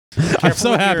I'm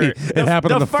so happy it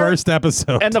happened on the first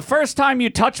episode. And the first time you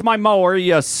touch my mower,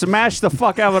 you smash the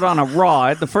fuck out of it on a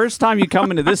rod. The first time you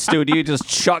come into this studio, you just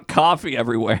chuck coffee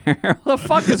everywhere. What the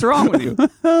fuck is wrong with you?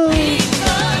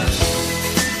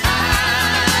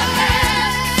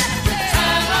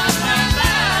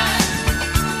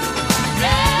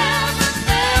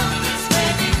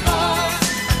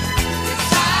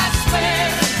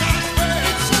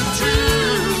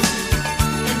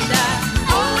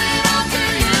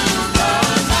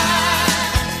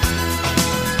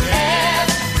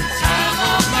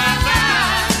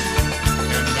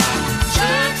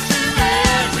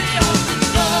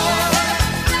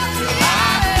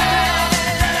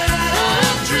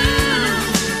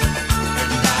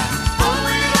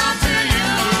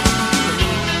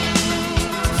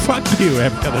 Fuck you,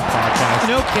 every other podcast.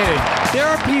 No kidding. There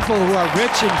are people who are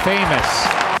rich and famous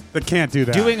That can't do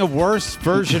that. doing a worse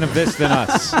version of this than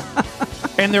us.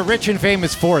 And they're rich and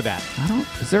famous for that.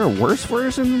 Is there a worse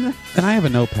version than that? And I have a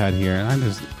notepad here, and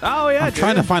I'm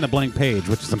trying to find a blank page,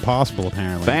 which is impossible,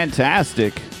 apparently.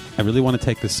 Fantastic. I really want to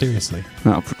take this seriously.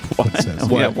 No, what? It says.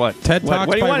 What? TED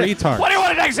Talks by Retard. What do you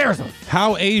want to take seriously?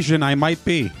 How Asian I might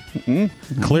be.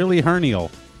 Clearly hernial.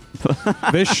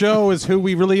 This show is who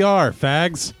we really are,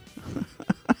 fags.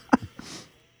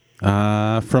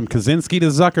 From Kaczynski to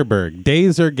Zuckerberg,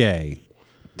 days are gay.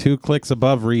 2 clicks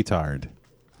above retard.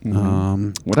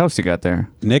 What else you got there?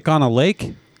 Nick on a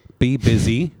lake, be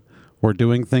busy. We're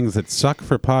doing things that suck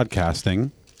for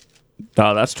podcasting.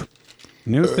 Oh, that's true.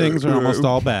 New things are almost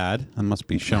all bad. That must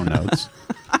be show notes.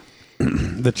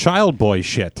 The child boy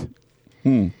shit.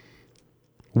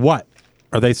 What?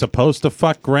 Are they supposed to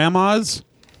fuck grandmas?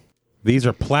 These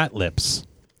are plat lips.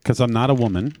 Because I'm not a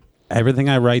woman. Everything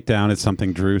I write down is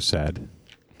something Drew said.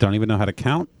 Don't even know how to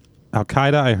count.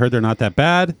 Al-Qaeda, I heard they're not that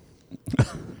bad.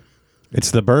 It's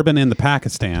the bourbon in the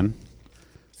Pakistan.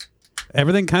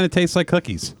 Everything kind of tastes like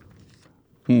cookies.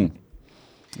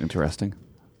 Interesting.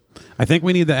 I think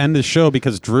we need to end this show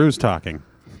because Drew's talking.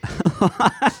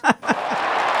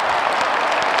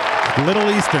 Little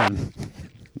Eastern.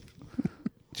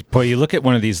 Boy, you look at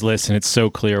one of these lists and it's so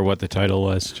clear what the title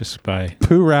was just by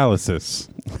Paralysis.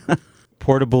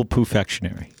 Portable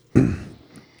Poofectionary.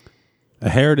 A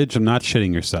heritage of not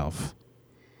shitting yourself.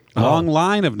 A long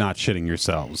line of not shitting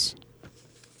yourselves.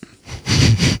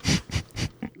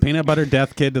 Peanut butter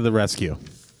death kid to the rescue.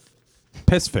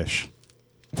 Pissfish.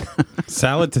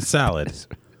 Salad to salad.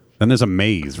 Then there's a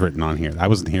maze written on here. I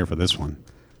wasn't here for this one.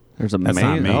 There's a That's maze.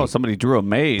 not me. Oh, somebody drew a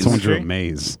maze. Someone drew a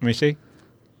maze. Let me see.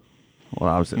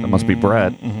 Well, that must be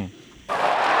Brett.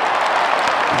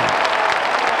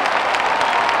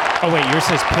 Oh, wait, yours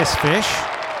says piss fish?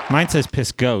 Mine says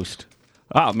piss ghost.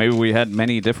 Oh, maybe we had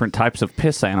many different types of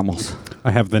piss animals. I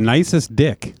have the nicest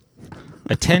dick.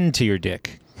 Attend to your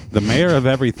dick. The mayor of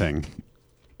everything.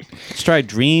 Let's try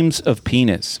Dreams of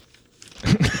Penis.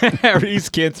 Harry's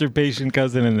cancer patient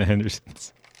cousin in the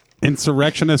Hendersons.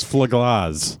 Insurrectionist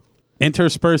flaglas.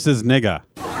 Intersperses nigga.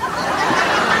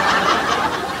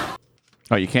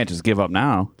 Oh, you can't just give up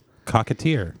now.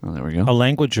 Cockatier. Oh, there we go. A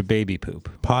language of baby poop.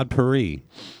 Podpurri.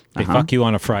 They fuck you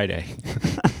on a Friday.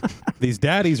 These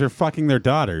daddies are fucking their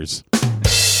daughters.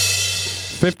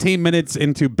 15 minutes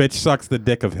into bitch sucks the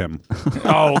dick of him.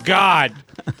 Oh, God.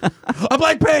 A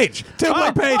blank page! 2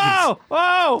 blank pages! Whoa!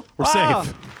 Whoa! We're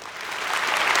safe.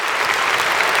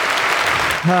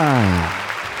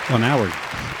 Well, now we're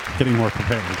getting more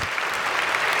prepared.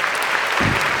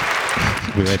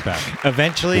 We'll be right back.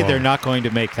 Eventually, they're not going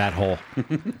to make that hole.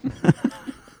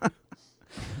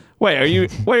 Where are you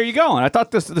going? I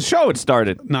thought the show had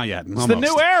started. Not yet. It's the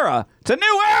new era. It's a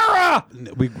new era.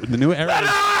 The new era.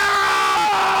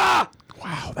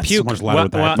 Wow, that's so much louder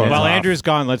with that. While Andrew's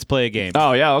gone, let's play a game.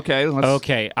 Oh yeah, okay.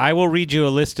 Okay, I will read you a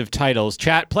list of titles.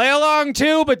 Chat, play along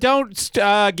too, but don't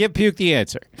give Puke the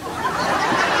answer.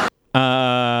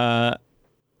 I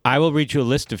will read you a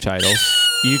list of titles.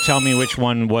 You tell me which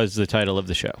one was the title of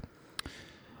the show.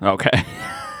 Okay.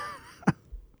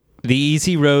 The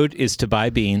easy road is to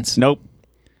buy beans. Nope.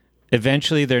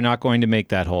 Eventually, they're not going to make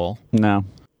that hole. No.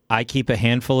 I keep a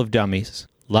handful of dummies.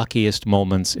 Luckiest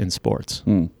moments in sports.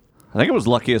 I think it was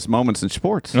Luckiest Moments in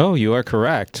Sports. Oh, you are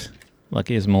correct.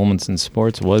 Luckiest moments in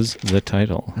sports was the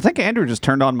title. I think Andrew just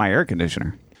turned on my air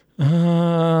conditioner.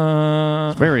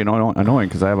 It's very annoying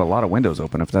because I have a lot of windows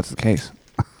open if that's the case.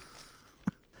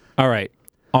 All right.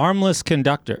 Armless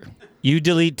conductor. You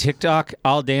delete TikTok,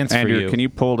 I'll dance Andrew, for you. can you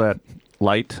pull that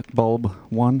light bulb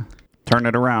one? Turn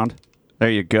it around. There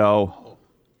you go.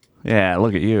 Yeah,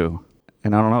 look at you.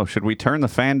 And I don't know, should we turn the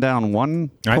fan down one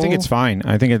pull? I think it's fine.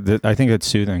 I think it's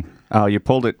soothing. Oh, you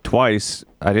pulled it twice.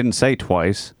 I didn't say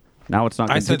twice. Now it's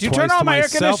not. I Good. said Did you twice turn on to my air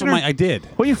myself. conditioner? I did.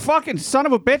 Well, you fucking son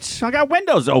of a bitch! I got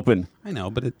windows open. I know,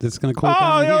 but it's going to cool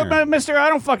down Oh, here. Mister, I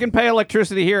don't fucking pay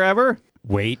electricity here ever.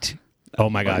 Wait. Oh,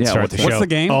 my God. Yeah, Start the show. what's the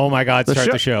game? Oh, my God.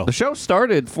 Start the show. The show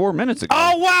started 4 minutes ago.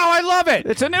 Oh, wow. I love it.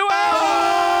 It's a new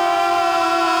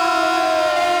hour.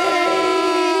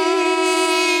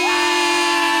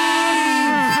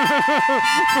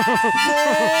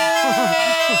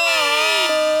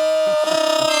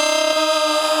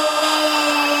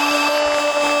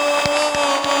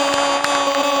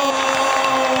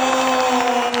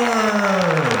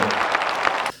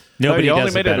 Nobody you does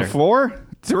only it made better. it to 4?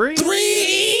 3?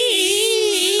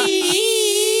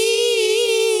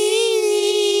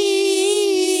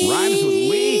 Rhymes with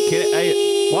we.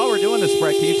 Hey, while we're doing this,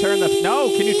 Brett, can you turn the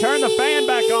Can you turn the fan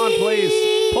back on, please?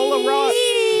 Pull it once.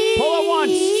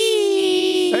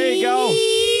 There you go.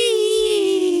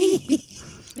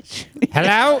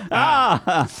 Hello?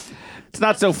 It's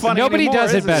not so funny. Nobody anymore,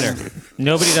 does is it better.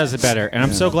 Nobody does it better. And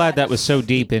I'm so glad that was so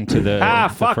deep into the the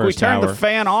Fuck! We first turned hour. the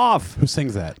fan off. Who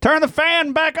sings that? Turn the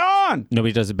fan back on.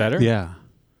 Nobody does it better? Yeah.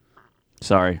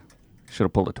 Sorry, should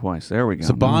have pulled it twice. There we go. It's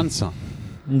a Bond song.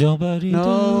 Nobody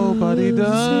Nobody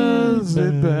does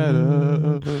it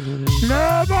better.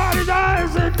 Nobody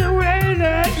does it the way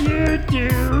that you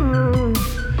do.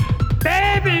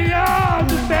 Baby, you're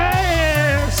the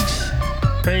best.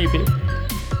 Baby,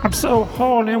 I'm so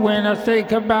horny when I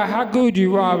think about how good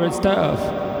you are and stuff.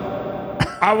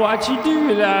 I watch you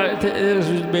do that this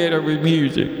was better with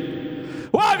music.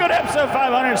 Welcome to episode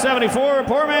 574,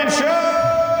 Poor Man Show.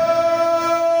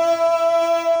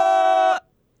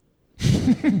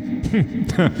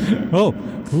 Oh.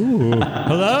 Ooh.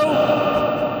 Hello?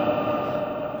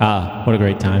 Ah, what a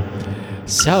great time.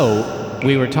 So,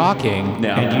 we were talking,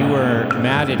 Yeah. and you were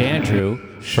mad at Andrew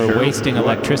for wasting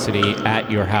electricity at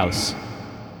your house.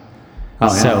 Oh, yeah.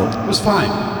 So, It was fine.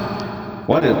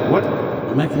 What?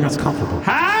 Making us comfortable.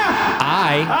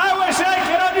 I wish I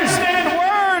could understand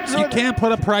words. You can't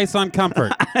put a price on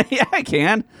comfort. Yeah, I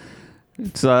can.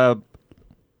 It's like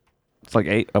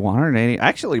 180.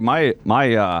 Actually, my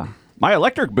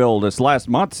electric bill this last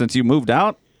month since you moved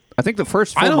out. I think the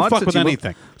first 4 I don't months fuck since with you moved,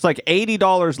 anything. it's like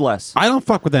 $80 less. I don't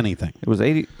fuck with anything. It was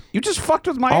 80. You just fucked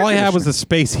with my. All I air had was conditioner. a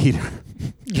space heater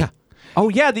yeah. Oh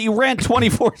yeah, that you ran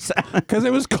 24/7. because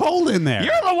it was cold in there.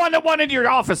 You're the one that wanted your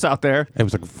office out there. It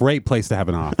was a great place to have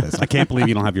an office. I can't believe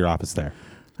you don't have your office there.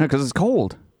 Because it's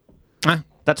cold. Ah.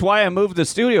 That's why I moved the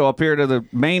studio up here to the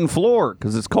main floor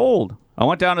because it's cold. I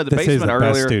went down to the This is basement the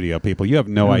earlier. best studio, people. You have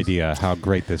no idea how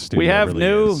great this studio We have really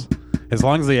new- is. As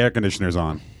long as the air conditioner's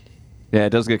on. Yeah, it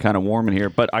does get kind of warm in here,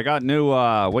 but I got new.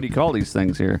 What do you call these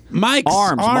things here? Mic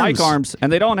arms,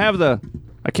 and they don't have the.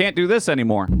 I can't do this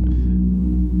anymore.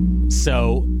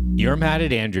 So, you're mad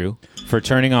at Andrew for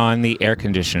turning on the air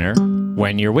conditioner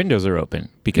when your windows are open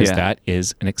because Yeah. that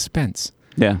is an expense.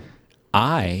 Yeah.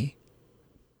 I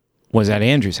was at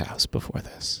Andrew's house before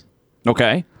this.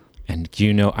 Okay. And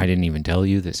you know, I didn't even tell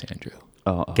you this, Andrew.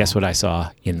 Uh-oh. Guess what I saw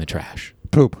in the trash?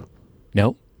 Poop.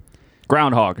 Nope.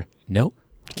 Groundhog. Nope.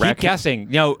 Keep Raccoon. guessing.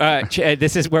 No,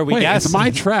 this is where we Wait, guess. it's my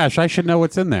trash. I should know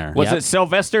what's in there. Was Yep. it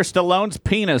Sylvester Stallone's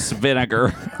penis vinegar?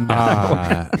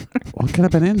 What could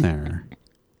have been in there?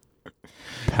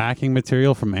 Packing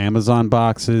material from Amazon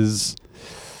boxes.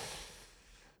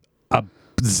 A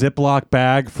Ziploc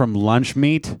bag from lunch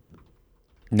meat.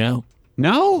 No.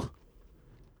 No?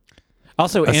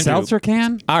 Also, A Andrew. seltzer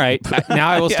can? All right. Now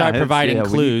I will start it's- providing yeah, we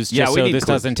clues need- yeah, just we so need this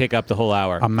clues. doesn't take up the whole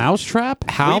hour. A mouse trap?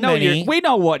 How many? We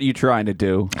know what you're trying to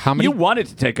do. How many- You wanted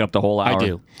to take up the whole hour. I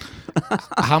do.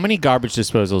 How many garbage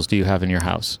disposals do you have in your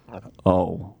house?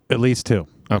 Oh. At least 2.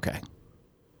 Okay.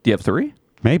 Do you have 3?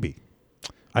 Maybe.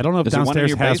 I don't know if Is there one in downstairs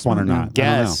your has one or basement? not. I don't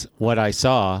Guess what I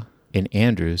saw in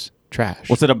Andrew's trash.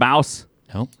 Was it a mouse?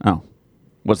 No. Oh.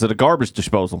 Was it a garbage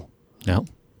disposal? No. know.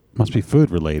 Must be food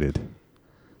related.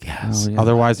 Yes.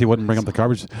 Otherwise, he wouldn't bring up the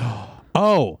garbage.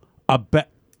 Oh,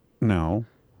 No.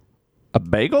 A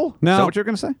bagel? No. Is that what you're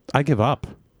going to say? I give up.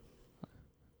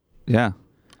 Yeah.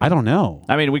 I don't know.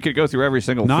 I mean, we could go through every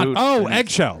single Not. food. Oh,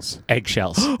 eggshells.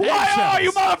 Eggshells. Why? Oh,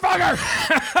 you motherfucker!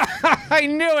 I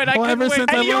knew it. I Well, ever since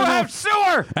I And you learned have that-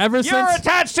 sewer! Ever You're since-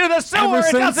 attached to the sewer! ever It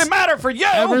since- doesn't matter for you!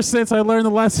 Ever since I learned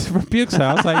the lesson from Buke's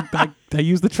house, I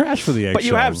use the trash for the eggshells. But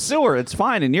you have sewer. It's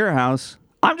fine in your house.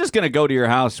 I'm just gonna go to your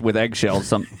house with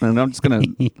eggshells, and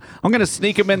I'm gonna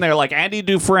sneak them in there like Andy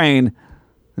Dufresne,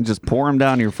 and just pour them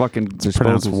down your fucking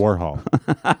pronounced disposals.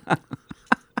 Warhol.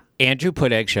 Andrew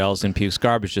put eggshells in Puke's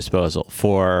garbage disposal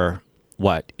for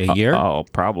what, a year? Oh,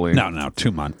 probably. No,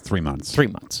 2 months, 3 months. 3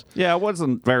 months. Yeah, it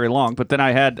wasn't very long. But then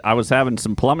I was having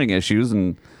some plumbing issues,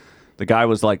 and the guy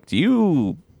was like, "Do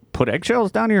you put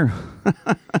eggshells down your?"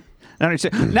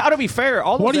 Now, to be fair,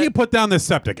 What do you put down this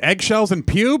septic? Eggshells and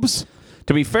pubes?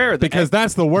 To be fair, Because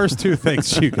that's the worst two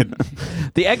things you could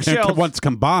the eggshells once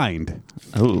combined.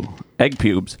 Ooh, egg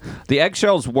pubes. The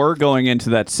eggshells were going into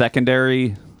that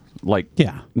secondary,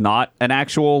 not an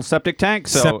actual septic tank,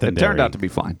 so it turned out to be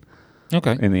fine.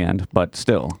 Okay. In the end, but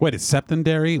still. Wait, is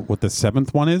septendary what the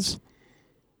seventh one is?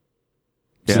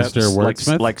 Yeah, Sister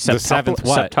Wordsmith? The seventh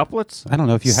what? Septuplets? I don't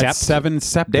know if you had Sept- 7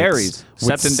 septics. Dairies.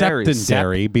 Would Septendaries.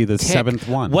 septendary be the Tick. seventh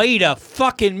one? Wait a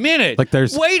fucking minute. Like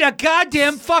there's- Wait a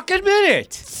goddamn fucking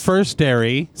minute. First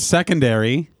dairy,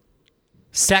 secondary.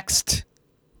 Sext.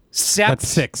 Sept. That's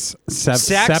 6.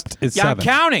 Sext. Sept is Yeah, 7. I'm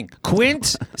counting.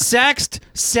 Quint, sext,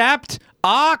 sept,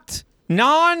 oct,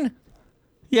 non.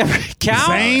 Yeah,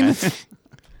 count. Zane?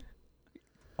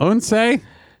 Unse?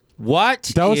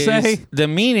 What Don't is say. the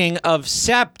meaning of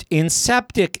sept in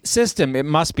septic system? It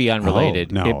must be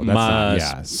unrelated. Oh, no, it that's must. not.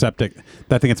 Yeah, septic.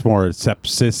 I think it's more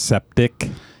sepsis, septic.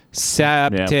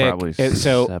 Septic. Yeah, probably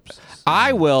So sepsis.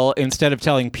 I will, instead of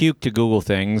telling puke to Google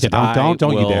things, Yeah, don't you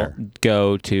will dare.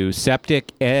 go to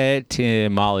septic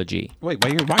etymology. Wait,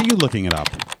 why are you looking it up?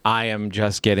 I am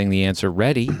just getting the answer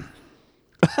ready.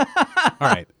 All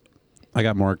right. I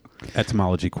got more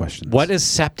etymology questions. What does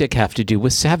septic have to do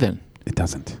with 7? It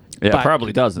doesn't. Yeah, But it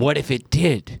probably doesn't. What if it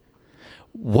did?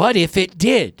 What if it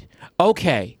did?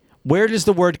 Okay, where does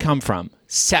the word come from?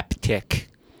 Septic.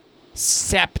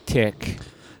 Septic.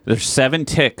 There's 7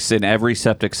 ticks in every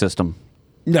septic system.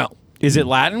 No. Is it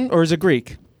Latin or is it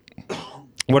Greek?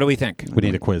 What do we think? We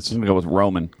need a quiz. I'm going to go with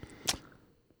Roman.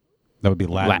 That would be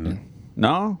Latin. Latin.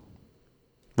 No?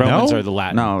 Romans No? are the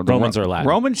Latin. No. the Romans are Latin.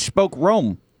 Romans spoke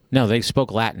Rome. No, they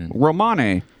spoke Latin.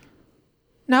 Romane.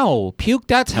 No, puke.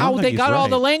 That's how think they he's got all right.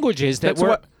 the languages that That's were.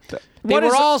 what- They what were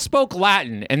is- all spoke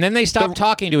Latin, and then they stopped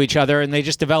talking to each other, and they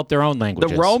just developed their own The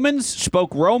languages. Romans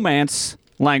spoke Romance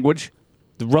language.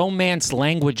 The Romance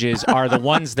languages are the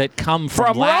ones that come from,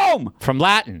 From Latin. Rome! From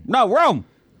Latin. No, Rome.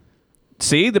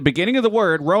 See, the beginning of the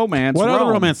word, romance, What Rome.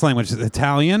 other Romance languages?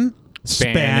 Italian,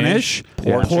 Spanish,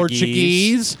 Portuguese.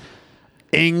 Portuguese,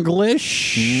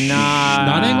 English.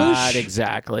 Not English?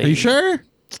 exactly. Are you sure?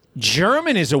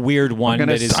 German is a weird one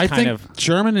gonna that is I kind think of.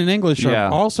 German and English Yeah.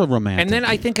 are also romantic. And then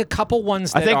I think a couple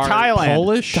ones that I think are Thailand.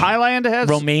 Polish? Thailand has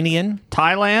Romanian.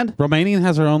 Thailand. Romanian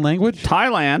has their own language.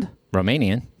 Thailand.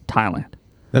 Romanian. Thailand.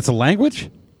 That's a language.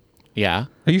 Yeah.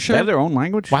 Are you They sure? have their own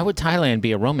language. Why would Thailand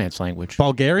be a Romance language?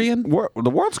 Bulgarian, The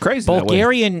world's crazy. that way.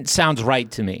 Bulgarian sounds right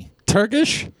to me.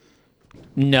 Turkish.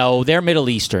 No, they're Middle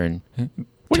Eastern.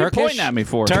 What are you Turkish? pointing at me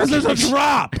for? Because there's a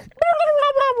drop.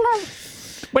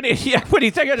 What do you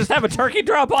think? I just have a turkey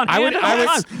drop on? I would- hand? I would-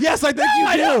 Come on. Yes, I think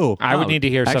you do. I would need to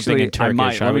hear something actually, in Turkish. I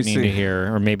might. I Let would me need see. to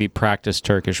hear, or maybe practice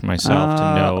Turkish myself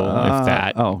to know if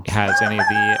that has any of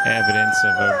the evidence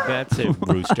of a. That's a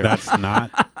rooster. That's not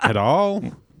at all.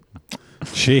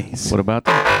 Jeez. What about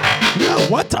that?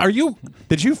 What are you?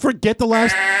 Did you forget the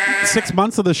last 6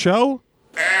 months of the show?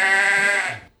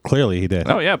 Clearly, he did.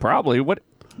 Oh yeah, probably. What?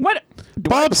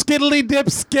 Bob Skiddly Dip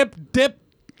Skip Dip.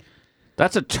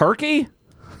 That's a turkey?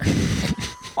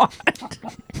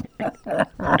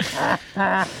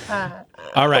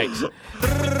 All right.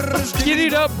 Skiddy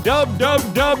dub dub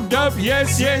dub dub dub.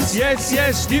 Yes, yes, yes,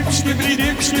 yes. Dip skibbity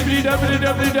dip skibbity dubbity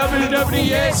dubbity dubbity dubbity.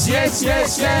 Yes, yes,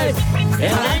 yes, yes. And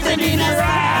Anthony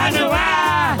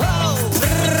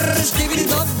Skibbity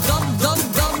dub dub dub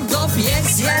dub dub.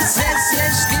 Yes, yes, yes,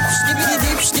 yes. Dip skibbity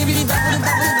dip skibbity double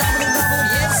double double double.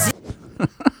 Yes.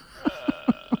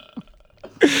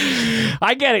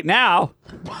 I get it now.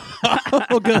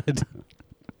 Oh, good.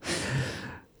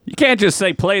 You can't just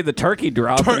say play the turkey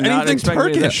drop. and not Anything's expect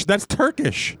me to- Turkish. That's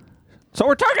Turkish. So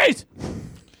we're turkeys.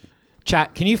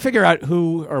 Chat, can you figure out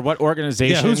who or what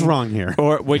organization? Yeah, who's wrong here?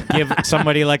 Or would give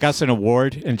somebody like us an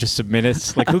award and just submit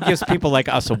it? Like, who gives people like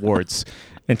us awards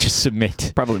and just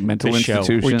submit? Probably mental the show?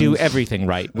 institutions. We do everything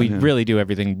right. We really do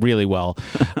everything really well.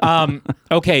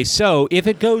 Okay, so if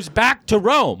it goes back to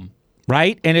Rome,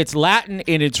 right, and it's Latin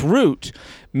in its root,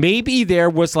 maybe there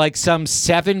was like some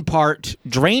 7-part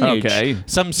drainage. Okay.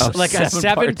 Like a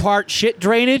 7-part. 7-part shit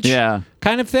drainage. Yeah.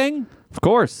 Kind of thing. Of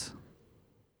course.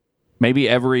 Maybe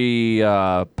every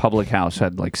public house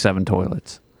had like 7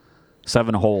 toilets,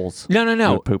 7 holes. No. They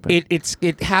would poop in.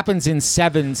 It happens in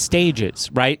 7 stages,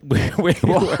 right?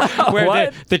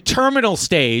 where the terminal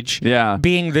stage, Yeah.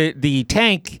 being the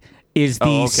tank, is the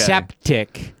Oh, okay.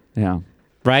 septic, Yeah.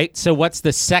 right? So what's the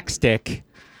sextic?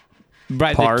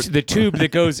 Right, Part. the tube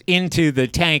that goes into the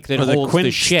tank that Or the holds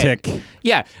the shit. quinstick.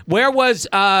 Yeah, where was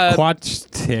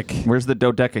Quadstick. Where's the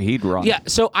dodecahedron? Yeah,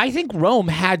 so I think Rome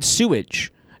had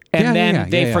sewage. And Yeah, then yeah,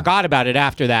 they yeah. forgot about it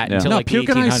after that until No, like the Puke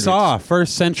and I 1800s. saw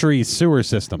first century sewer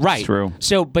systems. Right. True.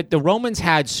 So, but the Romans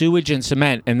had sewage and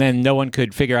cement, and then no one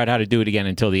could figure out how to do it again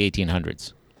until the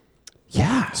 1800s.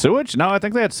 Yeah. Sewage? No, I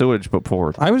think they had sewage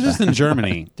before. I was just in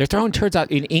Germany. They're throwing turds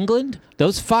out in England.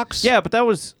 Those fucks. Yeah, but that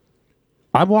was...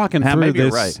 I'm walking through maybe you're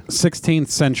this right. 16th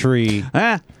century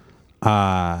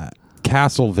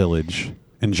castle village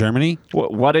in Germany.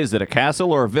 What is it, a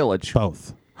castle or a village?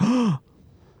 Both.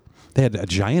 They had a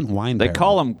giant wine They barrel.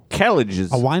 call them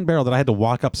kellages. A wine barrel that I had to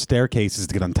walk up staircases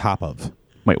to get on top of.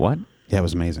 Wait, what? Yeah, it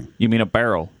was amazing. You mean a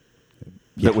barrel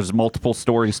that was multiple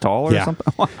stories tall or Yeah.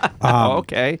 something? Oh,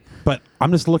 okay. But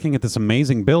I'm just looking at this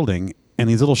amazing building and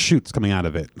these little chutes coming out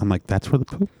of it. I'm like, that's where the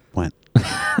poop went.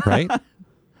 Right?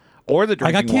 Or the Like,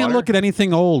 drinking I can't water. look at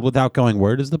anything old without going,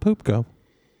 where does the poop go?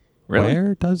 Really?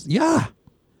 Where does... Yeah.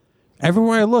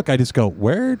 Everywhere I look, I just go,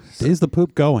 where is the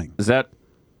poop going? Is that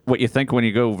what you think when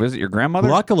you go visit your grandmother?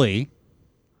 Luckily,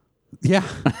 yeah.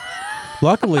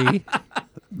 Luckily,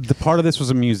 the part of this was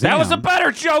a museum. That was a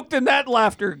better joke than that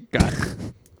laughter. God.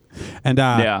 And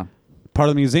Yeah. part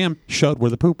of the museum showed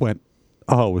where the poop went.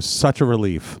 Oh, it was such a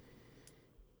relief.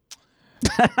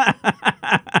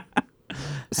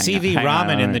 CV hang on,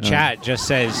 Ramen in the alright, chat just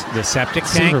says the septic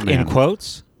tank Seaverman. in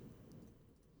quotes.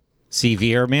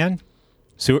 CV Man?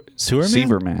 Sewer Man?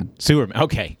 Seaverman. Sewer Man.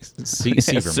 Okay.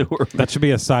 Seaverman. Sewer. That should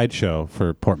be a sideshow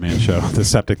for Portman Show, the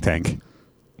septic tank.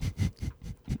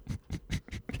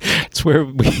 It's where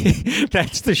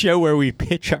that's the show where we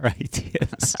pitch our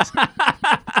ideas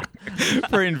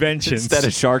for inventions. Instead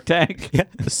of Shark Tank? Yeah.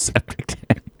 The septic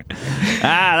tank.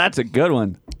 That's a good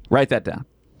one. Write that down.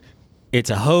 It's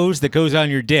a hose that goes on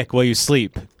your dick while you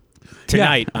sleep.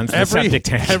 Tonight on the septic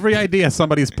tank. Every idea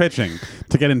somebody's pitching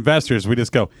to get investors, we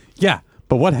just go, yeah,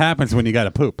 but what happens when you got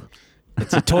to poop?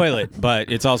 It's a toilet, but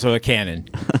it's also a cannon.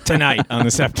 Tonight on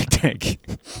the septic tank.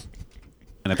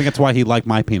 And I think that's why he liked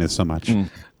my penis so much.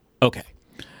 Okay.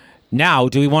 Now,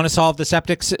 do we want to solve the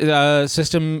septic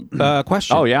system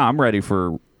question? Oh, yeah, I'm ready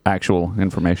for actual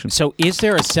information. So, is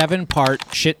there a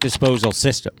 7-part shit disposal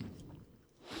system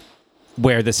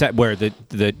where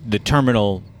the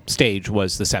terminal stage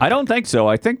was the septic? I don't think so.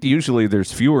 I think usually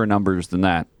there's fewer numbers than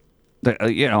that.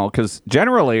 You know, because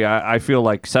generally I feel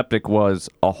like septic was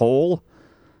a hole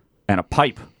and a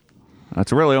pipe.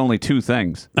 That's really only two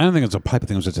things. I don't think it was a pipe. I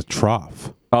think it was just a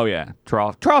trough. Oh, yeah.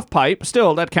 Trough pipe.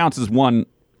 Still, that counts as one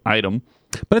item.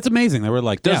 But it's amazing. They were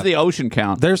like, Does yeah, the ocean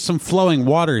count? there's some flowing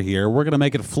water here. We're going to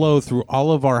make it flow through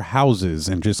all of our houses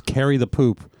and just carry the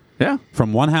poop Yeah.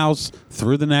 from one house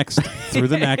through the next, through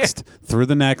the next, through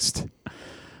the next.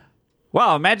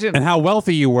 Wow, imagine. And how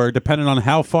wealthy you were depended on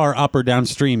how far up or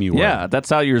downstream you were. Yeah, that's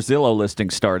how your Zillow listing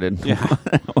started. Yeah.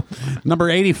 Number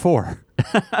 84.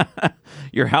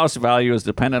 Your house value is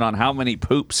dependent on how many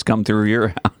poops come through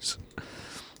your house.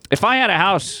 If I had a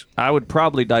house, I would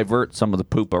probably divert some of the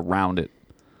poop around it.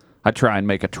 I'd try and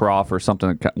make a trough or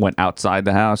something that went outside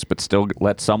the house, but still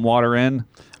let some water in.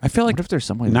 I feel like What if there's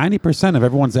some way 90% of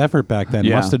everyone's effort back then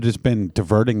Yeah. must have just been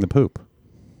diverting the poop.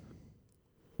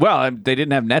 Well, they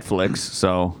didn't have Netflix,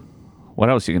 so what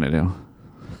else are you going to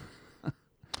do?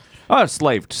 Oh,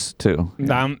 slaves, too.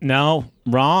 No,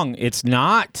 wrong. It's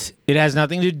not. It has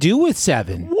nothing to do with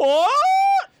 7. What?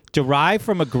 Derived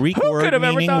from a Greek Who word could have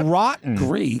ever meaning thought- rotten.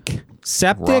 Greek.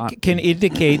 Septic Rotten. can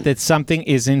indicate that something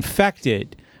is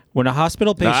infected. When a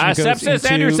hospital patient goes sepsis.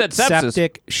 Andrew into said sepsis.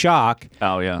 septic shock,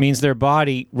 Oh, yeah. means their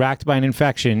body, racked by an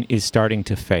infection, is starting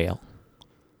to fail.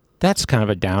 That's kind of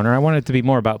a downer. I want it to be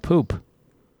more about poop.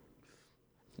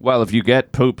 Well, if you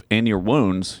get poop in your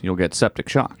wounds, you'll get septic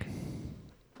shock.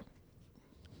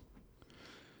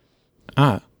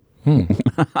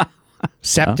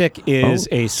 Septic is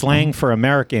a slang for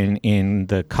American in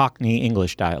the Cockney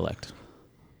English dialect.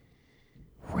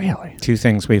 Really? 2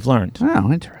 things we've learned.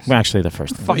 Oh, interesting. Well, actually, the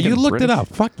first thing. Fucking You looked British. it up.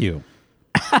 Fuck you.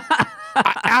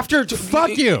 After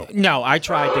Fuck you. No, I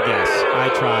tried to guess.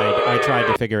 I tried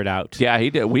to figure it out. Yeah, he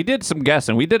did. We did some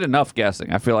guessing. We did enough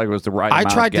guessing. I feel like it was the right I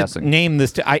amount tried of to guessing. name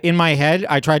this. In my head,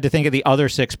 I tried to think of the other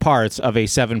 6 parts of a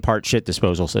 7-part shit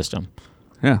disposal system.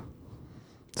 Yeah.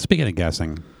 Speaking of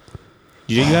guessing.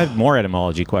 You have more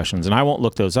etymology questions, and I won't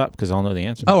look those up because I'll know the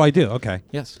answer. Oh, I do. Okay.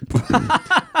 Yes.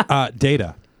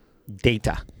 Data.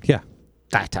 Data. Yeah.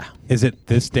 Data. Is it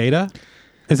this data?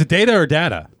 Is it data or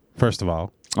data, first of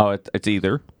all? Oh, it's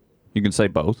either. You can say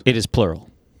both. It is plural.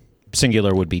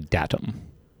 Singular would be datum.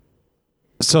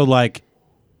 So, like,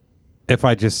 if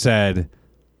I just said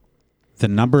the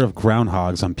number of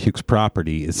groundhogs on Puke's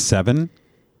property is 7,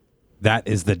 that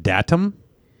is the datum?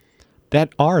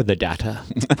 That are the data.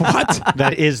 What?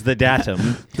 That is the datum.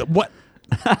 What?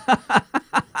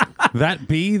 That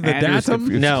be the Andrew's datum?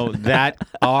 confused. No, that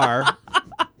are.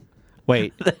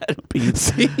 Wait.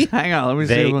 See? Hang on, let me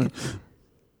They- see. What...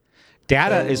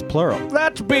 Data is plural.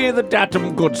 That be the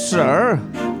datum, good sir.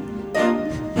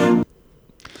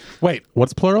 Wait,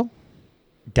 what's plural?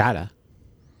 Data.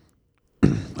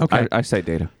 Okay. I say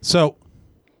data. So,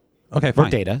 okay, Or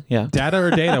fine. data, yeah. Data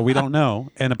or data, we don't know.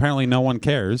 And apparently no one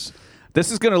cares. This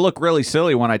is going to look really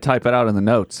silly when I type it out in the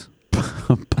notes.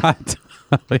 But,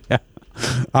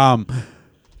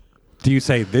 do you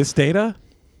say this data?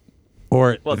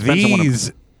 Or Well, it depends on what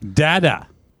these data?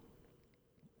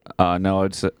 No,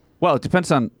 it's... well, it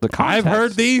depends on the context. I've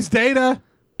heard these data.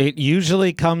 It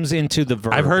usually comes into the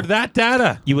verb. I've heard that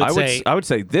data. You would I say would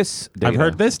say this data. I've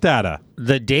heard this data.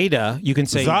 the data. You can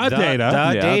say The data.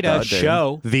 The Yeah, data the data.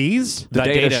 show. These? The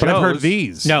data data. But I've heard shows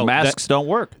these. No, masks don't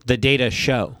work. The data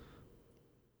show.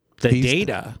 The These-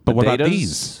 data. But what about Datas-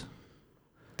 these?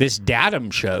 This datum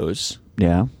shows.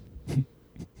 Yeah.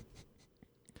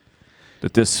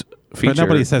 That this feature... But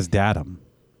nobody says datum.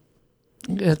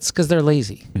 It's because they're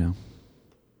lazy. Yeah.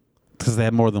 Because they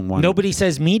have more than one. Nobody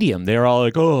says medium. They're all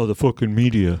like, oh, the fucking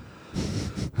media.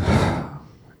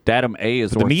 Datum A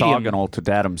is the medium- orthogonal to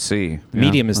datum C.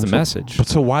 Medium is the that's message. But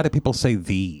so why do people say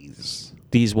these?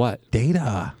 These what?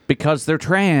 Data. Because they're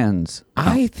trans.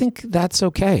 I think that's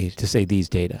okay to say these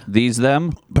data. These,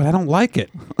 them. But I don't like it.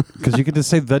 Because you could just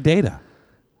say the data.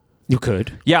 You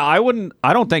could. Yeah,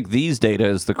 I don't think these data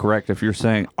is the correct if you're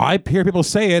saying... I hear people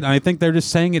say it, and I think they're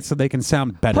just saying it so they can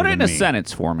sound better Put it than in a me.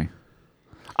 sentence for me.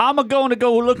 I'm going to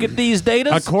go look at these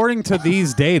data. According to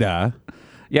these data,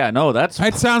 Yeah, no, that's...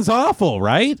 it sounds awful,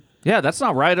 right? Yeah, that's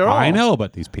not right at all. I know,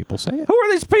 but these people say it. Who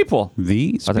are these people?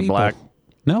 These Are they people. black?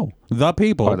 No. The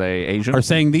people Are they Asian? are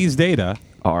saying these data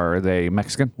Are they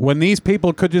Mexican? when these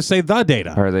people could just say the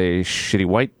data. Are they shitty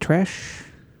white trash?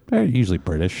 They're usually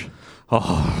British.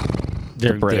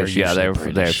 They're British. Yeah, usually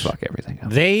they British. fuck everything up.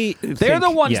 They're They're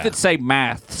the ones that say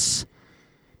maths.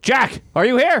 Jack, are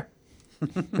you here?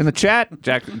 In the chat?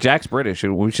 Jack's British.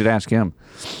 We should ask him.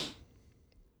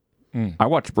 I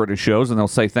watch British shows, and they'll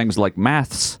say things like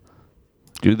maths.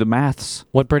 Do the maths.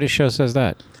 What British show says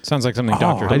that? Sounds like something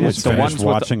Doctor I Who just would say. finished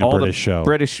watching a all British the show.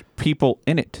 British people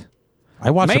in it. I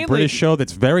watched Mainly- a British show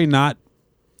that's very not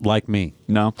like me.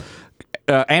 No.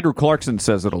 Andrew Clarkson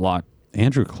says it a lot.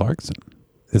 Andrew Clarkson.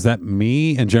 Is that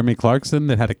me and Jeremy Clarkson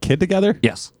that had a kid together?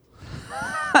 Yes.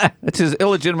 It's his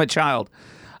illegitimate child.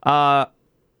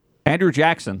 Andrew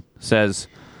Jackson says,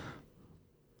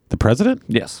 The president?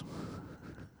 yes.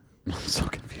 I'm so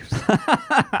confused.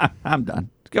 I'm done.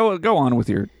 Go on with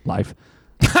your life.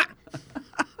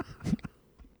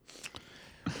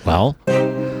 Well,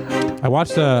 I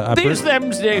watched a These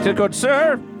them's data, good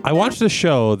sir. I watched a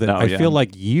show that Oh, I yeah. feel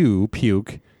like you,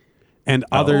 Puke, and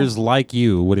others like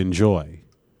you would enjoy.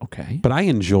 Okay. But I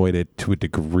enjoyed it to a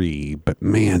degree, but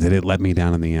man, did it let me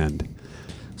down in the end.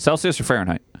 Celsius or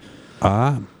Fahrenheit?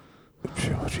 Oh,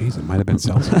 jeez, it might have been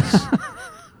Celsius.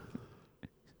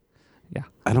 Yeah.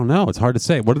 I don't know. It's hard to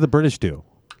say. What do the British do?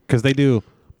 Because they do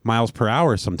miles per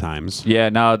hour sometimes. Yeah,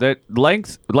 no, that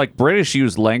length, like British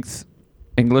use length,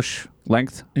 English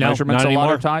length measurements not a lot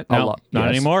anymore. of time. No, not Yes.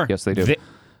 anymore. Yes, they do.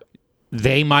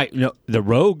 They might. No, the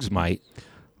rogues might.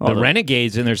 The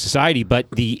renegades in their society, but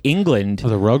the England Are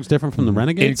the rogues different from the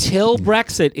renegades? until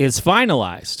Brexit is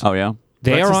finalized. Oh, yeah?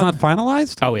 They Brexit's are on. not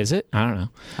finalized? Oh, is it? I don't know.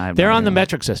 I have They're no on the idea.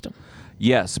 metric system.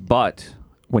 Yes, but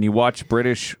when you watch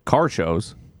British car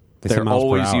shows, They say they're miles per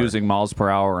always hour. using miles per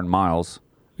hour and miles.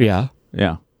 Yeah.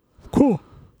 Yeah. Cool.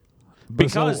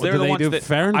 Because So they're do the they ones do that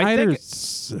Fahrenheit I or,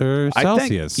 think, or I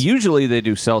Celsius? think usually they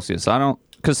do Celsius. I don't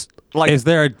because like Is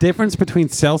there a difference between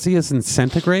Celsius and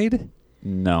centigrade?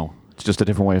 no, it's just a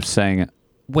different way of saying it.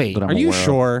 Wait. That I'm Are you aware of.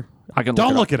 sure? I can Don't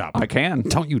look look it up. I can.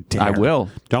 Don't you dare. I will.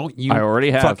 Don't you I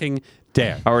already have. fucking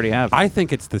dare. I already have. I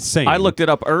think it's the same. I looked it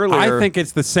up earlier. I think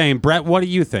it's the same. Brett, what do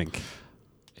you think?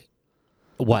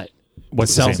 What?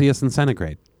 What's the same? Celsius and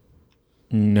centigrade.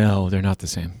 No, they're not the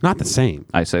same. Not the same.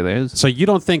 I say there is. So you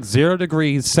don't think 0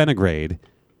 degrees centigrade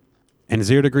and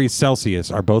 0 degrees Celsius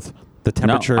are both the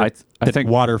temperature I that think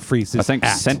water freezes I think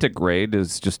at? centigrade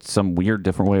is just some weird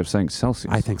different way of saying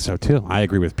Celsius. I think so too. I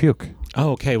agree with Puke.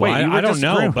 Oh, okay. Well, Wait, you I would don't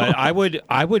disagree? know, but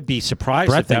I would be surprised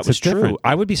Brett if that thinks was it's true. different.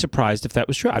 I would be surprised if that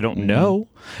was true. I don't know,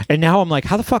 and now I'm like,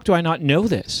 how the fuck do I not know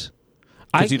this?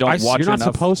 because you don't watch you're not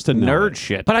enough supposed to know nerd it.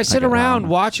 shit. But I sit get around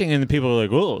wrong. watching, and the people are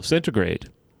like, "Oh, centigrade."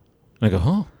 And I go,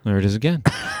 "Oh, there it is again."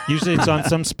 Usually, it's on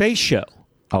some space show.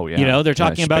 Oh yeah, You know, they're Yeah,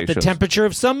 talking about space the shows. temperature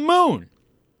of some moon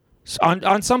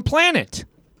on some planet.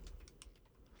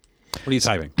 What are you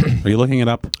typing? Are you looking it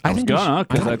up? I was gonna,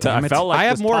 because I felt like I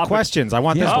have this more topic- questions. I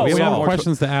want this. Yeah, to we be have have more solved.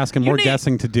 questions to ask and more need-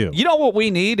 guessing to do. You know what we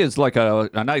need is like a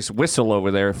nice whistle over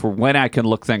there for when I can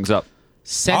look things up.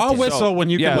 I'll whistle when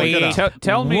you Yeah, can look it up.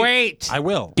 tell me. Wait. I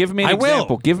will. Give me an I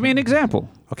example. will. Give me an example.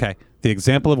 Okay. The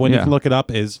example of when you Yeah. can look it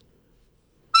up is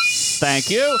Thank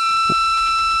you.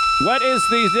 What is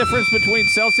the difference between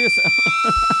Celsius?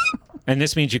 And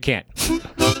this means you can't.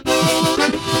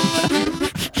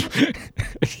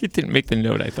 It didn't make the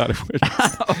note I thought it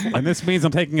would. and this means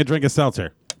I'm taking a drink of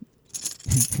seltzer.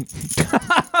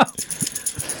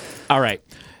 All right.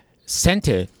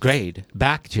 Centigrade.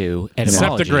 Back to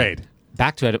etymology. Septigrade.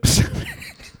 Back to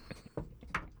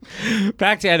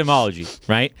back to etymology,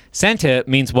 right? Centa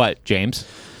means what, James?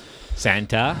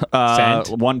 Santa. Cent.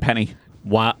 1 penny.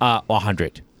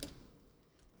 100.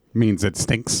 Means it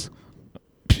stinks.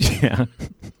 Yeah.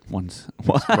 One's.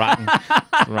 Rotten.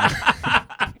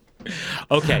 Rotten.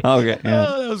 Okay. Okay. Yeah.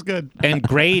 Oh, that was good. And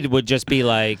grade would just be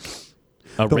like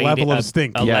a The level of a,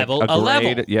 stink. A Yeah, level. a A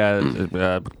level. grade,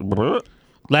 Yeah.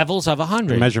 Levels of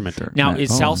 100. Measurement. Now,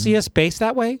 is Celsius based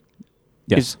that way?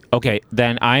 Yes. Okay,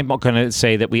 then I'm going to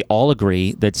say that we all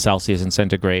agree that Celsius and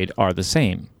centigrade are the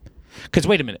same. Because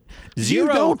wait a minute.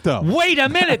 Zero. don't, though. Wait a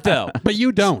minute, though. But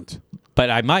you don't. But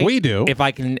I might. We do. If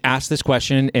I can ask this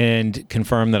question and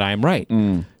confirm that I am right.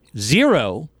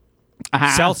 0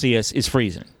 Celsius is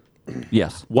freezing.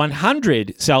 Yes.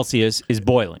 100 Celsius is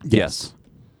boiling. Yes.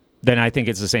 Then I think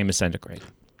it's the same as centigrade.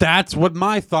 That's what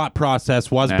my thought process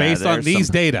was Nah, based on there's these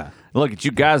some- data. Look at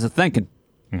you guys are thinking.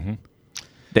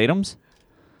 Datums?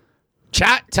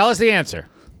 Chat, tell us the answer.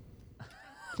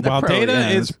 While probably data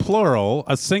is. is plural,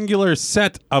 a singular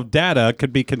set of data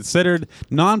could be considered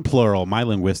non-plural. My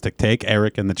linguistic take,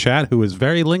 Eric in the chat, who is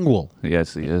very lingual.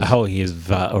 Yes, he is. Oh, he is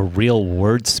a real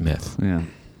wordsmith, Yeah.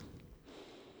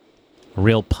 a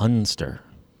real punster.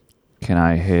 Can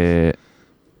I hit?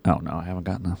 Oh no, I haven't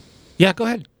gotten that. Yeah, go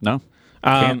ahead. No.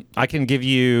 Can't. I can give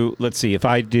you. Let's see if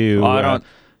I do. Oh, I don't.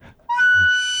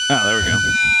 Oh, there we go.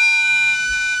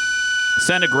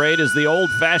 Centigrade is the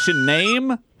old-fashioned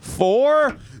name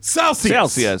for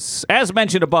Celsius. As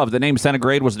mentioned above, the name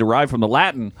centigrade was derived from the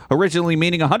Latin, originally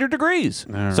meaning 100 degrees.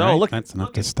 All So right, look, that's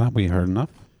enough to stop. We heard enough.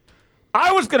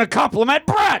 I was going to compliment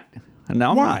Brett. And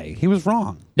now I'm not. Why? He was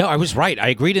wrong. No, I was right. I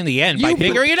agreed in the end by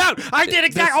figuring it out. I did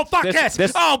exactly. Oh, fuck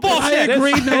this. Oh, bullshit. I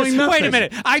agreed knowing nothing. Wait a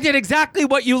minute. I did exactly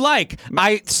what you like.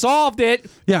 I solved it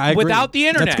Yeah, I agree. without the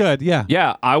internet. That's good. Yeah.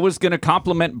 Yeah, I was going to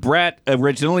compliment Brett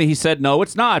originally. He said, no,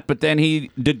 it's not. But then he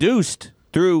deduced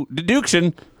through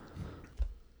deduction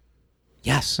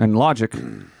Yes. and logic.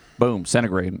 Boom,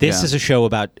 centigrade. This Yeah. is a show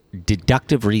about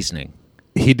deductive reasoning.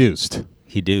 He deuced.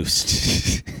 He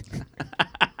deuced.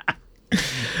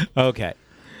 Okay.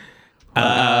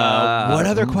 What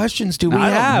other questions do we I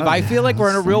don't have? know. I feel like we're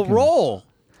in a real roll.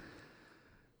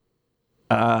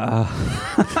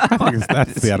 I think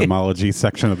that's the etymology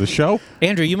section of the show.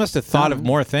 Andrew, you must have thought of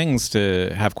more things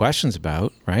to have questions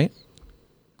about, right?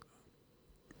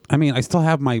 I mean, I still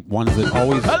have my ones that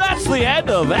always. Well, that's the end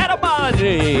of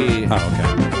etymology. Oh,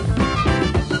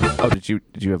 okay. Oh, did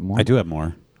you have more? I do have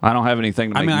more. I don't have anything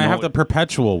to make I mean, I have noi- the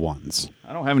perpetual ones.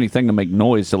 I don't have anything to make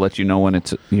noise to let you know when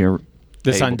it's your.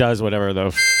 The sun does whatever,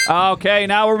 though. Okay,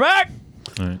 now we're back.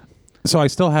 So I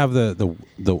still have the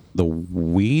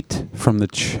wheat from the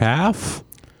chaff.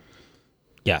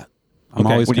 Yeah. I'm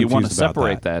always Well, do you want to confused about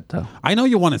separate that, though? I know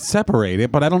you want to separate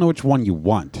it, but I don't know which one you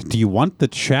want. Do you want the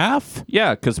chaff?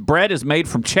 Yeah, because bread is made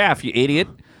from chaff, you idiot.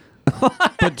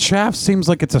 But chaff seems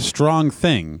like it's a strong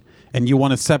thing, and you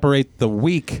want to separate the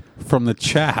weak from the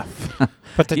chaff.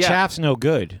 But the Yeah. chaff's no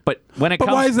good. But when it But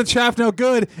comes, why is the chaff no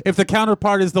good if the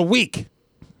counterpart is the weak?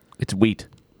 it's wheat.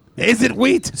 Is it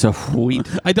wheat? It's a wheat.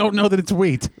 I don't know that it's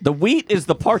wheat. The wheat is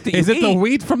the part that you Is eat. it the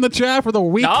wheat from the chaff or the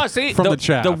wheat No, see, from the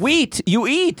chaff? The wheat you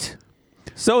eat.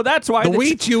 So that's why The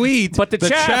wheat you eat, but the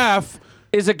chaff, chaff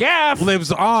is a gaff.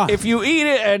 lives on. If you eat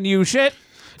it and you shit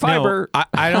fiber, No,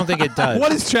 I don't think it does.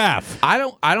 What is chaff? I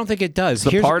don't think it does.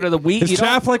 the part of the wheat Is you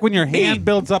chaff don't like when your hand eat.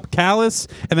 builds up callus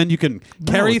and then you can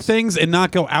carry it's- things and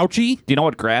not go ouchie? Do you know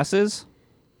what grass is?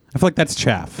 I feel like that's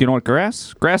chaff. Do you know what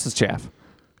grass? Grass is chaff.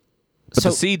 But So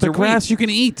the seeds The are grass wheat. you can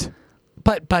eat.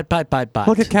 But.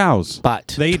 Look at cows.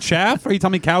 But. They eat chaff? Are you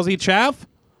telling me cows eat chaff?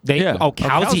 Cows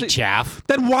cows eat eat- chaff.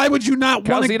 Then why would you not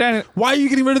Cows want eat to? any- Why are you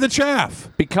getting rid of the chaff?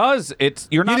 Because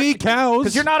you're not eat cows.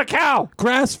 Because you're not a cow.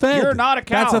 Grass fed. You're not a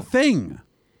cow. That's a thing.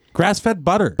 Grass fed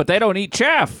butter. But they don't eat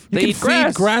chaff. you They can eat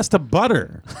feed grass to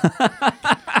butter.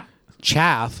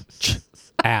 Chaff.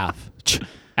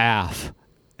 Aff.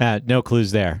 No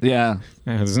clues there. Yeah.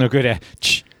 There's no good.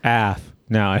 Aff.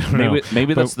 No, I don't know.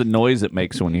 Maybe that's the noise it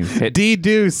makes when you hit.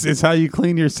 Deduce is how you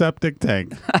clean your septic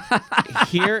tank.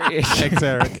 Here is Thanks,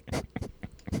 Eric.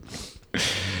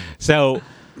 So,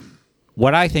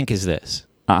 what I think is this.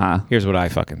 Here's what I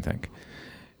fucking think.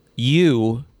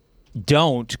 You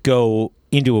don't go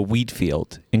into a wheat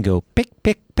field and go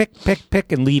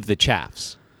pick, and leave the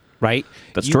chaffs, right?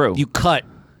 That's true. You cut.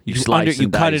 You slice You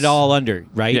and cut dice. it all under,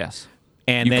 right? Yes.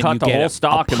 And You then cut you the get whole a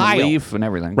stalk and the pile, leaf and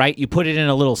everything. right? You put it in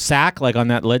a little sack, like on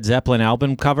that Led Zeppelin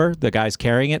album cover. The guy's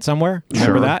carrying it somewhere.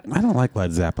 Remember that? I don't like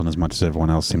Led Zeppelin as much as everyone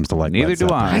else seems to like. Neither Led do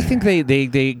Zeppelin. I think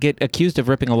they get accused of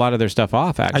ripping a lot of their stuff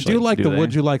off. I Actually, do like Do the they?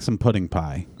 "Would you like some pudding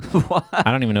pie?"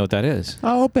 I don't even know what that is.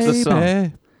 Oh It's a song.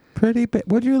 baby, pretty.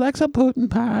 Would you like some pudding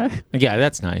pie? Yeah,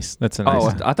 that's nice. That's a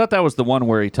nice. Oh, I thought that was the one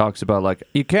where he talks about like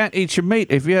you can't eat your meat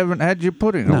if you haven't had your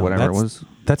pudding or whatever it was.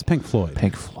 That's Pink Floyd.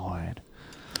 Pink Floyd.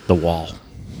 The Wall.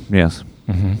 Yes.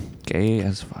 Mm-hmm. Gay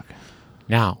as fuck.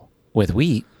 Now, with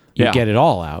wheat, you Yeah. get it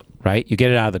all out, right? You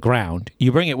get it out of the ground.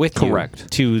 You bring it with Correct. you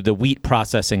to the wheat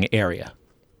processing area.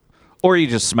 Or you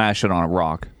just smash it on a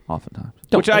rock, oftentimes.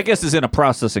 Which I guess is in a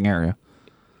processing area.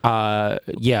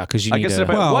 Yeah, because you I need guess to... if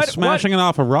I- Well, What- smashing it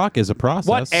off a rock is a process.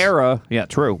 What era? Yeah,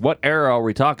 true. What era are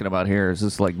we talking about here? Is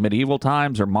this like medieval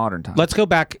times or modern times? Let's go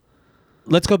back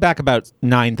about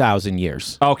 9,000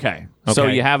 years. Okay. So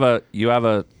Okay. you have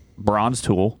a bronze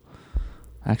tool.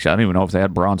 Actually, I don't even know if they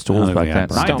had bronze tools think back they then. had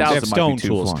bronze. 9,000 They have might stone be too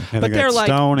tools. far. I think But they're that's like,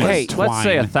 stone and hey, twine. let's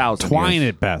say 1,000 Twine years.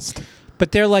 at best.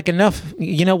 But they're like enough,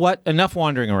 you know what? Enough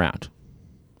wandering around.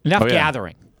 Enough Oh, yeah.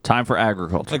 gathering. Time for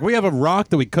agriculture. Like we have a rock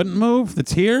that we couldn't move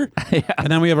that's here, and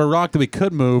then we have a rock that we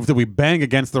could move that we bang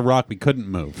against the rock we couldn't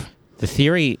move.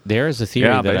 There is a theory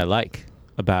Yeah, that babe. I like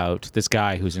about this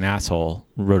guy who's an asshole,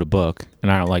 wrote a book,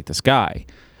 and I don't like this guy.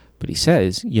 But he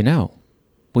says,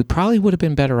 we probably would have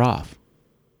been better off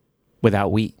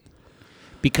without wheat.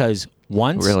 Because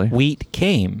once Really? wheat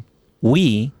came,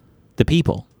 we, the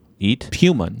people, Eat.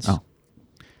 humans, Oh.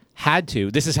 had to.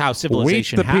 This is how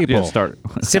civilization the happened. people. Yeah, start.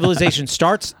 Civilization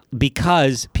starts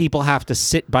because people have to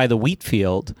sit by the wheat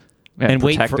field and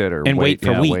wait protect for it or wait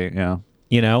for yeah, wheat. Wait, yeah.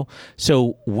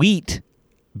 So wheat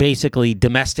basically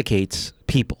domesticates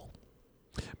people.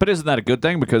 But isn't that a good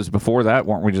thing? Because before that,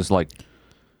 weren't we just like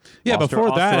Yeah, before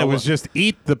that it Austral- was just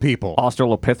eat the people.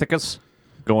 Australopithecus?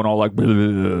 Going all like... Blah,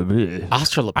 blah, blah.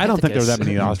 Australopithecus. I don't think there were that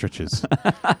many ostriches.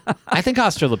 I think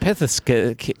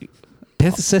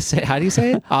Australopithecus. How do you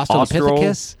say it?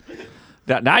 Australopithecus.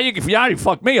 Now you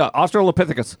fuck me up.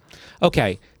 Australopithecus.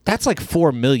 Okay, that's like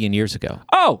 4 million years ago.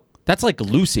 Oh! That's like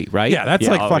Lucy, right? Yeah, that's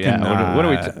like fucking. Yeah. What are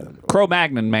we...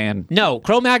 Cro-Magnon man. No,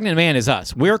 Cro-Magnon man is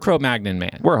us. We're Cro-Magnon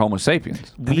man. We're Homo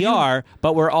sapiens. We are,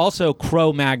 but we're also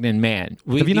Cro-Magnon man.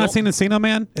 Have you not seen Encino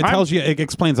Man? It tells you. It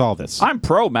explains all this. I'm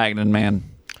pro-Magnon man.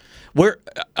 We're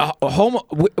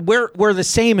we're the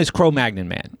same as Cro-Magnon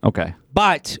man, Okay.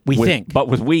 but we think. But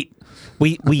with wheat.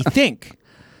 We think.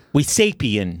 We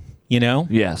sapien.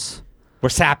 Yes. We're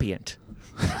sapient.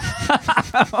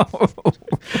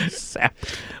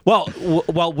 Well,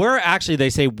 we're actually. They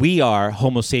say we are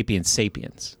Homo sapiens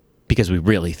sapiens because we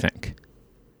really think.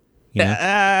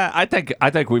 I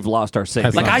think we've lost our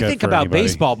sapiens. Like not I good think for about anybody.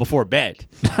 baseball before bed.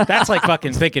 That's like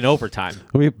fucking thinking overtime.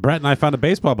 Brett and I found a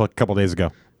baseball book a couple days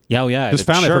ago. Yeah, yeah. Just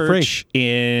the found it for free. church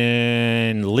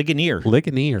in Ligonier.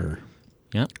 Ligonier.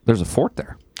 Yeah. There's a fort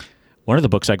there. One of the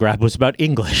books I grabbed was about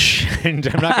English, and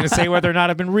I'm not going to say whether or not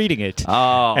I've been reading it,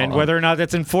 and whether or not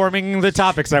that's informing the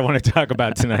topics I want to talk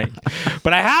about tonight.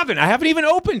 But I haven't even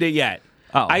opened it yet.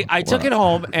 Oh, I took it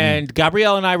home, and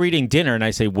Gabrielle and I were eating dinner, and I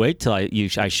say, "Wait till I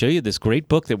show you this great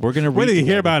book that we're going to read." When did you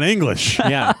hear together." about English?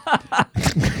 Yeah.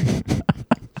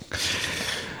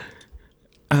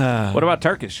 What about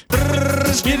Turkish?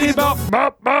 Skitty bop,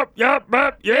 bop, bop, yup,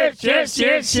 bop, yes, yes,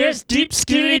 yes, yes, deep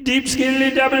skitty,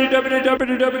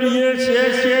 www, yes,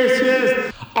 yes, yes,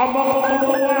 yes.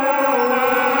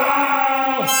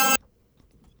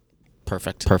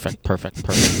 Perfect.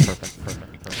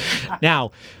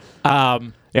 Now,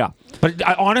 Yeah. but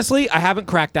honestly, I haven't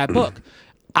cracked that book.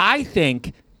 I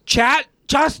think chat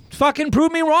just fucking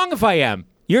prove me wrong if I am.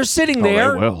 You're sitting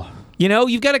there. They will.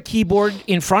 You've got a keyboard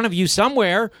in front of you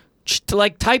somewhere to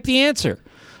like type the answer.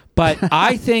 But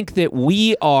I think that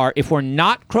we are, if we're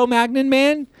not Cro-Magnon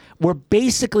man, we're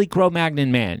basically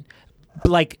Cro-Magnon man.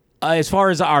 Like as far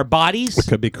as our bodies,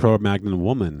 Could be Cro-Magnon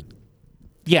woman.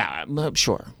 yeah, I'm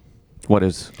sure. What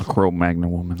is a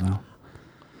Cro-Magnon woman, though?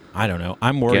 I don't know.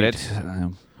 I'm worried. Get it?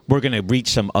 We're going to reach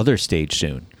some other stage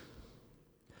soon.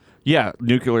 Yeah,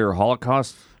 nuclear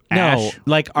holocaust. No, Ash.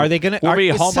 like, are they going to? We'll be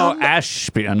is Homo some,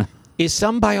 Ashpian. is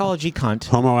some biology cunt?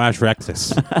 Homo Ash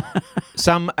Rectus.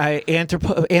 some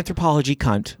anthropology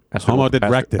cunt Homo did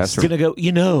rectus. is gonna go.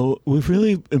 We've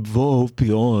really evolved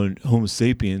beyond Homo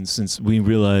sapiens since we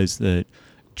realized that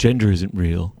gender isn't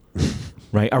real.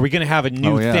 Right? Are we gonna have a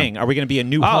new thing? Are we gonna be a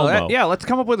new Homo? Let's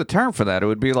come up with a term for that. It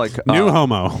would be like New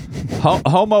Homo.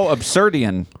 Homo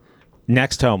absurdian.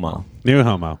 Next Homo. New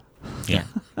Homo. Yeah.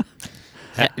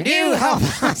 New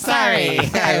Homo. Sorry.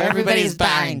 Everybody's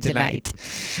buying tonight.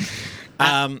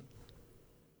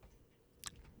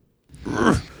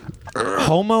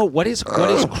 Homo. What is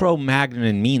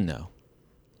Cro-Magnon mean though?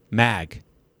 Mag.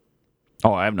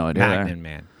 Oh, I have no idea. Magnon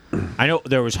man. I know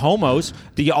there was homos.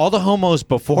 All the homos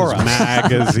before us.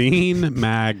 Magazine.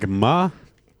 Magma.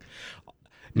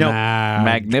 No.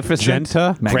 Magnificent.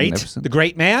 Magenta. Great. Magnificent. The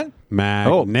great man.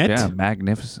 Magnet. Yeah,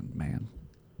 magnificent man.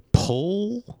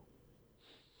 Pull.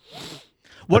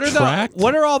 What Attract?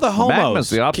 What are all the homos? Magma's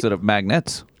the opposite of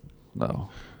magnets, though.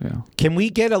 Yeah. Can we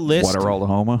get a list? What are all the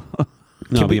homo?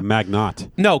 No, it'll be a magnot.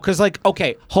 No, because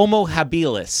Homo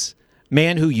habilis,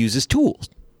 man who uses tools.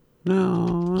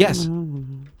 No. Yes.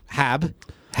 Hab.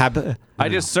 I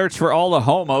just searched for all the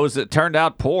homos that turned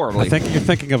out poorly. I think you're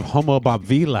thinking of Homo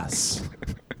Bobvilas.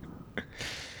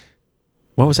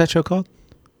 What was that show called?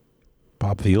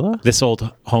 Bob Vila? This Old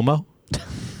Homo?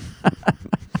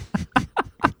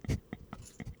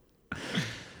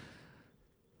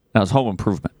 That was Home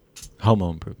Improvement. Homo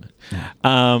Improvement.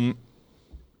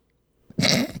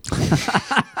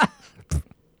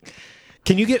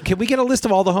 Can we get a list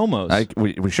of all the homos?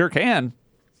 We sure can.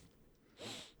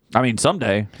 I mean,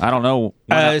 someday. I don't know.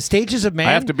 Stages of man.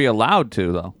 I have to be allowed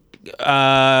to, though.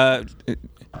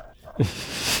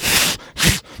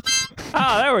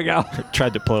 There we go.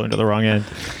 Tried to blow into the wrong end.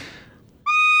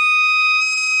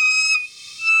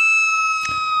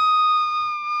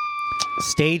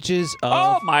 Stages of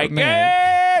Oh, my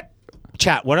man. God.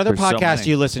 Chat, what other There's so podcasts many. do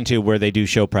you listen to where they do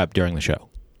show prep during the show?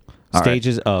 All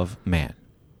Stages of man.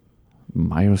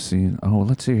 Miocene. Oh,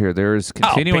 let's see here. There is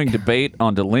continuing debate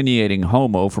on delineating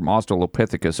Homo from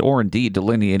Australopithecus, or indeed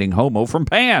delineating Homo from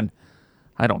Pan.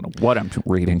 I don't know what I'm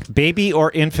reading. Baby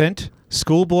or infant,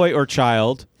 schoolboy or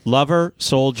child, lover,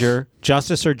 soldier,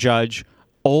 justice or judge,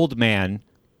 old man,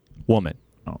 woman.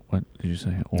 Oh, what did you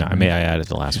say? No, I added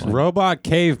the last one. Robot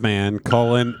caveman,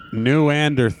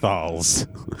 Neanderthals.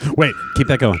 Wait, keep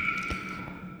that going.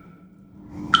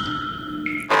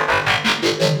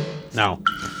 No.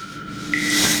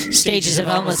 Stages of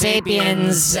Homo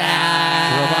sapiens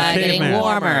getting caveman.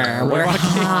 warmer. We're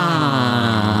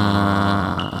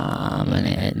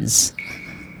hominids.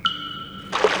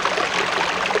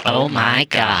 Oh my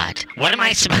God. What am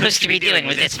I supposed to be doing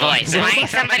with this voice? Am I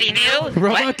somebody new?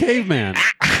 Robot caveman.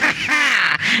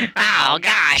 Oh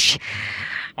gosh.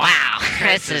 Wow.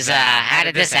 This is, how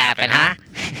did this happen, huh?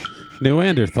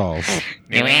 Neanderthals.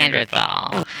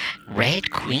 Neanderthal.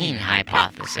 Red Queen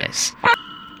hypothesis.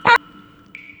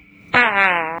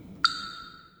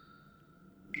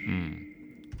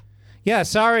 Yeah,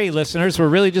 sorry, listeners. We're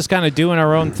really just kind of doing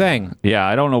our own thing. Yeah,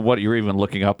 I don't know what you're even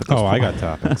looking up at this Oh, I point.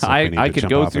 got topics. if we need I to could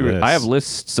jump go off of through. this. I have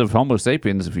lists of Homo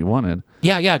sapiens if you wanted.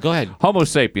 Yeah, go ahead. Homo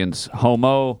sapiens,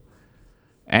 Homo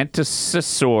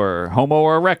antecessor, Homo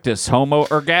erectus, Homo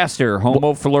ergaster,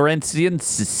 Homo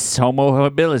floresiensis, Homo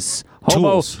habilis,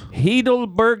 Homo Tools.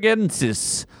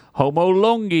 heidelbergensis, Homo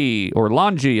longi or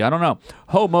longi, I don't know.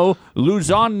 Homo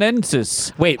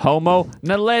luzonensis. Wait. Homo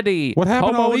naledi. What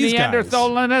happened to Homo all these guys?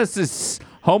 neanderthalensis.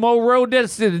 Homo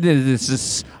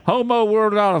rhodensis. Homo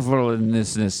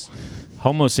rhodophilus.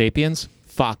 Homo sapiens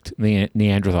fucked the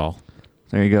Neanderthal.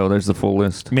 There you go. There's the full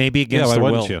list. Maybe Yeah, against why their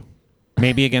wouldn't will. you?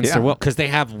 Maybe against Yeah. their will. Because they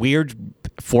have weird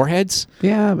foreheads.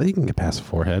 Yeah, but you can get past the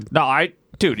forehead. No,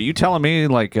 dude, are you telling me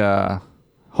like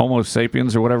Homo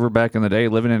sapiens or whatever back in the day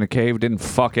living in a cave didn't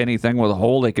fuck anything with a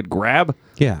hole they could grab?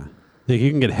 Yeah. Like, you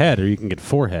can get head or you can get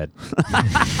forehead.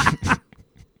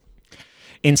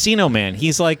 Encino Man.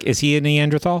 Is he a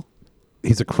Neanderthal?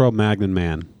 He's a Cro-Magnon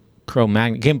man.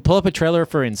 Cro-Magnon. Can you pull up a trailer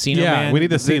for Encino Man? Yeah, we need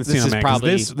to see This Encino is Man. 'Cause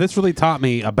probably, this really taught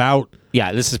me about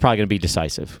this is probably going to be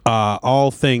decisive.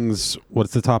 all things.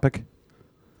 What's the topic?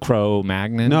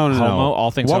 Cro-Magnon? No. Homo? All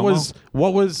things what homo?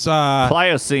 What was?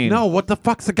 Pliocene. No, what the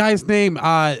fuck's the guy's name?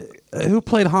 Who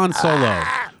played Han Solo?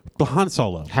 Han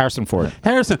Solo. Harrison Ford.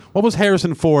 Harrison. What was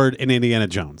Harrison Ford in Indiana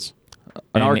Jones?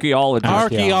 An archaeologist.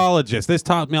 Archaeologist. This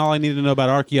taught me all I needed to know about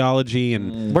archaeology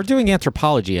and We're doing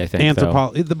anthropology, I think.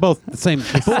 anthropology. They're both the same.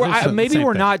 Maybe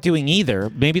we're not doing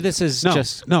either. Maybe this is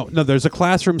just. No. There's a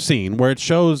classroom scene where it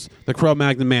shows the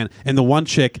Cro-Magnon man, and the one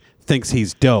chick thinks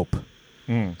he's dope.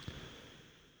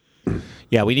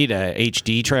 Yeah, we need a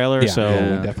HD trailer. Yeah, so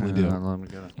yeah, we definitely do. Let me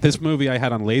get it. This movie I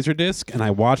had on Laserdisc, and I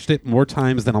watched it more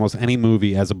times than almost any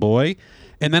movie as a boy.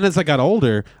 And then as I got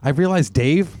older, I realized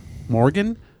Dave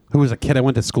Morgan, who was a kid I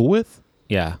went to school with,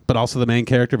 yeah, but also the main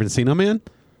character of Encino Man,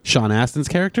 Sean Astin's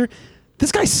character,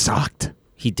 this guy sucked.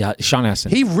 he does. Sean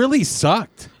Astin. He really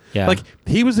sucked. Yeah. Like,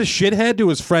 he was a shithead to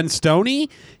his friend Stoney.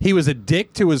 He was a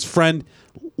dick to his friend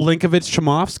Linkovich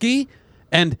Chomovsky.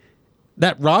 And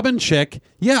that Robin chick,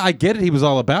 yeah, I get it. He was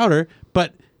all about her,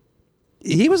 but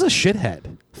he was a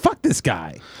shithead. Fuck this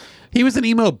guy. He was an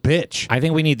emo bitch. I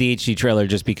think we need the HD trailer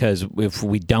just because if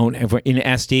we're in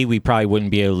SD, we probably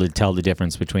wouldn't be able to tell the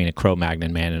difference between a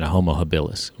Cro-Magnon man and a Homo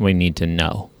habilis. We need to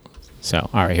know. So,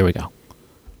 all right, here we go.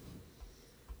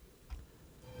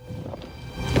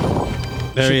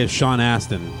 There he is, Sean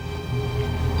Astin.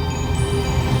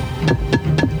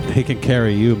 He can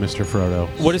carry you, Mr. Frodo.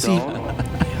 What is he?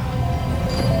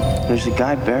 There's a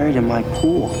guy buried in my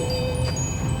pool.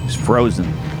 He's frozen.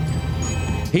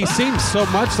 He seemed so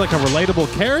much like a relatable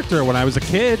character when I was a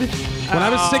kid. When I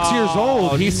was 6 years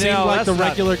old, he seemed like the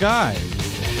regular guy.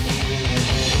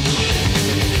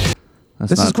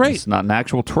 This is great. It's not an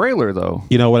actual trailer, though.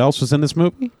 You know what else was in this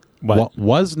movie? What?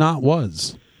 Was Not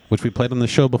Was, which we played on the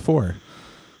show before.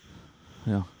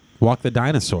 Yeah. Walk the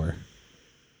Dinosaur.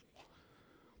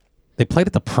 They played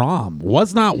at the prom.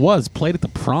 Was Not Was played at the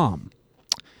prom.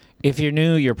 If you're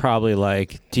new, you're probably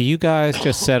like, do you guys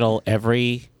just settle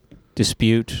every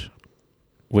dispute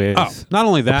with Not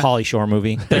only the that, Pauly Shore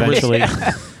movie eventually?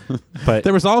 But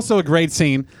there was also a great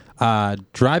scene,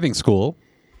 driving school,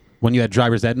 when you had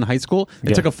driver's ed in high school.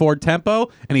 They took a Ford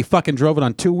Tempo, and he fucking drove it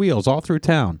on 2 wheels all through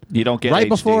town. You don't get right HD.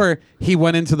 before he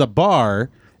went into the bar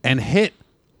and hit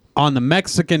on the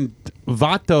Mexican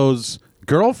Vato's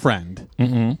girlfriend.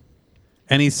 Mm-hmm.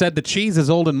 And he said the cheese is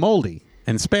old and moldy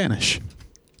in Spanish.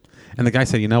 And the guy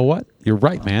said, you know what? You're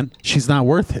right, man. She's not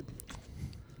worth it.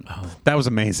 Oh. That was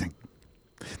amazing.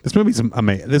 This movie's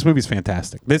amazing. This movie's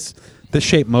fantastic. This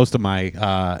shaped most of my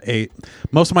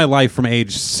life from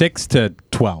age 6 to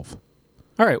 12.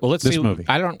 all right, well, let's This see. movie.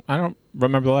 I don't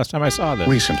remember the last time I saw this.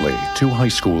 Recently, 2 high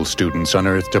school students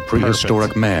unearthed a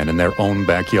prehistoric man in their own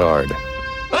backyard.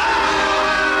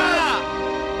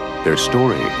 Their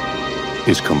story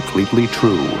is completely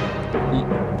true.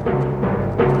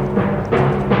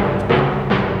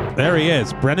 There he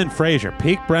is, Brendan Fraser,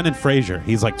 peak Brendan Fraser.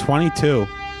 He's like 22,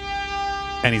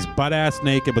 and he's butt-ass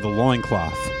naked with a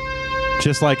loincloth,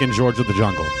 just like in George of the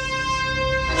Jungle.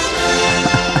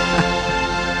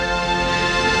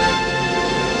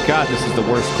 God, this is the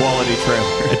worst quality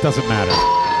trailer. It doesn't matter.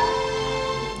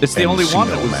 It's the only one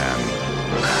that Encino was. Man.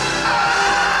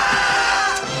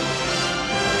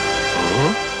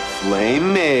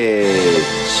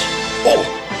 Flamage. Oh,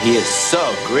 he is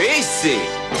so greasy.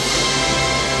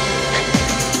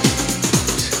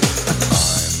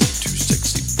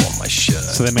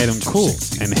 So they made him cool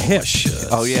and hip.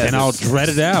 Oh yeah, And all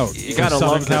dreaded out. You gotta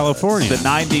Southern love California. the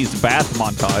 '90s bath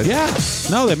montage. Yeah.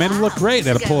 No, they made him look great.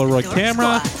 They had a Polaroid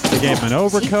camera. They gave him an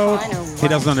overcoat. He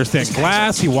doesn't understand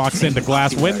glass. He walks into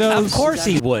glass windows. Of course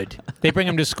he would. They bring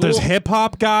him to school. There's hip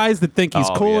hop guys that think he's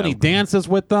Oh, cool, yeah. and he dances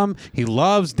with them. He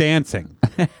loves dancing.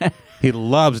 He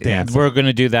loves dancing. We're going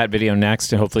to do that video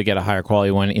next and hopefully get a higher quality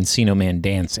one. Encino Man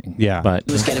dancing. Yeah. But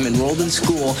Let's get him enrolled in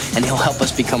school, and he'll help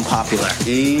us become popular.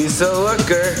 He's a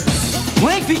looker.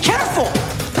 Link, be careful!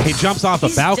 He jumps off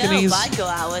of balconies. I'd go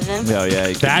out with him. Oh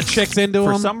yeah. That chick's into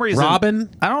him. For some reason,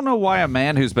 Robin. I don't know why a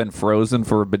man who's been frozen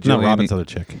for a No, bajillion Robin's other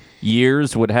chick.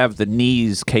 years would have the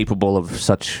knees capable of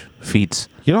such feats.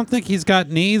 You don't think he's got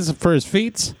knees for his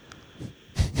feet?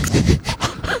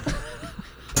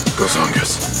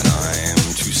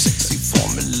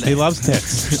 He loves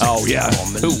tits. Oh yeah.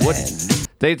 Who wouldn't?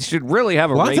 They should really have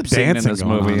a Lots rape of scene in dancing this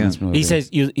going on movie. in yeah. this movie. he says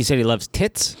he said he loves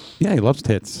tits. Yeah, he loves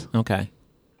tits. Okay.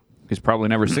 He's probably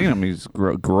never seen him. He's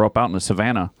grew up out in the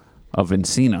savannah of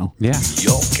Encino. Yeah.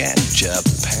 York and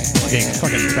Japan. Getting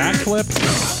fucking backflip.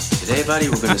 Today, buddy,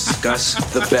 we're going to discuss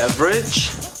the beverage.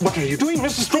 What are you doing,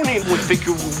 Mrs. Stoney? We think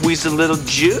we's a little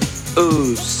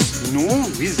juice. No,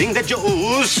 we sing the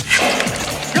juice.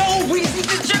 No, we think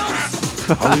the juice.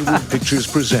 Hollywood Pictures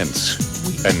presents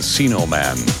Encino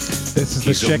Man. This is the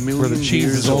He's a chick where the million cheese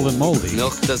is years old and moldy.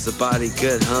 Milk does the body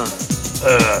good, huh?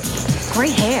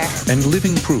 Great hair. And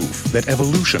living proof that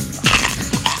evolution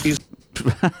is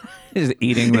He's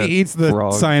eating the He eats the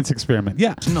frog. science experiment.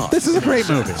 Yeah. not. This is a great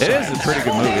movie. It is a pretty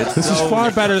good movie. It's This is so,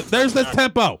 far better. There's the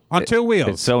tempo on 2 wheels.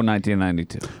 It's so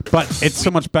 1992. But it's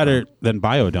so much better than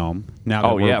Biodome now that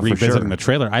Oh, we're yeah, for revisiting sure. the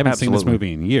trailer. I haven't seen this Absolutely.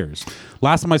 movie in years.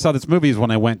 Last time I saw this movie is when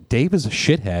I went, Dave is a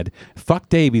shithead. Fuck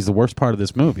Dave, he's the worst part of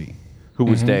this movie. Who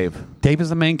was Dave? Dave is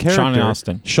the main character. Sean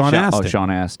Astin. Sean Astin. Oh,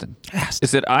 Sean Astin.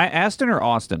 Is it Astin or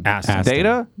Austin? Astin.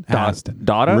 Data? Astin.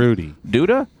 Dada? Rudy.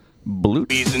 Duda?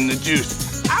 Bloot? He's in the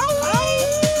juice.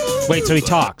 Wait, so he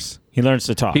talks. He learns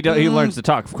to talk. He learns to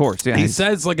talk, of course. Yeah. He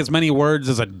says like as many words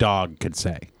as a dog could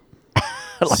say.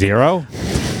 0?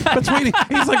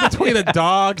 He's like between a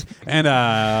dog and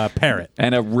a parrot.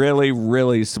 And a really,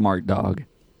 really smart dog.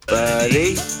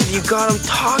 Buddy, you got him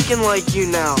talking like you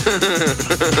now.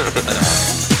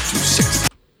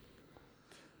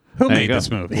 Who There you made go. this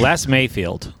movie? Les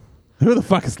Mayfield. Who the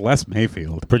fuck is Les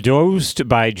Mayfield? Produced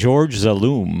by George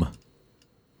Zaloom.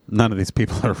 None of these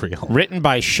people are real. Written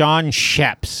by Sean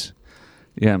Sheps.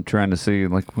 Yeah, I'm trying to see.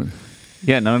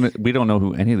 We don't know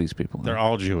who any of these people are. They're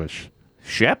all Jewish.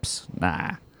 Sheps?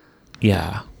 Nah.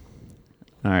 Yeah.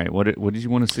 All right. What did you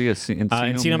want to see?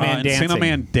 Encino Man dancing. Encino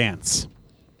Man dance.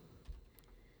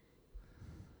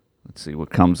 Let's see what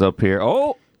comes up here.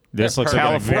 Oh, This looks like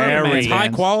California very It's high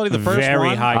quality. The first very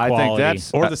one, high I think quality.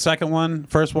 that's- or the second one,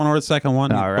 first one or the second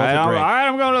one. all right. All right.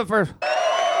 I'm going to the first.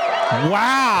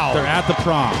 Wow. They're at the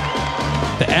prom.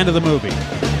 The end of the movie.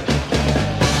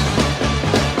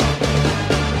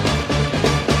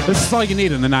 This is all you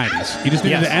need in the 90s. You just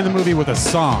needed to end the movie with a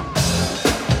song.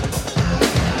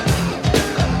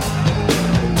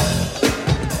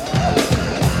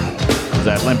 Is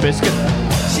that Limp Bizkit?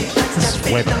 This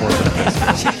is way before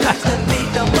this.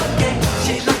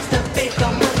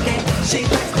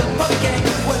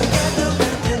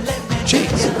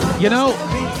 Jeez. You know,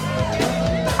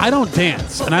 I don't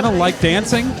dance, and I don't like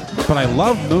dancing, but I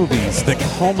love movies that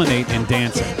culminate in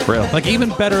dancing. Really? Like even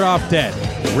Better Off Dead.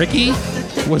 Ricky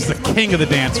was the king of the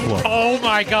dance floor. Oh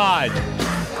my God.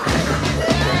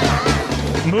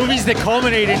 Movies that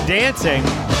culminate in dancing.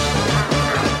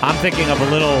 I'm thinking of a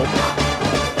little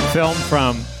film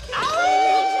from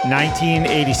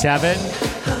 1987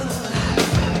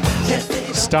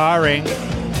 starring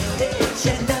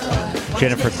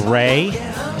Jennifer Grey.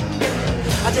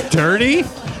 Dirty?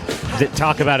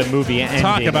 Talk about a movie ending.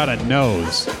 Talk about a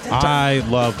nose. I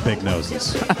love big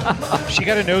noses. She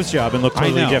got a nose job and looked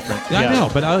totally different. I know,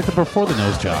 but I like the before the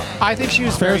nose job. I think she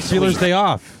was very Ferris Bueller's sweet. Day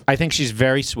Off. I think she's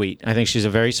very sweet. I think she's a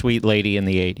very sweet lady in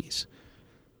the 80s.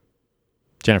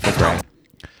 Jennifer Grey.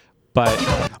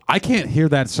 But I can't hear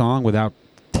that song without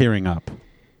tearing up.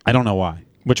 I don't know why.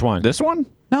 which one? This one?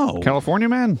 No. California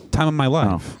Man? Time of my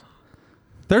life.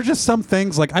 There's just some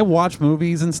things, like I watch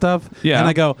movies and stuff, Yeah. and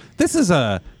I go, this is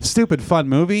a stupid, fun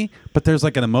movie, but there's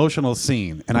like an emotional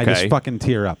scene, and I just Okay. fucking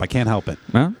tear up. I can't help it.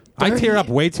 Huh? I tear up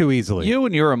way too easily. You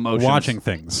and your emotions. Watching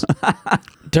things.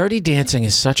 Dirty Dancing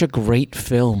is such a great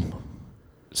film.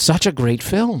 Such a great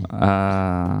film.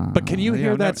 But can you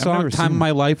hear that song, Time of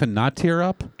My Life, and not tear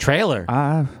up? Trailer.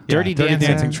 Dirty Dirty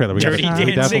Dancing trailer. We Dirty gotta-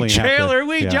 we Dancing definitely have to- trailer.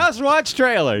 We yeah. just watched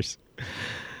trailers.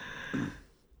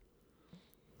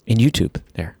 In YouTube,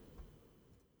 there.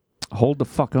 Hold the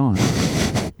fuck on.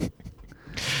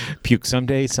 Puke,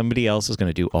 someday somebody else is going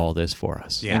to do all this for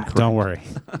us. Yeah, don't worry.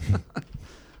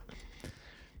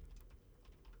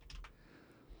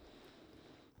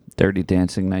 Dirty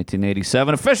Dancing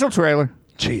 1987 official trailer.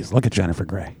 Jeez, look at Jennifer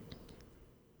Grey.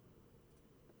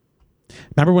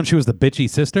 Remember when she was the bitchy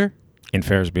sister? In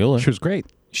Ferris Bueller. She was great.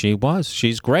 She was.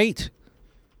 She's great.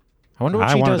 I wonder what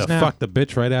I she wanted does to now. fuck the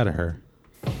bitch right out of her.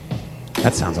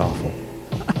 That sounds awful.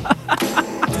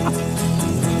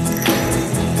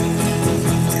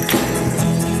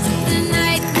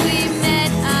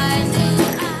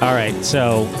 All right,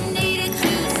 so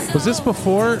Was this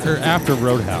before or after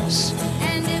Roadhouse?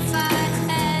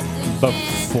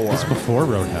 before. It's before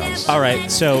Roadhouse. All right,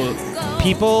 so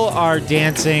people are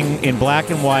dancing in black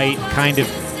and white, kind of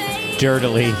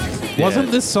dirtily.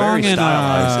 Wasn't this song very in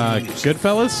stylized.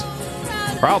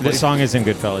 Goodfellas? Probably. This song is in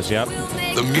Goodfellas, yep.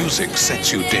 The music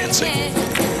sets you dancing.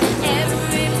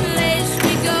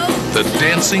 The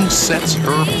dancing sets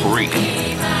her free.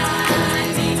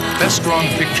 Best Strong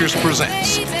Pictures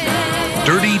presents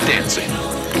Dirty Dancing.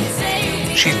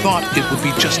 She thought it would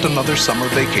be just another summer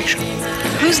vacation.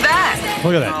 Who's that?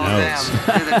 Look at that nose.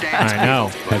 I know.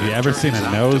 Have you ever seen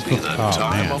a nose Be before? the Oh,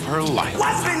 time man. of her life.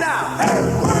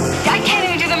 I can't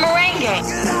even do the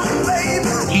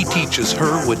merengue. He teaches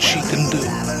her what she can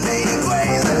do.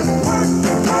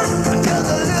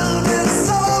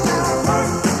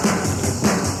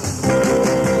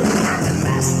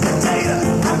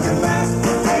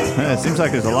 It seems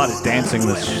like there's a lot of dancing in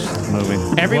this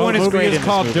movie. Everyone is movie great is in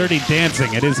called this movie. Dirty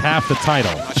Dancing. It is half the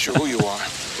title. Not sure who you are,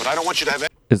 but I don't want you to have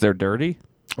Is there dirty?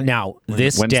 Now,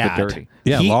 this When's the dad. dirty?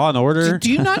 Yeah, he- Law and Order.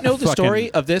 Do you not know the Fucking-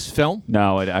 story of this film?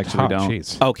 No, I actually Oh, don't.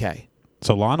 jeez. Okay. Oh.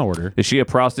 So Law and Order. Is she a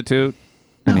prostitute?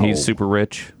 And No. he's super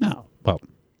rich? No. Well,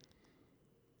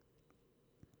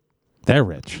 They're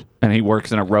rich. And he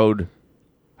works in a road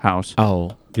house.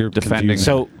 Oh, You're defending. confusing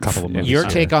So a couple of movies your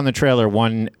here. take on the trailer,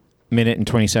 1 minute and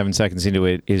 27 seconds into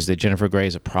it, is that Jennifer Grey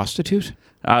is a prostitute?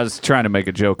 I was trying to make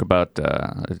a joke about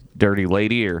Dirty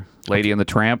Lady or Lady and the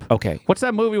Tramp. Okay. What's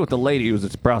that movie with the lady who's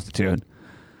a prostitute?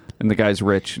 And the guy's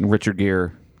rich and Richard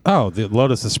Gere. Oh, the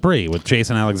Lotus Esprit with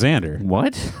Jason Alexander.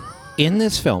 What? In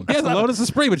this film, Yeah, the Lotus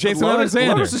Esprit with Jason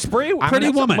Alexander. Lotus Esprit? Pretty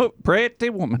Woman. Pretty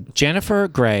Woman. Jennifer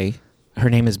Grey, her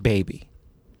name is Baby.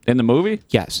 In the movie?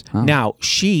 Yes. Now,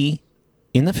 she,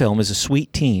 in the film, is a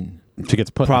sweet teen. She gets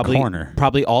put in the corner.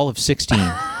 Probably all of 16.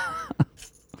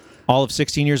 All of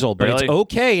 16 years old. But Really? it's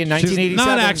okay in She's 1987.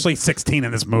 not actually 16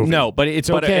 in this movie. No, but it's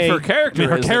But okay. if her character,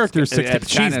 Her is, character is 16. it's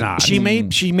She's kinda- not. She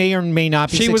may or may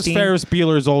not be She 16. was Ferris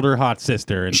Bueller's older hot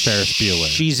sister in Ferris Bueller.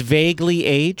 She's vaguely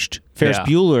aged. Ferris Yeah.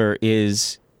 Bueller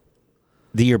is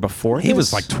the year before He this?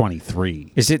 was like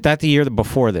 23. Is it that the year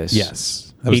before this?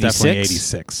 Yes. That was 86? definitely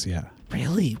 86, yeah.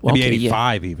 Really? Maybe Okay, yeah.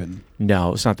 85 even.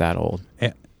 No, it's not that old.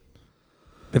 Yeah.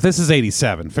 If this is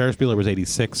 87, Ferris Bueller was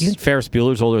 86. You think Ferris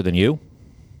Bueller's older than you?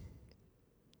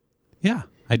 Yeah,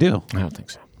 I do. I don't think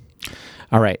so.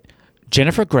 All right.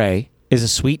 Jennifer Grey is a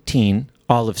sweet teen,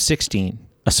 all of 16,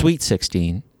 a sweet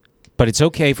 16, but it's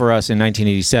okay for us in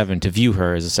 1987 to view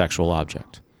her as a sexual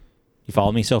object. You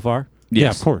follow me so far? Yeah,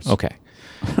 of course. Okay.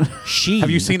 She Have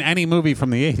you seen any movie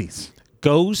from the 80s?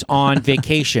 goes on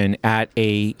vacation at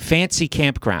a fancy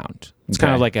campground. It's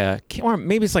kind of like or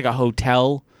maybe it's like a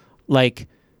hotel, like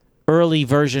early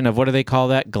version of, what do they call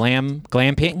that?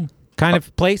 Glamping kind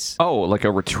of place? Oh, like a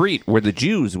retreat where the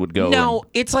Jews would go. No,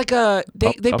 it's like they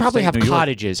probably upstate have New York.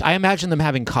 cottages. I imagine them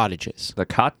having cottages. The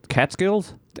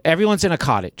Catskills? Everyone's in a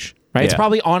cottage, right? It's Yeah.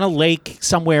 probably on a lake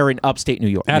somewhere in upstate New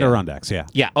York. Adirondacks, yeah.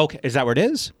 Yeah, okay. Is that where it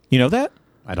is? You know that?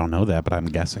 I don't know that, but I'm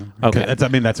guessing. Okay.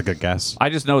 That's a good guess. I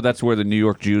just know that's where the New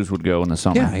York Jews would go in the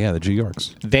summer. Yeah, the New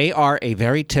Yorks. They are a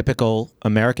very typical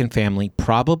American family,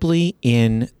 probably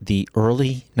in the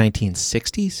early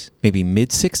 1960s, maybe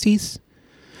mid-60s.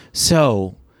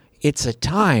 So it's a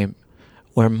time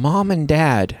where mom and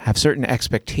dad have certain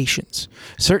expectations,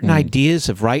 certain ideas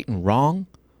of right and wrong,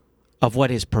 of what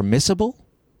is permissible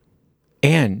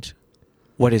and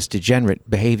what is degenerate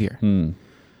behavior.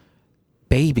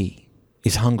 Baby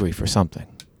is hungry for something.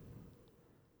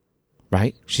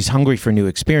 Right? She's hungry for new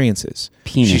experiences.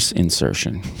 Penis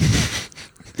insertion.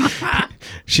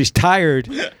 She's tired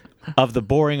of the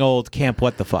boring old camp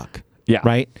what the fuck. Yeah.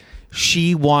 Right?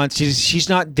 She's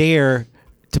not there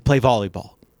to play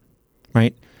volleyball.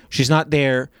 Right? She's not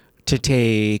there to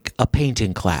take a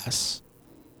painting class.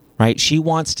 Right? She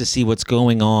wants to see what's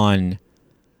going on,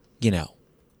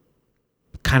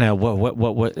 kind of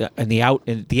what in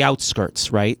the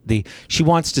outskirts, right? She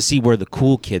wants to see where the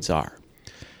cool kids are.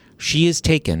 She is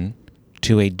taken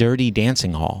to a dirty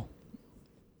dancing hall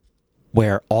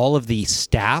where all of the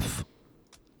staff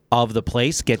of the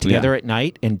place get together at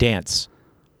night and dance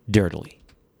dirtily.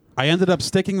 I ended up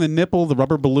sticking the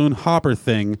rubber balloon hopper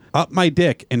thing, up my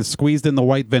dick and squeezed in the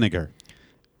white vinegar.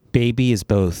 Baby is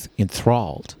both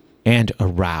enthralled and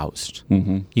aroused.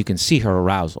 Mm-hmm. You can see her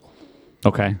arousal.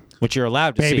 Okay. Which you're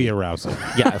allowed to see. Baby arousal.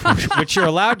 Yeah, which you're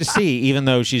allowed to see even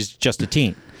though she's just a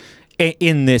teen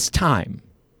in this time.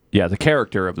 Yeah, the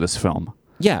character of this film.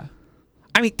 Yeah.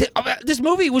 I mean, this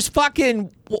movie was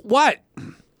fucking, what?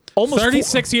 Almost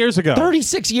 36 years ago.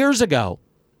 36 years ago.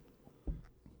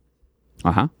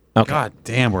 Uh-huh. Okay. God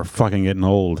damn, we're fucking getting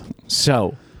old.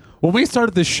 So, when we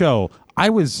started this show, I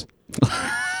was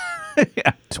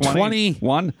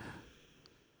 21.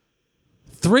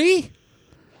 3?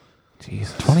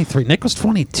 Jesus. 23. Nick was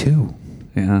 22.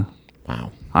 Yeah.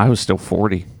 Wow. I was still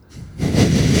 40.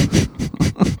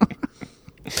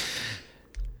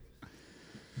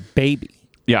 Baby.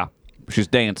 Yeah. She's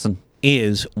dancing.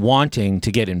 Is wanting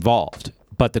to get involved,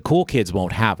 but the cool kids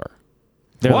won't have her.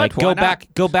 They're What? like, Why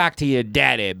not? go back to your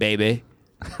daddy, baby.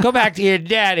 Go back to your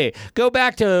daddy. Go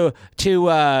back to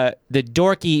the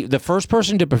dorky. The first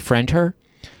person to befriend her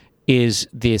is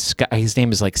this guy. His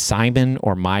name is like Simon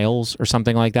or Miles or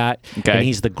something like that. Okay. And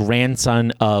he's the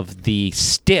grandson of the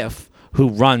stiff who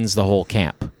runs the whole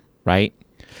camp, right?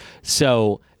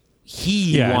 So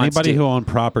he wants anybody to, who owned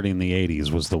property in the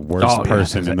 80s was the worst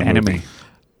person in the enemy. movie.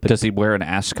 Does he wear an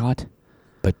ascot?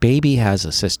 But Baby has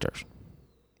a sister.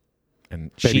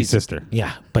 And Baby's sister.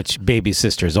 Yeah, but Baby's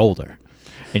sister's older.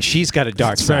 And she's got a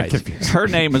dark side. Her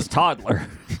name is Toddler.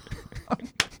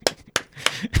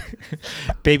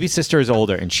 Baby's sister is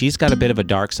older, and she's got a bit of a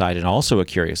dark side and also a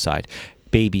curious side.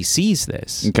 Baby sees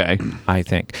this. Okay. I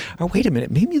think. Oh, wait a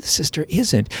minute. Maybe the sister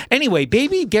isn't. Anyway,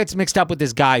 Baby gets mixed up with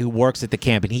this guy who works at the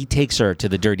camp, and he takes her to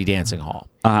the Dirty Dancing Hall.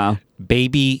 Uh-huh.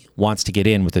 Baby wants to get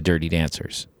in with the Dirty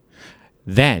Dancers.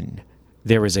 Then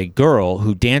there is a girl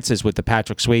who dances with the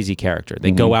Patrick Swayze character.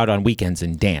 They go out on weekends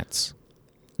and dance.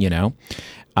 You know?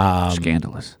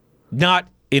 Scandalous. Not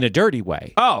in a dirty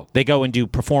way. Oh. They go and do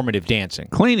performative dancing.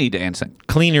 Cleany dancing.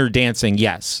 Cleaner dancing,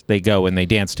 yes. They go and they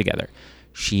dance together.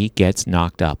 She gets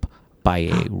knocked up by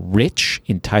a rich,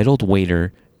 entitled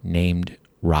waiter named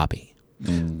Robbie.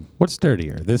 What's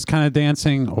dirtier, this kind of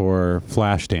dancing or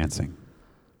flash dancing?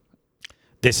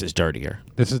 This is dirtier.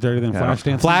 This is dirtier than flash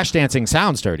dancing? Flash dancing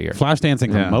sounds dirtier. Flash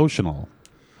dancing's emotional.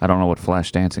 I don't know what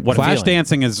flash dancing is. Flash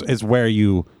dancing is where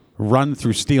you run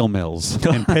through steel mills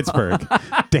in Pittsburgh,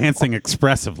 dancing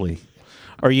expressively.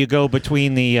 Or you go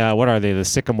between the, what are they, the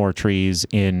sycamore trees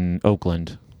in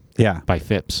Oakland. Yeah. By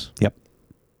Phipps. Yep.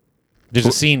 There's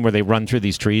a scene where they run through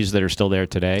these trees that are still there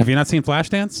today. Have you not seen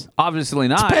Flashdance? Obviously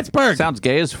not. It's Pittsburgh. Sounds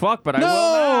gay as fuck, but I will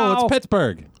No, now. it's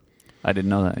Pittsburgh. I didn't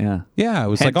know that, yeah. Yeah, it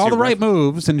was Hence like all the your right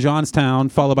moves in Johnstown,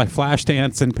 followed by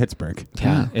Flashdance in Pittsburgh.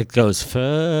 Yeah, it goes first.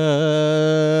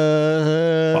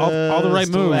 All the right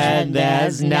moves. And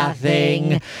there's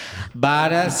nothing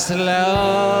but a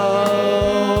slow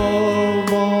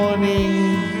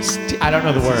morning. I don't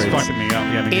know the words. It's fucking me up.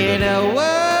 Yeah, In a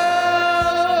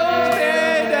world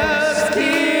made of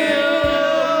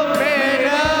steel, made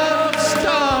of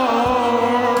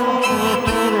stone.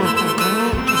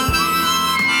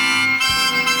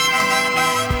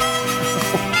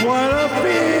 What a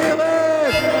feeling!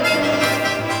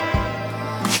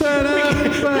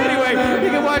 Anyway, you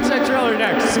can watch that trailer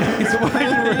next.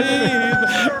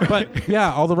 But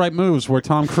yeah, all the right moves where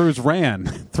Tom Cruise ran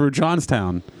through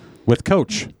Johnstown with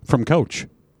Coach from Coach.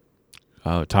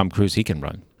 Oh, Tom Cruise, he can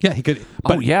run. Yeah, he could.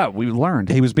 But yeah, we learned.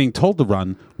 He was being told to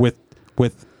run with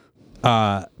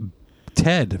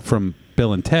Ted from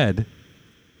Bill and Ted, who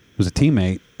was a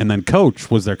teammate, and then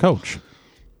Coach was their coach.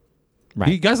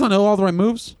 Right. You guys don't know all the right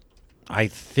moves? I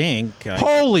think.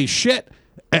 Holy shit.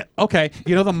 Okay,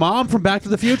 you know the mom from Back to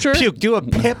the Future? Puke, do a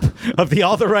pip of the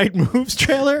All the Right Moves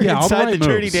trailer Yeah, all the inside right the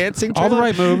Dirty moves. Dancing All trailer? the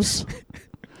right moves.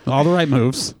 All the right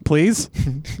moves, please.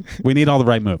 We need all the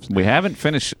right moves. We haven't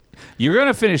finished. You're going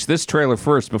to finish this trailer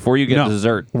first before you get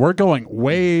dessert. We're going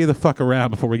way the fuck around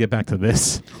before we get back to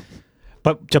this.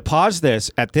 But to pause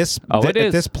this at this at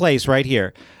this place right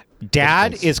here,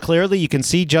 Dad is clearly, you can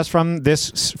see just from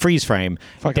this freeze frame,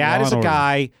 Fucking Dad Law is a and Order.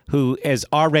 guy who has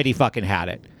already fucking had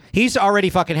it. He's already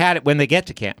fucking had it when they get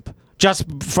to camp. Just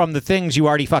from the things you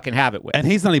already fucking have it with. And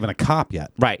he's not even a cop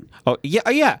yet. Right. Oh, yeah,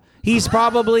 yeah. He's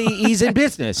probably, he's in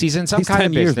business. He's in some He's kind 10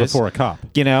 of years business. before a cop.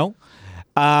 You know?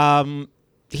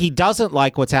 He doesn't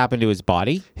like what's happened to his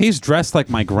body. He's dressed like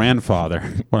my grandfather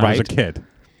when I was a Right. kid.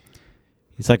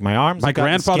 He's like, my arms My have gotten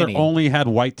grandfather skinny. only had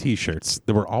white T-shirts.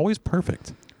 They were always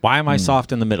perfect. Why am I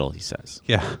soft in the middle, he says.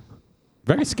 Yeah.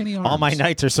 Very skinny arms. All my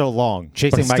nights are so long. But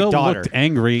Chasing my still daughter. looked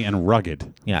angry and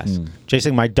rugged. Yes.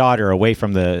 Chasing my daughter away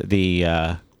from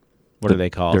the what are they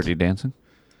called? Dirty Dancing?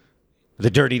 The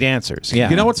Dirty Dancers.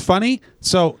 Yeah. You know what's funny?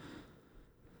 So,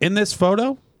 in this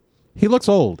photo, he looks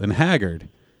old and haggard.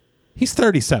 He's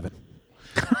 37.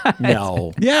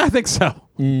 No. Yeah, I think so.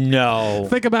 No.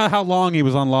 Think about how long he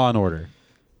was on Law and Order.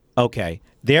 Okay.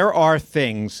 There are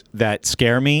things that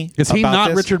scare me. Is he about not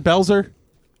this. Richard Belzer?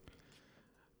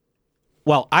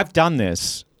 Well, I've done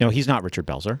this. No, he's not Richard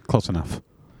Belzer. Close enough.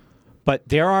 But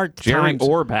there are Jerry times.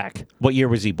 Orbach. What year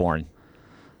was he born?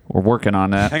 We're working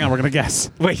on that. Hang on, we're going to guess.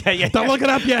 Wait, yeah. Don't look it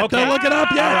up yet. Okay. Don't look it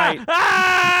up yet. All right.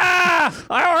 Ah!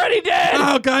 I already did!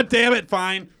 Oh, God damn it.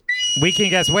 Fine. We can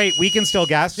guess. Wait, we can still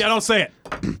guess. Yeah, don't say it.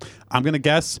 I'm going to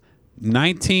guess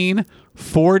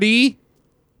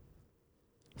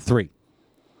 1943.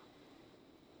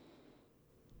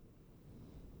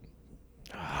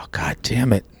 Oh, God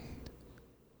damn it.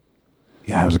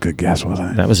 Yeah, that was a good guess,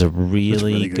 wasn't it? That was a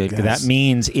really good good. guess. That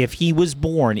means if he was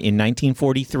born in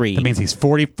 1943, That means he's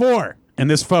 44 in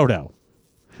this photo.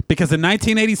 Because in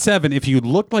 1987, if you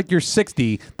look like you're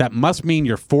 60, that must mean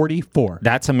you're 44.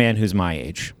 that's a man who's my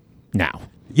age now.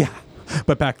 Yeah.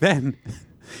 But back then,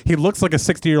 he looks like a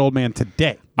 60-year-old man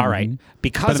today. All right,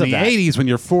 because But in of the that, 80s, when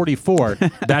you're 44,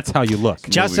 that's how you look.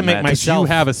 just to make Because myself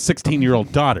you have a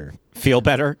 16-year-old daughter. feel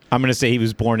better, I'm going to say he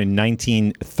was born in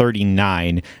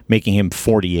 1939, making him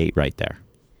 48 right there.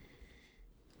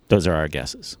 Those are our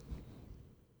guesses.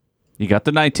 You got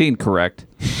the 19 correct.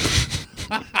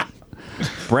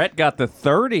 Brett got the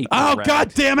 30 Oh, correct.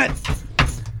 God damn it!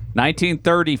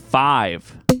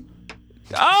 1935.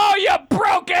 Oh, you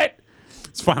broke it!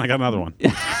 It's fine. I got another one.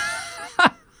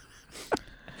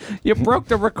 You broke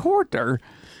the recorder.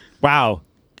 Wow.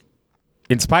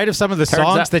 In spite of some of the Turns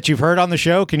songs out- that you've heard on the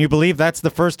show, can you believe that's the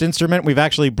first instrument we've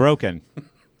actually broken?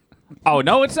 Oh,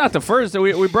 no, it's not the first.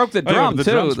 We broke the Oh, yeah, drum, the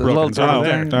too. drum's The broken. little It's over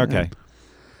drum. there. Okay.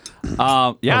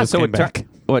 Yeah, this so came back.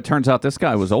 it turns out this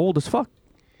guy was old as fuck.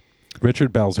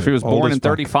 Richard Belzer. If he was old born as in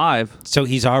fuck. 35. So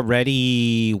he's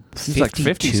already 52 like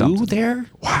 50-something. there?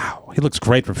 Wow, he looks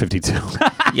great for 52.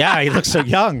 Yeah, he looks so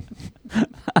young.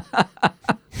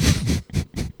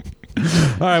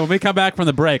 All right, when we come back from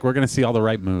the break, we're going to see all the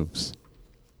right moves.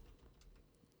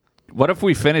 What if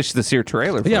we finish this here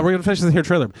trailer? Yeah, we're going to finish this here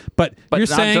trailer. But you're not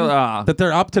saying to, that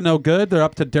they're up to no good? They're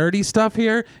up to dirty stuff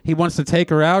here? He wants to take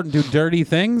her out and do dirty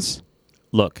things?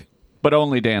 Look, But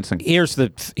only dancing. here's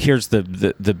the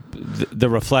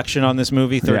reflection on this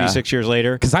movie 36 years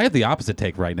later. Because I have the opposite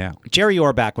take right now. Jerry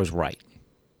Orbach was right.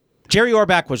 Jerry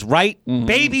Orbach was right. Mm-hmm.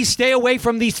 Baby, stay away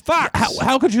from these fucks.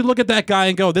 How could you look at that guy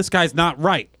and go, this guy's not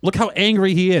right? Look how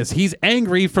angry he is. He's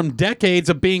angry from decades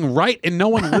of being right and no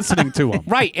one listening to him.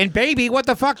 Right, and baby, what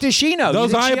the fuck does she know?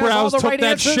 Those You think she has all eyebrows the took right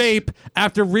that answers? shape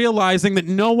after realizing that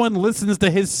no one listens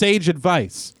to his sage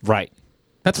advice. Right.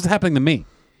 That's what's happening to me.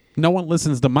 No one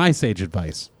listens to my sage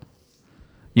advice.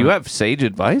 You have sage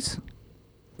advice?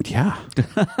 Yeah.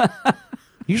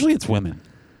 Usually it's women.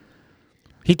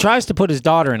 He tries to put his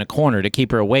daughter in a corner to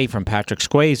keep her away from Patrick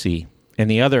Swayze and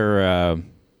the other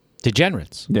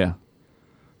degenerates. Yeah.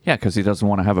 Yeah, because he doesn't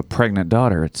want to have a pregnant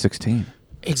daughter at 16.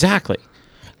 Exactly.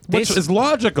 Which is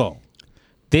logical.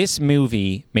 This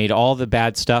movie made all the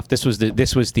bad stuff. This was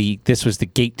the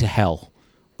gate to hell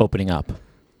opening up.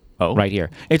 Oh. Right here.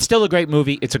 It's still a great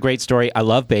movie. It's a great story. I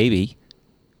love Baby.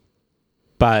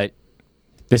 But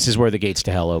this is where the gates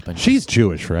to hell open. She's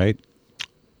Jewish, right?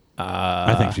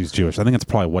 I think she's Jewish. I think that's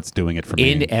probably what's doing it for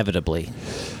me. Inevitably.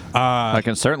 I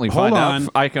can certainly hold find on. out.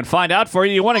 I can find out for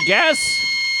you. You want to guess?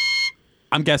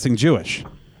 I'm guessing Jewish.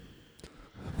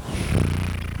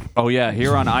 Oh, yeah.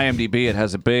 Here on IMDb, it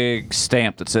has a big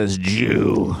stamp that says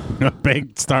Jew. A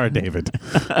big star, David.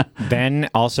 Then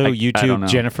also I don't YouTube know.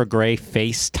 Jennifer Grey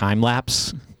face time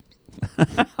lapse. I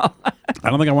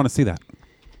don't think I want to see that.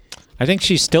 I think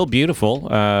she's still beautiful.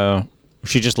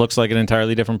 She just looks like an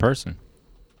entirely different person.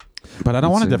 But I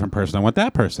don't want a different person. I want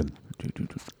that person.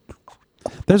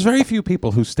 There's very few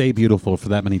people who stay beautiful for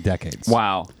that many decades.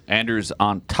 Wow. Andrew's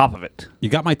on top of it. You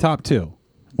got my top two.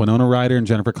 Winona Ryder and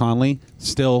Jennifer Connelly,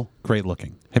 still great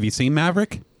looking. Have you seen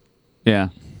Maverick? Yeah.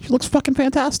 She looks fucking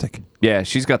fantastic. Yeah,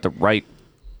 she's got the right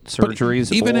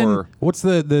surgeries Even or in, what's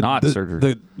the not surgery.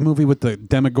 the movie with the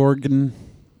Demogorgon,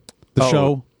 the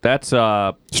show? That's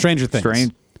Stranger Things.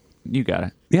 Strange. You got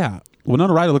it. Yeah.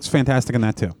 Winona Ryder looks fantastic in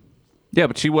that too. Yeah,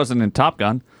 but she wasn't in Top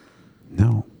Gun.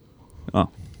 No. Oh.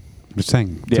 I'm just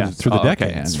saying, Yeah. through the Oh, okay,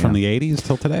 decades, yeah. from the 80s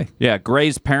till today. Yeah,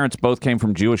 Gray's parents both came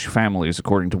from Jewish families,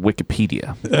 according to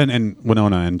Wikipedia. And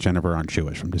Winona and Jennifer aren't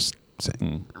Jewish. I'm just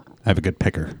saying. I have a good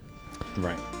picker.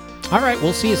 Right. All right.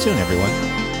 We'll see you soon, everyone.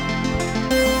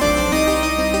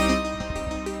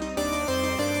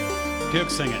 Duke,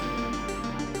 sing it.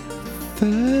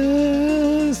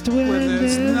 First when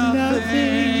there's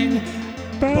nothing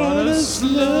but a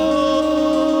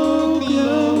slow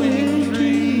glowing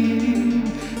dream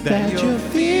that your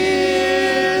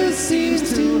fear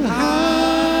seems to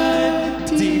hide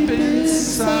deep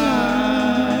inside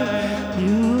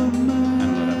your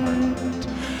mind.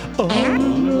 All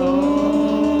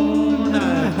alone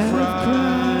I have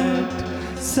cried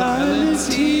silent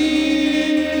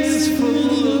tears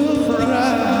full of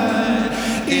pride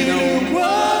in a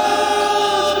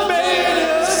world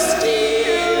made of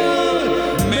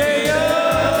steel, made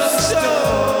of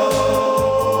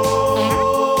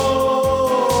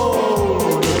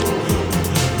stone.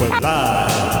 Well,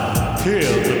 I hear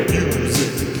the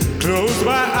music, close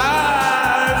my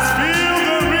eyes, feel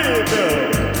the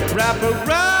rhythm, wrap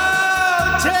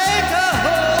around, take a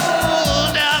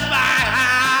hold of my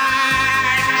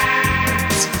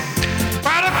heart.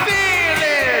 What a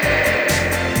feeling!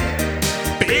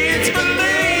 It's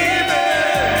believing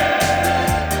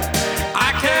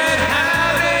I can't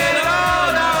have it all.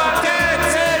 Now I'm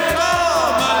dancing for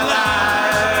my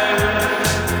life.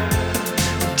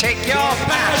 Take your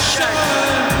passion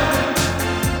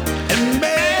and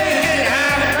make it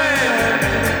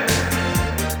happen.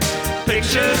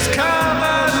 Pictures come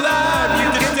alive. You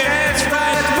can dance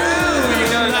right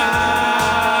through your life.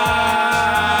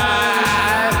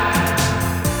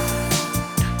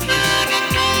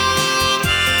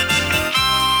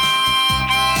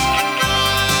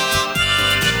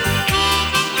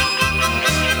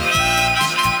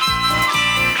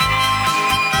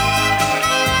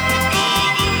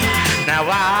 Now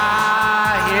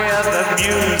I hear the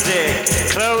music,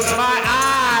 close my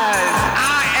eyes,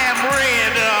 I am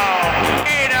rhythm.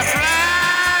 In a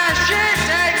flash, it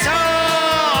takes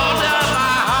hold of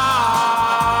my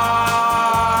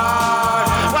heart.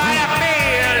 What a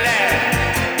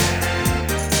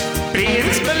feeling,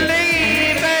 it's believing.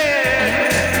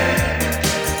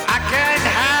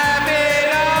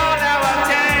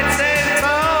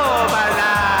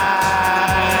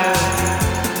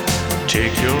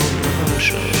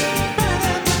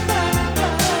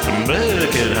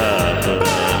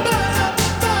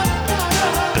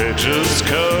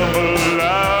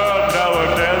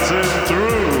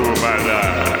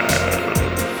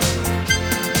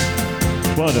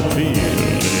 What a feeling.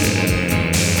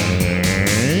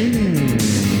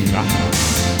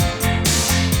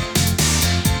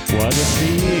 What a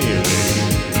feeling.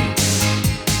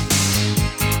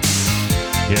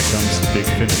 Here comes the big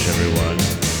finish, everyone.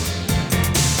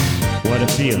 What a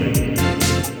feeling.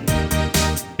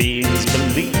 Beings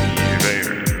believing.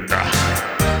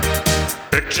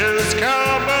 Pictures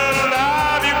come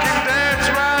alive. You can dance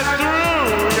right through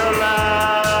your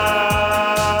life.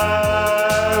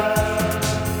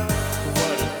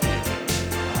 What a feeling.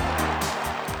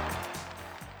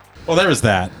 Well, there was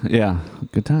that. Yeah,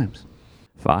 good times.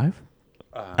 5?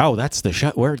 Oh, that's the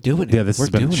show. We're doing it. Yeah, this We're has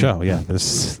been the doing show. it. Yeah,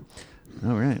 this.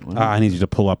 All right. Well, I need you to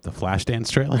pull up the Flashdance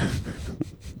trailer.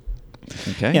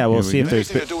 okay. Yeah, we'll here see we if go.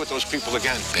 there's. Anything to do with those people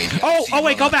again, baby. Oh,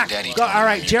 wait, go back. All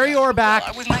right, Jerry Orbach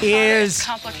is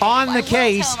on the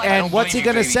case, and what's he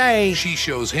going to say? She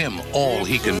shows him all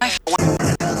he can.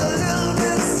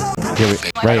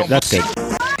 Right, that's good.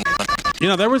 You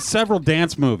know, there were several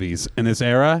dance movies in this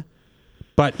era,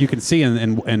 but you can see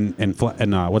in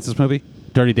what's this movie?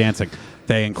 Dirty Dancing.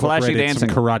 They incorporated some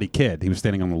Karate Kid. He was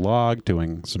standing on the log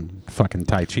doing some fucking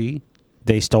Tai Chi.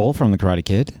 They stole from the Karate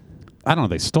Kid? I don't know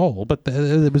if they stole, but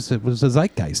it was a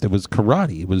zeitgeist. It was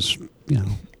karate. It was, you know.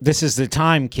 This is the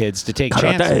time, kids, to take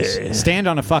chances. Stand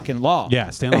on a fucking log.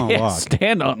 Yeah, stand on a log.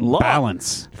 Stand on log.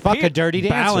 Balance. Fuck a dirty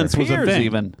dancer. Balance was a Piers thing.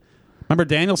 even. Remember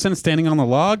Danielson standing on the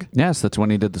log? Yes, that's when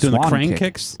he did the Doing the swan crane kick.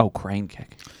 kicks? Oh, crane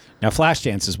kick. Now,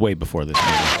 Flashdance is way before this movie.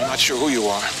 I'm not sure who you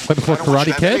are. Right before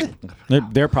Karate Kid?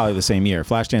 They're probably the same year.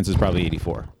 Flashdance is probably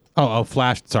 84. Oh,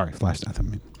 Flash. Sorry, Flash. I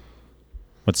mean.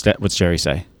 What's Jerry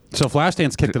say? So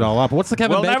Flashdance kicked it all up. What's the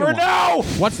Kevin We'll Bacon never one? know!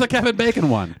 What's the Kevin Bacon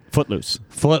one? Footloose.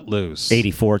 Footloose.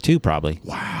 84 too, probably.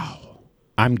 Wow.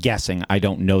 I'm guessing. I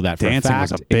don't know that for Dancing a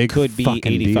fact. was a big it could be fucking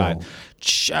 85. deal.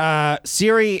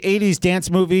 Siri, 80s dance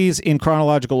movies in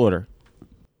chronological order.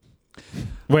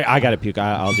 Wait, I got to puke.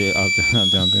 I'll do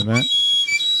that.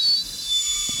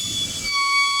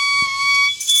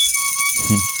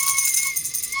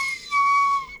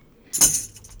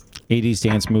 80s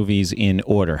dance movies in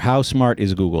order. How smart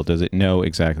is Google? Does it know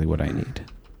exactly what I need?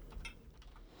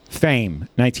 Fame,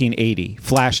 1980.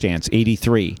 Flashdance,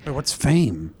 83. What's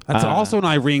Fame? That's also an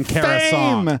Irene Cara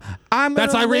song.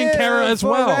 That's Irene Cara as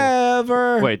well.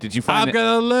 Forever. Wait, did you find I'm it?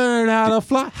 gonna learn how to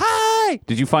fly high.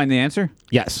 Did you find the answer?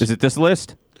 Yes. Is it this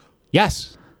list?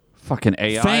 Yes. Fucking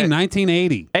AI. Fame,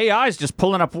 1980. AI is just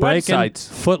pulling up Breaking, websites.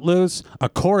 Footloose, a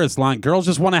chorus line. Girls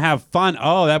just want to have fun.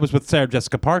 Oh, that was with Sarah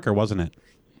Jessica Parker, wasn't it?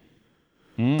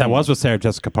 That was with Sarah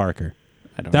Jessica Parker.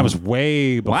 That was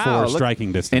way before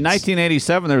Striking Distance. In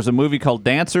 1987, there was a movie called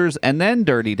Dancers and then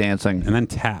Dirty Dancing. And then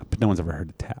Tap. No one's ever heard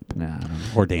of Tap. No.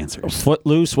 Or Dancers.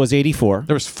 Footloose was 84.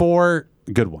 There was 4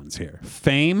 good ones here.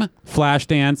 Fame,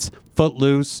 Flashdance,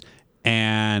 Footloose,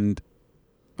 and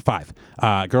 5.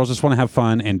 Girls Just Want to Have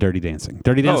Fun and Dirty Dancing.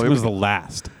 Dirty Dancing was the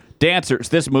last. Dancers.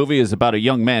 This movie is about a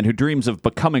young man who dreams of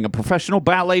becoming a professional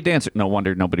ballet dancer. No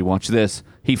wonder nobody watched this.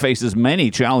 He faces many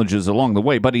challenges along the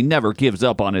way, but he never gives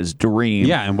up on his dream.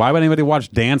 Yeah, and why would anybody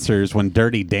watch Dancers when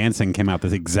Dirty Dancing came out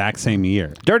this exact same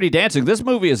year? Dirty Dancing. This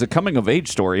movie is a coming-of-age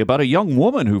story about a young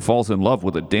woman who falls in love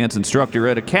with a dance instructor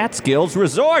at a Catskills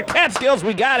resort. Catskills,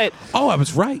 we got it. Oh, I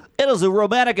was right. It is a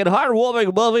romantic and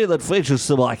heartwarming movie that features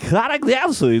some iconic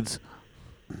dance scenes.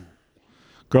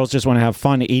 Girls Just Want to Have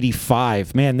Fun,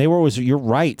 85. Man, you're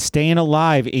right. Staying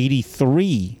Alive,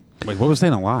 83. Wait, what was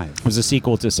Staying Alive? It was a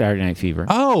sequel to Saturday Night Fever.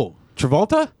 Oh,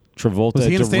 Travolta? Travolta Was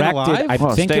he in Staying directed. Alive?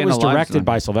 I think it was Alive's directed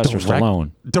by Sylvester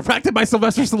Stallone. Directed by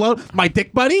Sylvester Stallone? My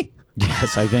dick buddy?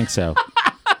 Yes, I think so.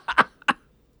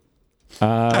 So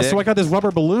I got this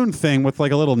rubber balloon thing with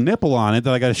like a little nipple on it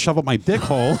that I got to shove up my dick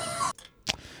hole.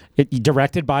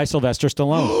 Directed by Sylvester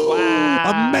Stallone.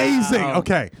 Amazing.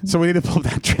 Okay, so we need to pull up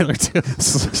that trailer too.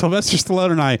 Sylvester Stallone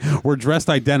and I were dressed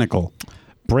identical.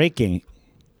 Breaking,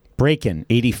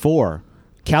 84.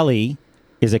 Kelly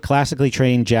is a classically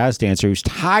trained jazz dancer who's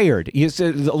tired.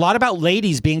 A lot about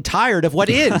ladies being tired of what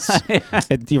is.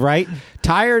 Right?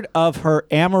 Tired of her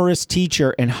amorous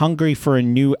teacher and hungry for a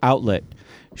new outlet.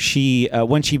 She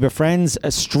when she befriends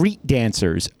street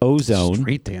dancers, Ozone.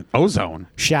 Ozone.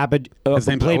 His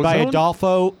name's played by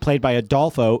Adolfo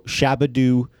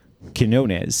Shabadoo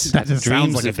Quinones. That just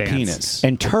sounds like a of dance. Penis.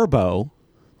 And Turbo.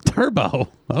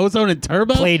 Ozone and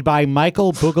Turbo? Played by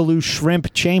Michael Boogaloo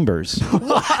Shrimp Chambers.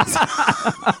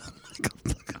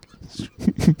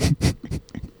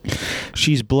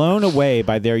 She's blown away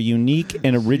by their unique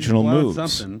and original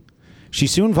moves. She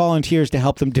soon volunteers to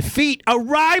help them defeat a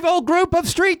rival group of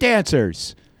street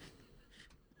dancers.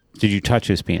 Did you touch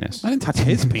his penis? I didn't touch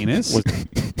his penis.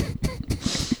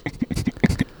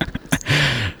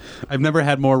 I've never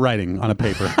had more writing on a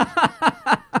paper.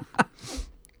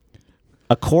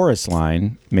 A chorus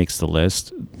line makes the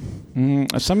list.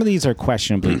 Some of these are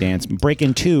questionably dance.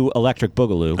 Breakin' 2, Electric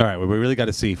Boogaloo. All right, well, we really got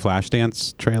to see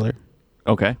Flashdance trailer.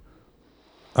 Okay.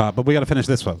 But we got to finish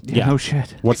this one. Yeah. No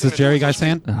shit. What's this Jerry guy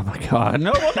saying? Oh my God.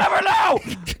 No, we'll never know.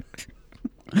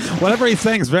 Whatever he's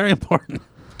saying is very important.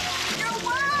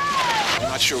 I'm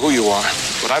not sure who you are,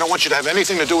 but I don't want you to have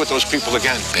anything to do with those people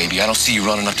again. Baby, I don't see you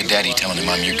running up to Daddy telling him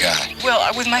I'm your guy. Well,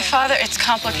 with my father, it's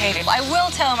complicated. I will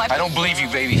tell him. I don't believe you,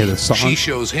 baby. Hear this song? She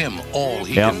shows him all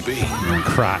he can be. And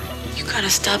cry. You gotta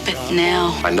stop it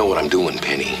now. I know what I'm doing,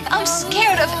 Penny. I'm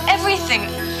scared of everything.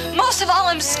 Most of all,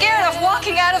 I'm scared of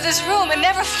walking out of this room and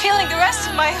never feeling the rest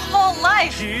of my whole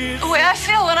life the way I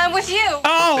feel when I'm with you.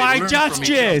 Oh, I just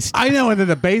jizzed. I know, and then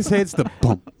the bass hits the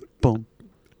boom, boom.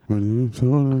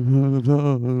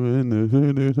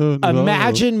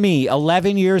 Imagine me,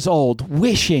 11 years old,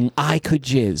 wishing I could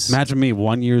jizz. Imagine me,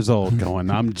 1 year old, going,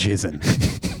 I'm jizzing.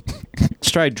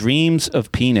 Let's try Dreams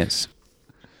of Penis.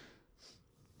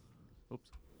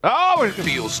 Oh, It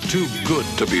feels too good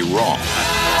to be wrong.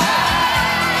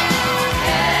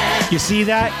 You see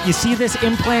that? You see this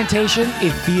implantation?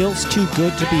 It feels too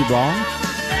good to be wrong.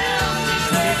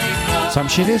 Some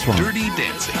shit is wrong. Dirty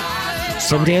Dancing.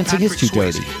 Some dancing is too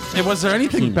dirty. Hey, was there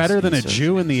anything better than a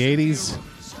Jew in the 80s?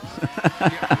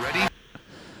 Ready?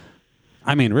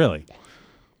 I mean, really.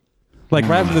 Like,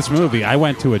 right after this movie, I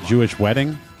went to a Jewish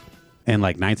wedding in,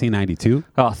 like, 1992.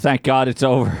 Oh, thank God it's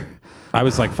over. I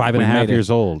was, like, 5.5 made it. years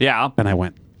old. Yeah. And I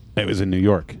went. It was in New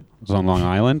York. It was on Long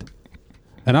Island.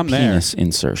 And I'm there. Penis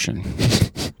insertion.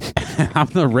 I'm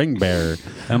the ring bearer.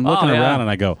 And I'm looking yeah. around and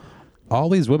I go, all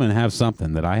these women have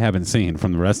something that I haven't seen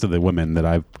from the rest of the women that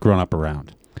I've grown up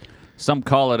around. Some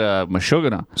call it a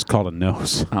mashugana. It's called a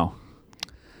nose. Oh.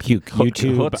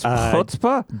 YouTube.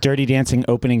 Chutzpah? Dirty Dancing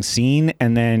opening scene,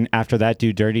 and then after that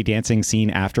do Dirty Dancing scene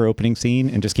after opening scene,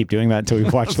 and just keep doing that until we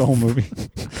watch the whole movie.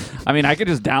 I mean, I could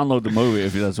just download the movie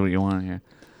if that's what you want to hear.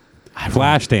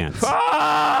 Flashdance.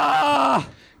 Ah!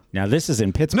 Now this is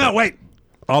in Pittsburgh. No, wait.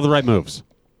 All the right moves.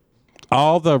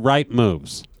 All the right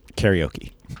moves.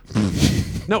 Karaoke.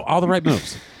 No, all the right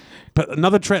moves. But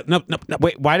another trip. No.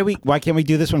 Wait, why can't we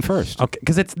do this one first? Okay,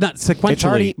 because it's not sequentially. It's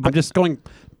already- I'm just going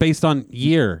based on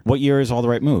year. What year is All the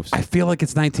Right Moves? I feel like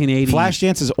it's 1980.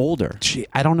 Flashdance is older. Gee,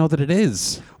 I don't know that it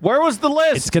is. Where was the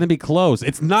list? It's going to be close.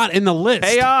 It's not in the list.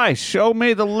 AI, show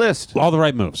me the list. All the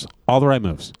right moves. All the right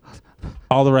moves.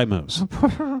 All the right moves.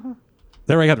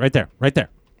 There we go. Right there. Right there.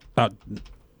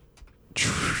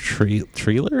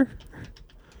 Trailer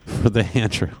for the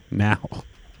Andrew now.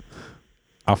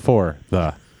 For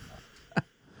the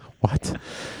what?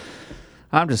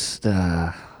 I'm just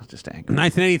angry.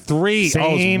 1983.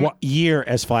 Same year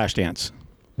as Flashdance.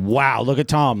 Wow, look at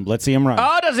Tom. Let's see him run.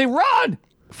 Oh, does he run?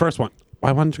 First one.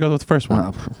 Why don't you go with the first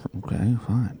one? Okay,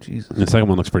 fine. Jesus. The second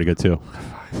one looks pretty good too.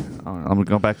 I'm gonna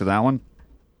go back to that one.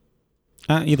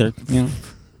 Either. You know.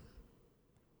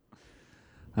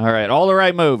 All right, all the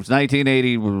right moves.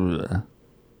 1980.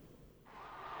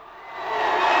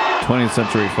 20th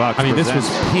Century Fox. I mean, this was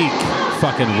presents- peak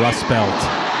fucking Rust Belt.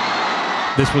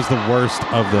 This was the worst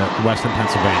of the Western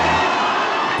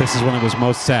Pennsylvania. This is when it was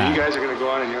most sad. You guys are going to go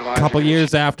on in your lives. A couple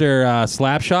years after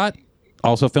Slapshot,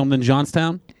 also filmed in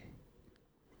Johnstown.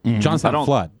 Johnstown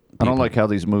flood. I don't like how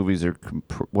these movies are.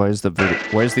 Where's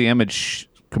the image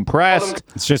compressed?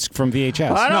 It's just from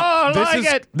VHS. I don't like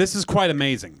it. This is quite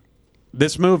amazing.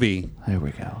 This movie. There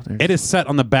we go. It is set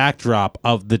on the backdrop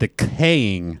of the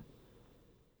decaying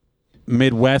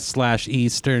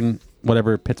Midwest/Eastern,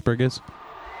 whatever Pittsburgh is.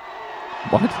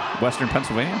 What? Western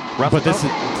Pennsylvania? But this is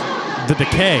the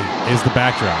decay is the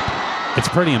backdrop. It's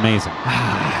pretty amazing.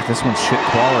 This one's shit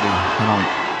quality. You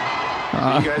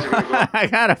guys are going to go. I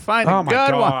gotta find a Oh my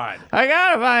good one. God. I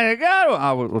gotta find a good one.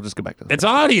 Oh, we'll just go back to this. It's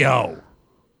audio.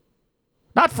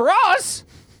 Not for us.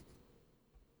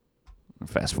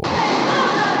 Fast forward.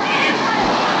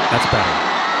 That's better.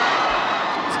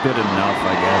 It's good enough,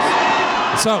 I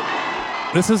guess. So,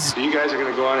 this is. You guys are going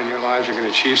to go on in your lives. You're going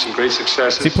to achieve some great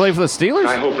successes. Does he play for the Steelers?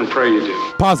 I hope and pray you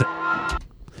do. Pause it.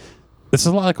 This is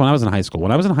a lot like when I was in high school.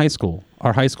 When I was in high school,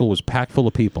 our high school was packed full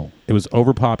of people. It was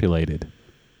overpopulated.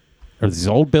 There were these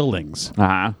old buildings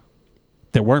Uh-huh.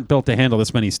 that weren't built to handle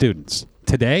this many students.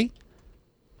 Today,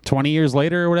 20 years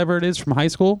later or whatever it is from high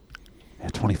school,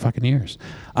 20 fucking years,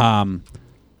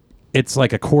 it's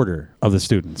like a quarter of the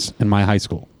students in my high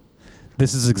school.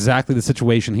 This is exactly the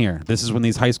situation here. This is when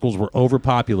these high schools were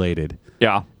overpopulated.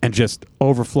 Yeah. And just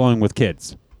overflowing with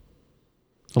kids.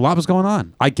 A lot was going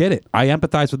on. I get it. I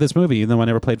empathize with this movie, even though I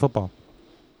never played football.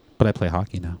 But I play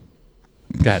hockey now.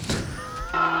 Go ahead.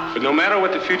 But But no matter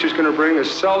what the future's going to bring,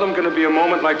 there's seldom going to be a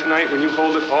moment like tonight when you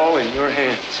hold it all in your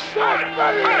hands.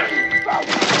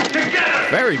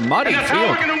 Very muddy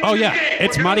field. Oh, yeah.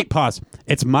 It's muddy. Pause.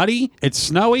 It's muddy. It's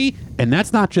snowy. And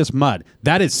that's not just mud.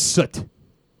 That is soot.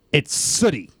 It's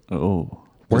sooty. Oh.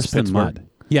 Worse than mud.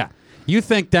 Yeah. You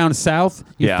think down south,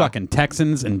 you fucking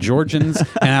Texans and Georgians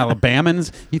and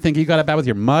Alabamans, you think you got it bad with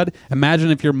your mud? Imagine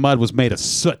if your mud was made of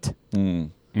soot. You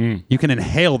can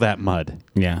inhale that mud.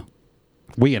 Yeah.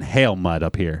 We inhale mud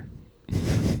up here.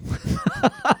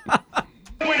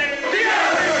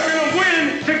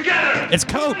 It's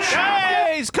Coach.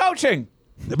 Hey, he's coaching.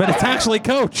 But it's actually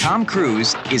Coach. Tom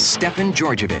Cruise is Stefan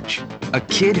Georgievich, a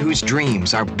kid whose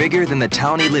dreams are bigger than the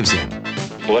town he lives in.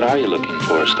 What are you looking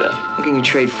for, Steph? Looking to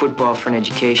trade football for an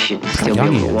education. Still be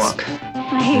able to walk.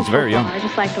 I hate He's very young. football. I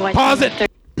just like to watch. Pause it.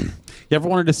 You ever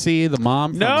wanted to see the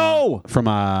mom? From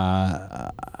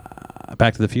Back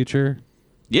to the Future?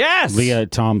 Yes. Leah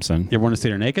Thompson. You ever want to see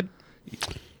her naked?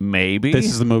 Maybe. This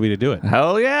is the movie to do it.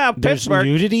 Hell yeah. There's Pittsburgh.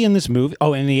 nudity in this movie.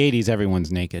 Oh, in the 80s,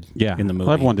 everyone's naked. Yeah. In the movie.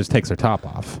 Well, everyone just takes their top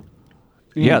off.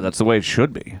 Yeah, that's the way it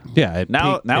should be. Yeah.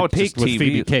 Now it's peaked just with TV.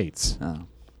 Phoebe Cates.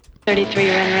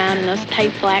 33 running around in those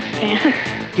tight black pants.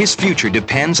 His future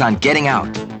depends on getting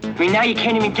out. I mean, now you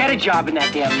can't even get a job in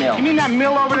that damn mill. You mean that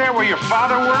mill over there where your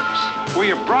father works? Where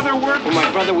your brother works? Well, my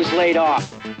brother was laid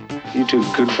off. You too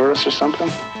good for us or something?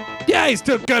 Yeah, he's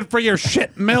too good for your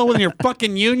shit mill and your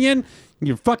fucking union.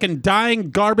 Your fucking dying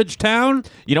garbage town.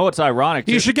 You know what's ironic?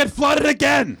 You should get flooded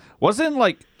again. Wasn't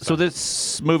so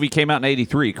this movie came out in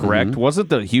 83, correct? Wasn't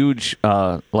the huge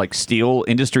steel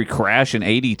industry crash in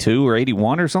 82 or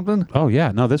 81 or something? Oh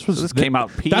yeah, no, this came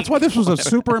out peak. That's why this was a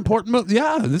super important movie.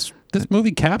 Yeah, this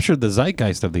movie captured the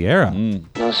zeitgeist of the era.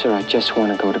 No, sir, I just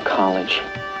want to go to college.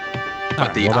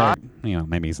 But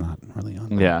maybe he's not really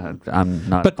on. Yeah, I'm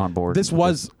not on board. This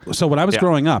was so when I was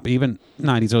growing up, even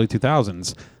 90s, early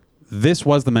 2000s. This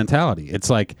was the mentality. It's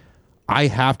like, I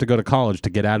have to go to college to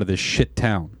get out of this shit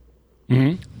town.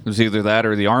 It was either that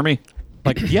or the army.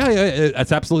 Like, yeah,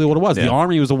 that's absolutely what it was. Yeah. The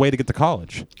army was a way to get to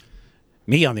college.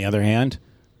 Me, on the other hand,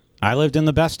 I lived in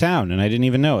the best town, and I didn't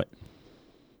even know it.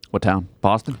 What town?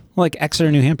 Boston? Like Exeter,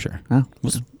 New Hampshire. Oh. It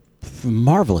was a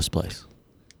marvelous place.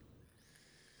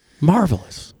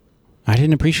 Marvelous. I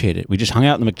didn't appreciate it. We just hung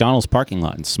out in the McDonald's parking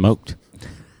lot and smoked.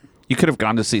 You could have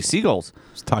gone to see seagulls.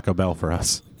 It's Taco Bell for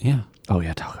us. Yeah. Oh,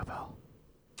 yeah, Taco Bell.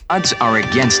 Odds are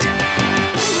against him.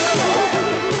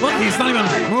 Look, he's not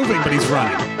even moving, but he's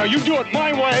running. Now you do it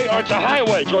my way or it's a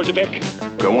highway,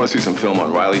 Georgievic. I want to see some film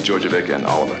on Riley, Georgievic, and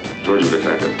Oliver. Georgievic,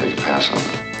 I gotta take a pass on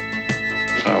him.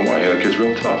 Why? The kid's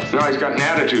real tough. No, he's got an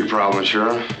attitude problem,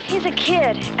 sure. He's a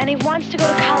kid, and he wants to go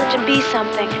to college and be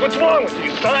something. What's wrong with you,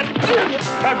 son?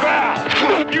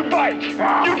 Val, you bite,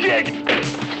 you dig.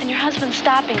 And your husband's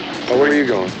stopping him. Oh, where are you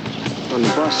going? On the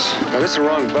bus. Now, this is the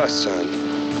wrong bus, son.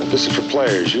 This is for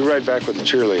players. You ride back with the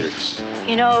cheerleaders.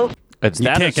 You know... You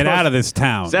can't get out of this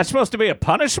town. Is that supposed to be a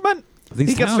punishment?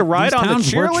 He gets to ride these on the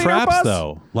towns were cheerleader traps, bus?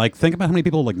 though. Like, think about how many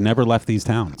people never left these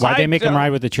towns. Why'd they make him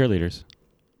ride with the cheerleaders?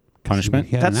 Punishment?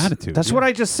 He had an attitude. That's what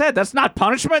I just said. That's not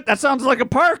punishment. That sounds like a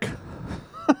perk.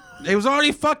 It was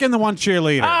already fucking the one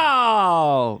cheerleader.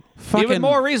 Oh. Even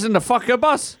more reason to fuck a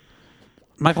bus.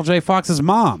 Michael J. Fox's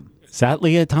mom. Is that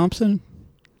Leah Thompson?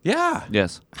 Yeah.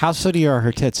 Yes. How sooty are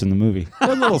her tits in the movie?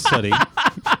 They're a little sooty.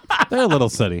 They're a little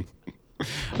sooty.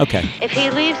 Okay. If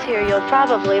he leaves here, you'll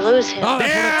probably lose him. Oh,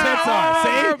 that's what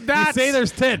the tits are. See? You say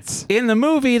there's tits. In the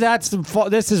movie,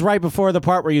 this is right before the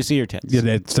part where you see your tits.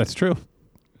 Yeah, that's true.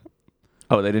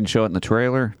 Oh, they didn't show it in the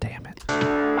trailer? Damn it.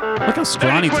 Look how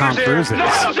scrawny Tom Cruise is. No,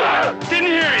 sir! Didn't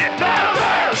hear you! No,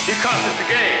 sir! You cost us the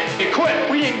game. You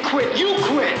quit. We didn't quit. You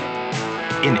quit.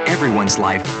 In everyone's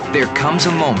life, there comes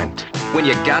a moment when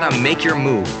you gotta make your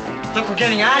move Look, we're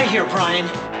getting out of here, Brian.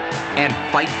 and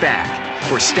fight back.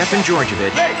 For Stefan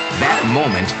Georgievich, that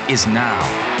moment is now.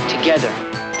 Together.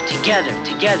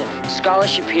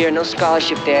 Scholarship here, no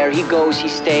scholarship there. He goes, he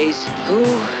stays. Who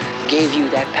gave you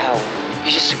that power?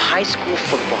 You're just a high school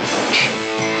football coach.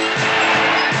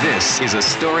 This is a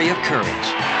story of courage,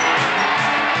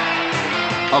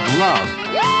 of love,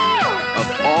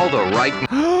 of all the right.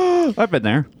 I've been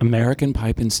there. American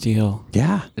Pipe and Steel.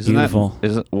 Yeah. Isn't Beautiful.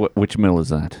 Which mill is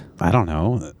that? I don't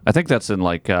know. I think that's in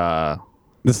like...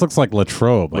 This looks like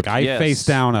Latrobe. Like, I Yes. faced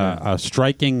down a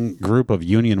striking group of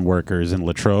union workers in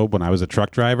Latrobe when I was a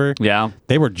truck driver. Yeah.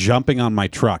 They were jumping on my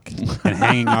truck and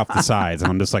hanging off the sides.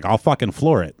 And I'm just like, I'll fucking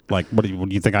floor it. Like, what do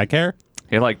you think I care?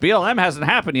 You're like, BLM hasn't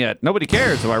happened yet. Nobody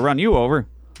cares, so I run you over.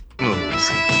 Moves.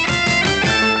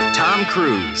 Tom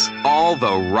Cruise, all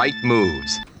the right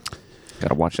moves.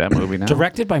 Gotta watch that movie now.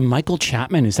 Directed by Michael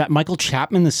Chapman. Is that Michael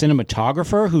Chapman, the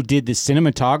cinematographer who did the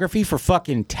cinematography for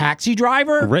fucking Taxi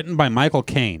Driver? Written by Michael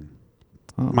Caine.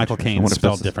 Michael Caine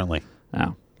spelled differently.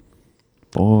 Oh.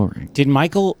 Boring. Did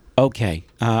Michael... Okay.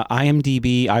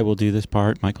 IMDb, I will do this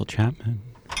part. Michael Chapman.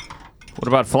 What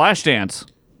about Flashdance?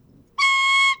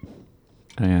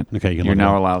 Okay, you're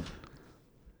now allowed.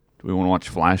 Do we want to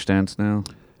watch Flashdance now?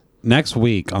 Next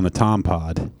week on the Tom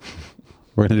Pod,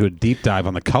 we're going to do a deep dive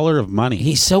on The Color of Money.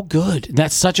 He's so good.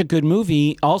 That's such a good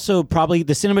movie. Also, probably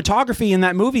the cinematography in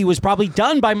that movie was probably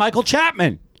done by Michael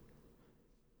Chapman.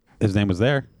 His name was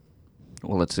there.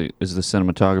 Well, let's see. Is the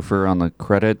cinematographer on the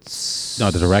credits?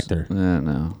 No, the director.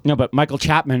 No. No, but Michael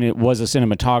Chapman was a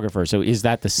cinematographer. So is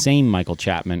that the same Michael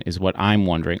Chapman is what I'm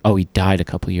wondering. Oh, he died a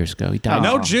couple years ago. He died.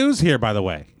 No Jews here, by the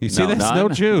way. You see this? No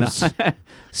Jews.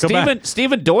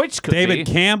 Stephen Deutsch could David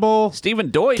be. Campbell.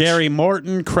 Stephen Deutsch. Gary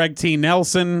Morton. Craig T.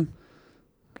 Nelson.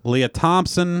 Leah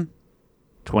Thompson.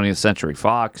 20th Century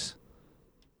Fox.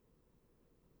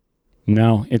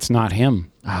 No, it's not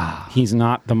him. He's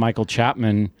not the Michael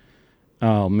Chapman.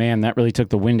 Oh, man, that really took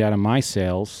the wind out of my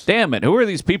sails. Damn it. Who are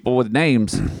these people with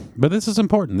names? But this is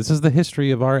important. This is the history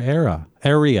of our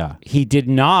area. He did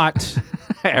not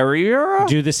area?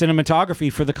 do the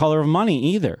cinematography for The Color of Money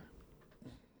either.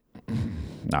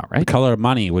 All right. The Color of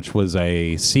Money, which was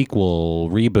a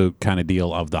sequel, reboot kind of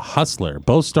deal of The Hustler,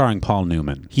 both starring Paul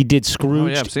Newman. He did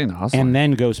Scrooge. Oh, yeah, I've seen The Hustler. And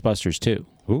then Ghostbusters 2.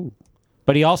 Ooh.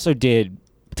 But he also did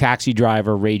Taxi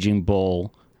Driver, Raging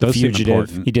Bull, Those seem Fugitive.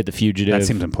 important. He did The Fugitive. That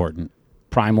seems important.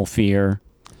 Primal Fear.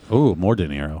 Ooh, more De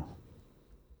Niro.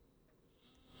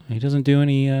 He doesn't do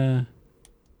any... he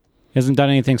hasn't done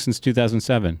anything since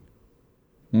 2007.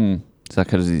 Is that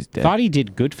because he's dead? Thought he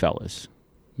did Goodfellas.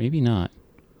 Maybe not.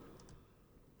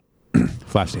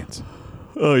 Flashdance.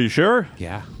 Oh, you sure?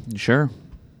 Yeah. You sure?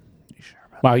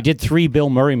 Wow, he did 3 Bill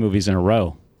Murray movies in a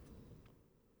row.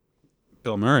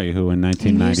 Bill Murray, who in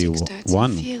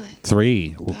 1991,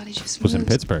 3 was in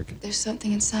Pittsburgh. There's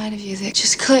something inside of you that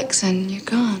just clicks and you're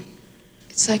gone.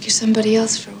 It's like you're somebody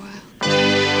else for a while.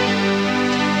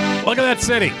 Look at that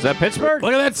city. Is that Pittsburgh?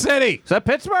 Look at that city. Is that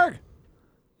Pittsburgh?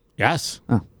 Yes.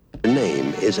 Oh. Her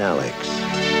name is Alex.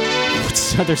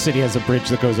 Which other city has a bridge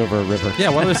that goes over a river? Yeah,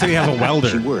 what other city has a welder?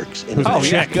 She works in Oh,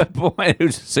 yeah, good point.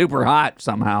 Who's super hot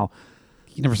somehow.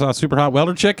 You never saw a super hot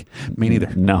welder chick? Me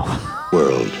neither. No.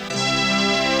 world.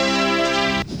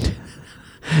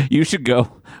 You should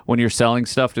go when you're selling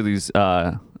stuff to these,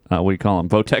 what do you call them,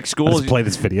 Votech schools. Let's play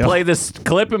this video. Play this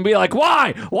clip and be like,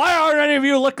 why? Why aren't any of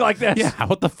you look like this? Yeah,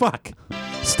 what the fuck?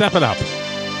 Step it up.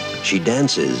 She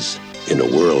dances in a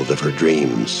world of her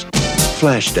dreams.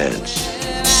 Flashdance.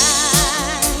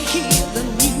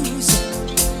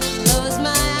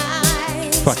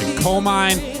 Fucking coal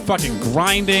mine, fucking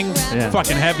grinding,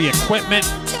 fucking heavy equipment,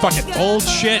 fucking old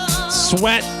shit,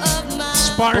 sweat,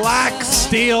 sparks, black,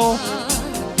 steel,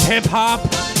 hip hop,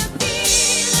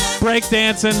 break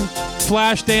dancing,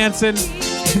 flash dancing,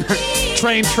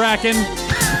 train tracking,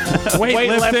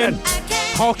 weightlifting,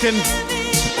 hulking.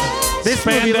 This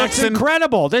movie looks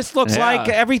incredible. This looks like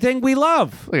everything we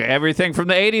love. Everything from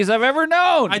the 80s I've ever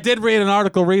known. I did read an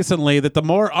article recently that the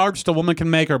more arched a woman can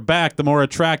make her back, the more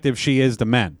attractive she is to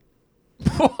men.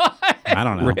 What? I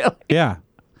don't know. Really? Yeah.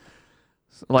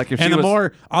 Like if she and the was...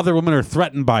 more other women are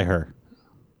threatened by her.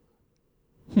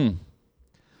 It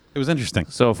was interesting.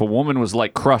 So if a woman was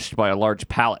like crushed by a large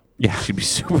pallet, she'd be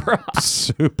super hot.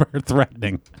 Super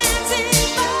threatening.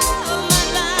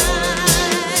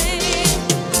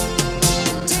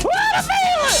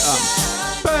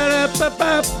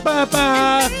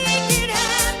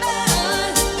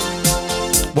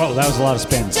 Whoa, that was a lot of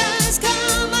spins. There's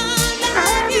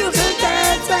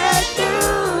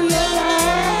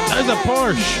a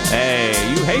Porsche. Hey,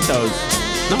 you hate those.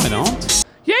 No, I don't.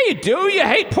 Yeah, you do. You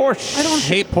hate Porsche. I don't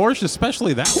hate Porsche,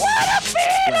 especially that one. What a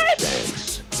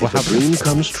feeling! If a dream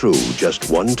comes true just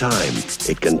one time,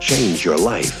 it can change your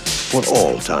life for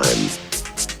all time.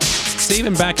 See,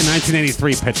 even back in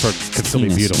 1983, Pittsburgh could still be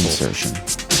beautiful.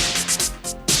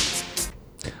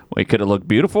 Wait, could it look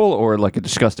beautiful or like a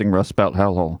disgusting Rust Belt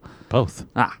hellhole? Both.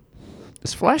 Ah.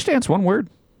 Is Flashdance one word?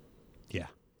 Yeah.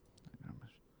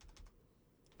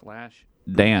 Flash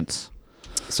dance.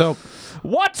 So,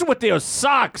 what's with those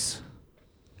socks?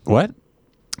 What?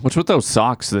 What's with those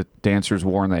socks that dancers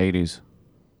wore in the 80s?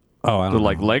 Oh, I don't know.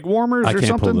 Like leg warmers I or can't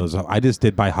something? pull those up. I just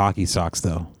did buy hockey socks,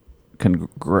 though. You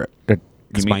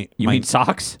mean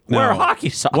socks? No. Where are hockey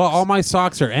socks? Well, all my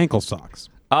socks are ankle socks.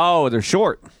 Oh, they're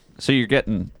short. So you're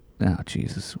getting... Oh,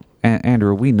 Jesus.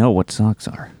 Andrew, we know what socks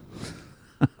are.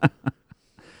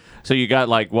 So you got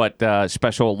like what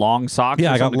special long socks?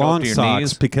 Yeah, or I got something to go up long to your socks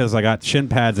knees? because I got shin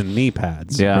pads and knee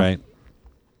pads. Yeah. Right.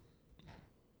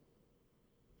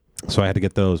 So I had to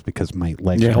get those because my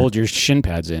legs. You hurt. hold your shin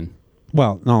pads in.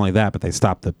 Well, not only that, but they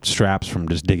stop the straps from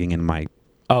just digging in my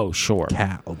Oh, sure.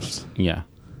 calves. Yeah.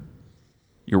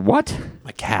 Your what?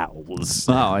 My calves.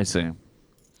 Oh, I see.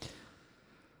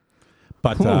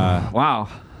 But wow.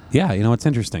 yeah, you know it's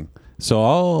interesting. So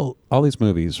all these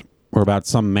movies were about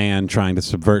some man trying to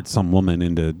subvert some woman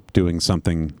into doing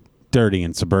something dirty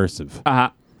and subversive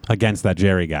against that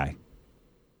Jerry guy.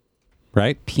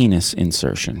 Right? Penis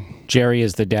insertion. Jerry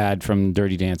is the dad from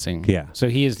Dirty Dancing. Yeah. So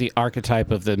he is the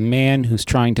archetype of the man who's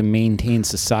trying to maintain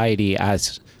society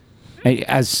as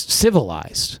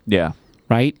civilized. Yeah.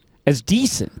 Right? As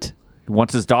decent. He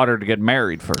wants his daughter to get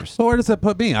married first. Well, where does that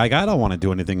put me? I don't want to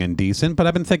do anything indecent, but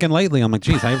I've been thinking lately, I'm like,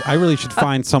 geez, I really should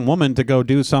find some woman to go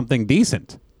do something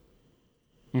decent.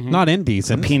 Not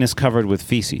indecent. A penis covered with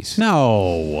feces.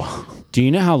 No. Do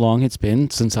you know how long it's been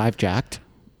since I've jacked?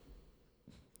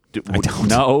 I don't.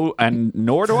 No, and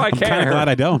nor do I I'm care. kind of glad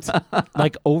I don't.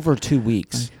 Like over 2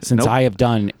 weeks since I have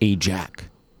done a jack.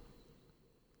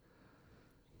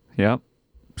 Yep.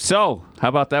 So, how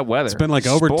about that weather? It's been like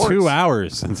over Sports. 2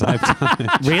 hours since I've done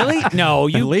it. Really? No,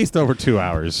 At least over 2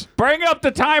 hours. Bring up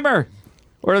the timer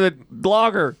or the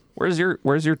logger. Where's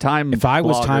your time? If I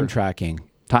was logger? time tracking,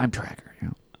 Yeah.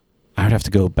 I would have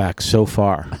to go back so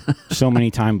far, so many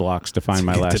time blocks to find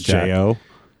my Get last to jack. J.O.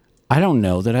 I don't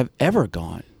know that I've ever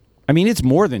gone. I mean, it's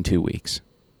more than 2 weeks.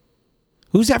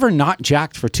 Who's ever not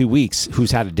jacked for 2 weeks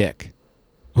who's had a dick?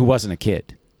 Who wasn't a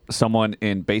kid? Someone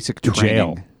in basic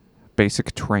training. Jail.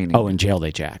 Basic training. Oh, in jail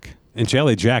they jack. In jail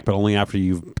they jack, but only after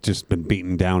you've just been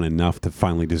beaten down enough to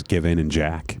finally just give in and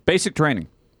jack. Basic training.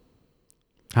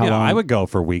 How Yeah, long? I would go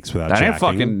for weeks without I jacking. didn't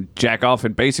fucking jack off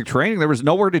in basic training. There was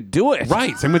nowhere to do it.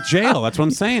 Right, same with jail. That's what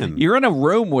I'm saying. You're in a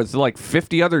room with like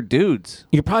 50 other dudes.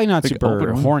 You're probably not Like, super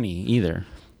open- horny either.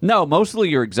 No, mostly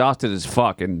you're exhausted as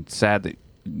fuck and sad that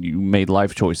you made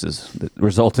life choices that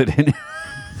resulted in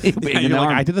you being Yeah, an you're like,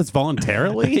 arm. I did this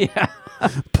voluntarily? Yeah.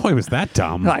 Boy, was that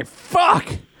dumb. Like, fuck.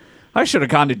 I should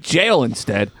have gone to jail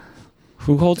instead.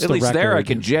 Who holds At the least record? there I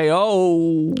can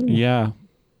J.O. Yeah.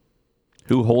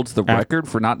 Who holds the record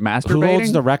for not masturbating? Who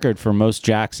holds the record for most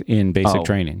jacks in basic Oh.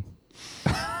 training?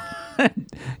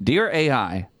 Dear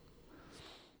AI.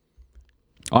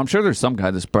 Oh, I'm sure there's some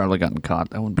guy that's probably gotten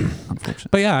caught. That wouldn't be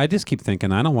unfortunate. But yeah, I just keep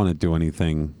thinking I don't want to do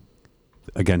anything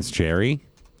against Jerry.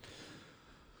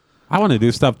 I want to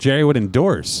do stuff Jerry would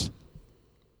endorse.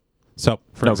 So,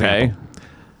 for example,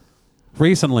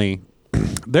 recently,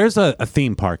 there's a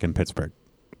theme park in Pittsburgh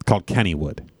called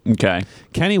Kennywood. Okay.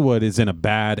 Kennywood is in a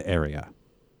bad area.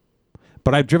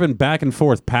 But I've driven back and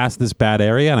forth past this bad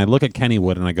area, and I look at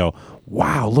Kennywood and I go,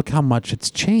 wow, look how much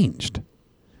it's changed.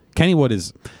 Kennywood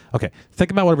is... Okay,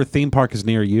 think about whatever theme park is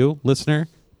near you, listener.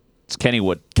 It's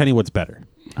Kennywood. Kennywood's better.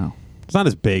 Oh. It's not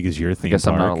as big as your theme I guess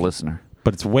park. I'm not a listener.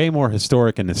 But it's way more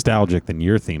historic and nostalgic than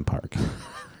your theme park.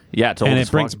 Yeah, it's old and as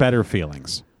it brings fuck. better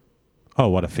feelings. Oh,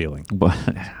 what a feeling. But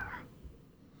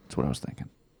that's what I was thinking.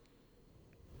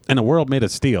 In a world made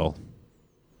of steel,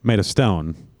 made of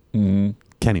stone,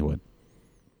 Kennywood.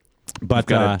 But You've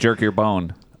got to jerk your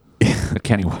bone at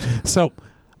Kennywood. So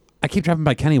I keep driving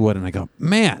by Kennywood and I go,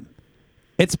 man,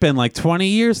 it's been like 20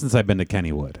 years since I've been to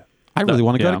Kennywood. I really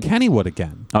want to go to Kennywood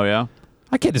again. Oh, yeah?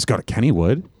 I can't just go to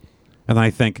Kennywood. And then I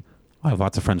think, I have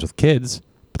lots of friends with kids,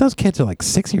 but those kids are like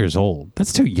 6 years old.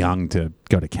 That's too young to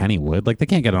go to Kennywood. Like, they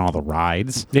can't get on all the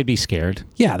rides. They'd be scared.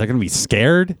 Yeah, they're going to be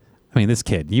scared. I mean, this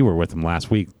kid, you were with him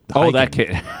last week. Oh, hiking. that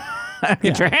kid.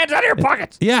 Get your hands out of your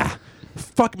pockets. Yeah.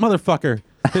 Fuck, motherfucker.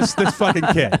 This fucking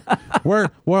kid. We're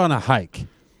on a hike,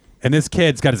 and this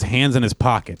kid's got his hands in his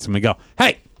pockets, and we go,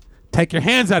 hey, take your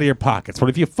hands out of your pockets. What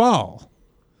if you fall?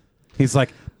 He's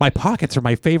like, my pockets are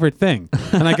my favorite thing.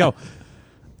 And I go,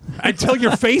 until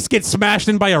your face gets smashed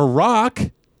in by a rock.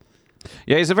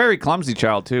 Yeah, he's a very clumsy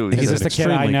child, too. Is this the kid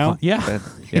I know?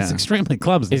 He's extremely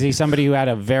clumsy. Is he somebody who had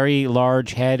a very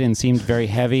large head and seemed very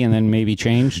heavy and then maybe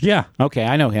changed? Yeah. Okay,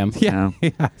 I know him. Yeah.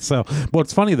 So, well,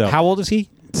 it's funny, though. How old is he?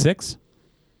 6.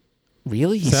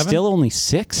 Really? He's 7? still only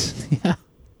 6? Yeah.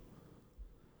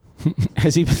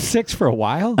 Has he been 6 for a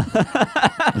while?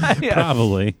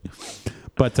 Probably.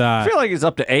 But I feel like he's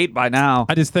up to 8 by now.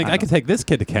 I just think I could take this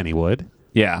kid to Kennywood.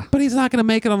 Yeah. But he's not going to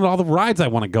make it on all the rides I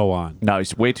want to go on. No,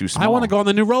 he's way too small. I want to go on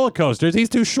the new roller coasters. He's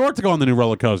too short to go on the new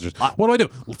roller coasters. What do?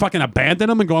 Fucking abandon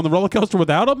him and go on the roller coaster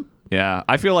without him? Yeah,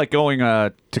 I feel like going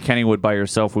to Kennywood by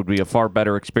yourself would be a far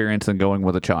better experience than going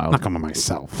with a child. I'm not going by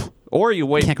myself. Or you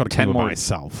wait I can't go to 10 Kennywood more. by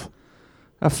myself.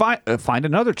 Find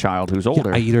another child who's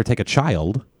older. I either take a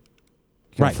child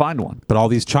Gotta find one. But all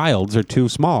these childs are too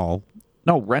small.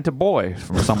 No, rent a boy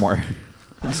from somewhere.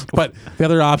 But the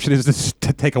other option is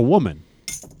to take a woman.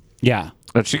 Yeah.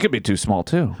 But she could be too small,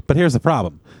 too. But here's the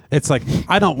problem. It's like,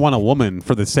 I don't want a woman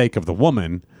for the sake of the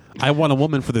woman. I want a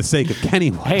woman for the sake of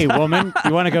Kennywood. Hey, woman,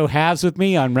 you want to go halves with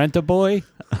me on Rent-A-Boy?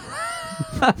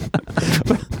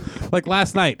 Like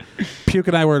last night, Puke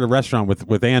and I were at a restaurant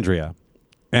with Andrea,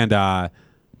 and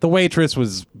the waitress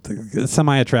was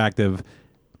semi-attractive.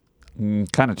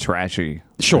 Kind of trashy.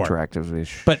 Sure.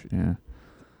 Attractive-ish. But yeah.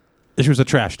 She was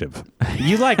attractive.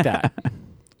 You like that?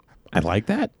 I like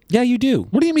that? Yeah, you do.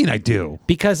 What do you mean I do?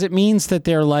 Because it means that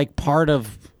they're like part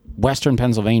of Western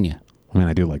Pennsylvania. I mean,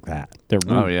 I do like that. They're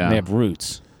Oh, yeah. They have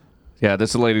roots. Yeah,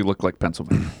 this lady looked like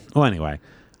Pennsylvania. Well, anyway,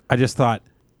 I just thought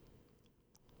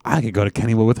I could go to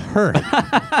Kennywood with her.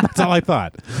 That's all I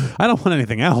thought. I don't want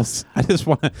anything else. I just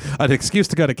want an excuse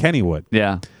to go to Kennywood.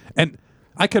 Yeah. And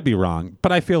I could be wrong,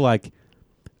 but I feel like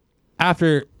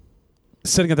after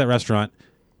sitting at that restaurant,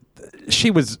 she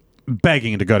was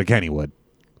begging to go to Kennywood.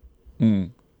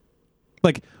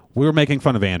 Like, we were making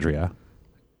fun of Andrea.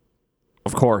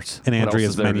 Of course. And What else Andrea's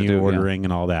is there to menu do? ordering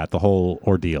and all that, the whole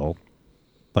ordeal.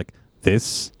 Like,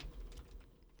 this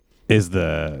is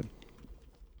the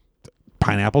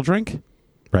pineapple drink,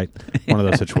 right? One of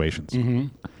those situations. Mm-hmm.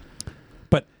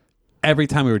 But every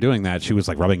time we were doing that, she was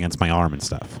like rubbing against my arm and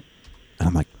stuff. And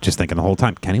I'm like, just thinking the whole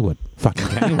time, Kennywood. Fucking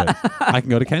Kennywood. I can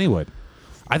go to Kennywood.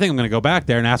 I think I'm going to go back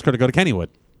there and ask her to go to Kennywood.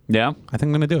 Yeah? I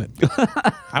think I'm going to do it.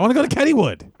 I want to go to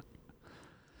Kennywood.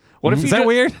 What if Is you that did-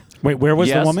 weird? Wait, where was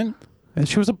Yes. the woman? And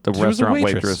she was a The she was a restaurant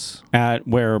waitress. At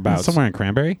whereabouts? Somewhere in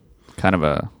Cranberry. Kind of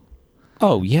a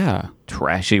Oh, yeah.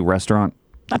 trashy restaurant.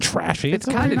 Not trashy. It's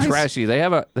a kind very of nice- trashy. They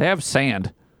have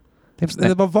sand. They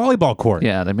have a volleyball court.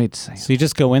 Yeah, they made sand. So you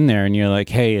just go in there and you're like,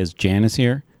 hey, is Janice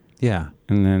here? Yeah.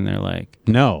 And then they're like,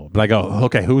 No. But I go,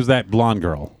 okay, who's that blonde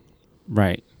girl?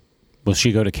 right. Will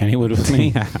she go to Kennywood with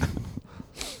me?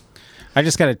 I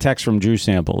just got a text from Drew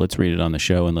Sample. Let's read it on the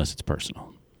show unless it's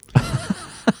personal.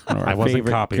 I wasn't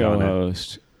copied on it.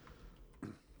 co-host.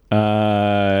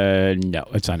 No,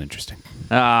 it's uninteresting.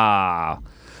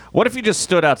 What if you just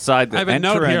stood outside the I have a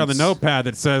note here on the entrance? notepad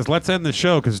that says, let's end the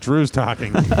show because Drew's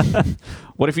talking.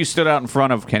 What if you stood out in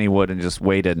front of Kennywood and just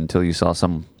waited until you saw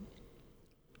some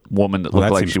woman that Well, looked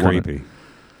that like seems she wanted? creepy.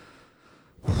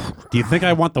 Do you think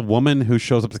I want the woman who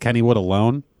shows up to Kennywood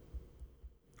alone?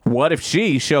 What if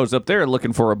she shows up there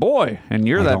looking for a boy and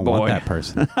you're I that don't boy? want that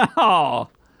person. Oh.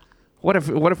 What if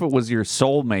it was your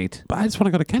soulmate? But I just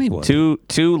want to go to Kennywood.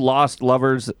 Two lost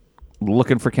lovers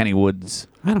looking for Kennywoods.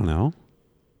 I don't know.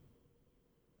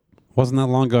 Wasn't that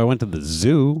long ago I went to the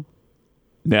zoo.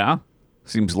 Yeah.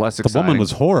 Seems less The exciting. woman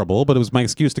was horrible, but it was my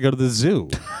excuse to go to the zoo.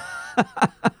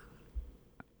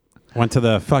 Went to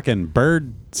the fucking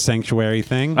bird sanctuary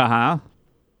thing. Uh-huh.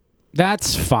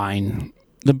 That's fine.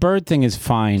 The bird thing is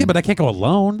fine. Yeah, but I can't go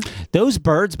alone. Those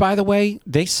birds, by the way,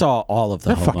 they saw all of the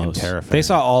They're homos. fucking terrifying. They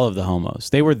saw all of the homos.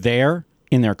 They were there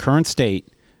in their current state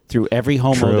through every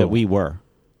homo True. that we were.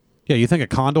 Yeah, you think a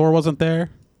condor wasn't there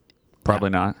Probably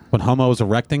not. when Homo was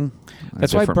erecting?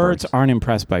 That's why different birds birds. aren't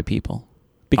impressed by people.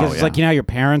 Because Oh, it's like, yeah. you know, your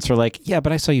parents are like, yeah,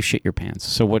 but I saw you shit your pants.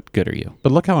 So what good are you?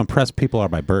 But look how impressed people are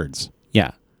by birds.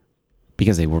 Yeah.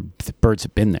 Because the birds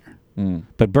have been there. Mm.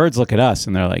 But birds look at us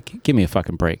and they're like, give me a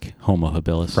fucking break, homo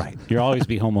habilis. Right. You'll always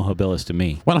be homo habilis to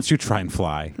me. Why don't you try and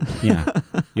fly? Yeah.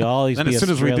 You'll always Then be as soon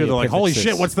as we do, they're like, holy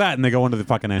shit, Australopithecus. what's that? And they go into the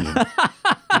fucking engine.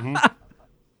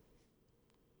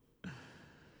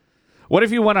 What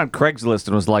if you went on Craigslist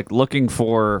and was like looking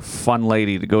for fun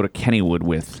lady to go to Kennywood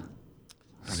with?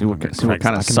 See what kind of I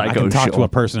can psycho talk show to a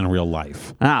up. person in real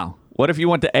life. Oh. What if you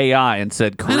went to AI and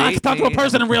said, And I can talk to a "Create me-"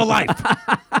 person in real life.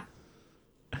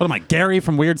 What am I, Gary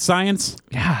from Weird Science?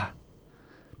 Yeah.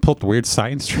 Pull up the Weird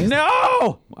Science tree.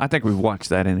 No! I think we've watched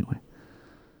that anyway.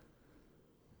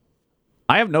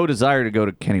 I have no desire to go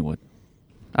to Kennywood.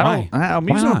 Why?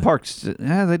 Amusement not? parks,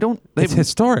 they don't. It's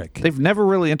historic. They've never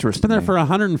really interested been there me. for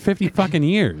 150 fucking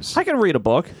years. I can read a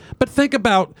book. But think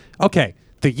about, okay,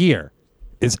 the year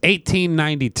is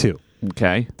 1892.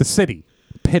 Okay. The city,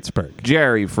 Pittsburgh.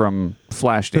 Jerry from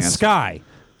Flashdance. The sky,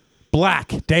 black,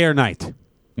 day or night.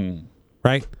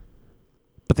 Right?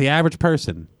 But the average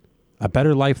person, a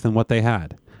better life than what they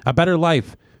had. A better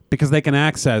life because they can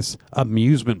access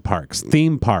amusement parks,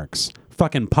 theme parks,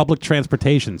 fucking public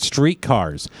transportation,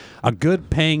 streetcars, a good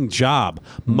paying job,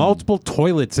 multiple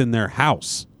toilets in their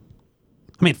house.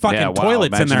 I mean, fucking Yeah, wow,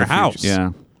 toilets in imagine their if you- house. yeah.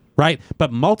 Right?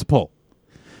 But multiple.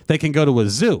 They can go to a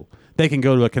zoo. They can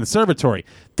go to a conservatory.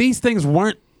 These things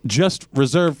weren't just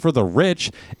reserved for the rich.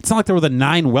 It's not like there were the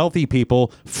 9 wealthy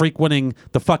people frequenting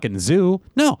the fucking zoo.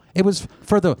 No, it was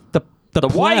for the The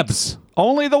plebs. whites.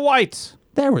 Only the whites.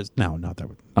 There was not there.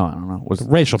 Oh, I don't know. Was the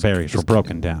racial barriers were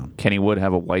broken down. Kennywood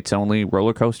have a whites-only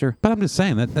roller coaster? But I'm just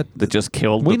saying that just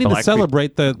killed. We the need to black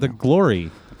celebrate the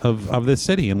glory of this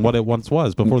city and what it once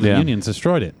was before the unions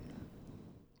destroyed it.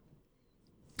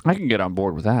 I can get on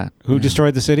board with that. Who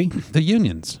destroyed the city? The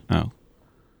unions. Oh.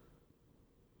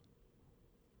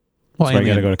 Well, That's why you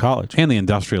got to go to college. And the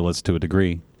industrialists to a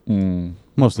degree.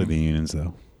 Mostly the unions,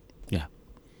 though. Yeah.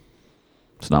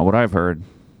 It's not what I've heard.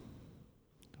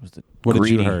 It was the What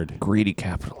greedy, did you heard? Greedy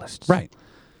capitalists. Right.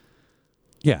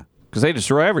 Yeah. Because they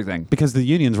destroy everything. Because the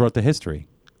unions wrote the history.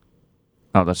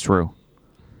 Oh, that's true.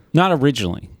 Not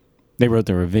originally. They wrote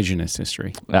the revisionist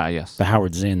history. Ah, yes. The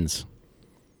Howard Zinns.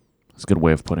 That's a good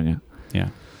way of putting it. Yeah.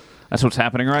 That's what's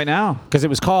happening right now. Because it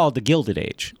was called the Gilded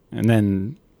Age. And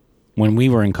then when we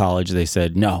were in college, they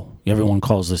said, no, everyone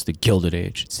calls this the Gilded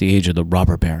Age. It's the age of the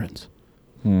robber barons.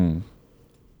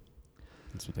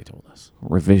 That's what they told us.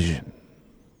 Revision.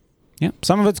 Yeah.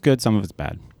 Some of it's good, some of it's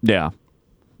bad. Yeah.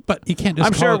 But you can't just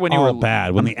I'm call sure it when you all were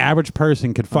bad when the average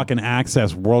person could fucking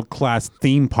access world-class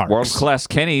theme parks. World-class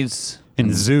Kenny's.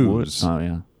 And zoos. Oh,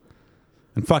 yeah.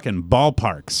 And fucking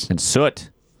ballparks. And soot.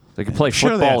 They can play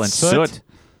Sure they football had in soot. soot.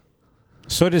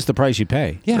 Soot is the price you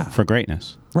pay Yeah. for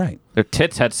greatness. Right. Their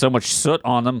tits had so much soot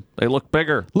on them, they look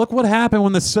bigger. Look what happened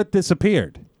when the soot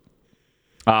disappeared.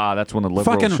 Ah, that's when the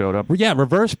liberals showed up. Yeah,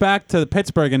 reverse back to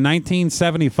Pittsburgh in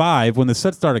 1975 when the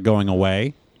soot started going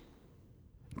away.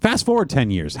 Fast forward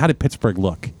 10 years. How did Pittsburgh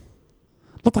look?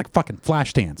 Looked like fucking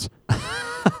Flashdance.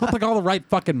 Looked like all the right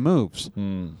fucking moves.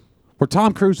 Where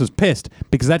Tom Cruise was pissed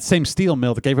because that same steel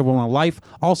mill that gave everyone a life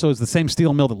also is the same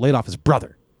steel mill that laid off his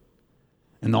brother.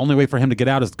 And the only way for him to get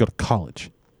out is to go to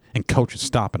college. And Coach is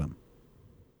stopping him.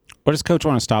 What does Coach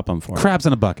want to stop him for? Crabs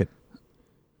in a bucket.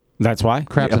 That's why?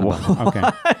 Crabs in a bucket. Okay.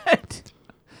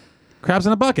 Crabs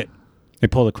in a bucket. They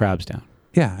pull the crabs down.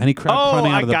 Yeah, any crab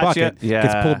climbing out of the bucket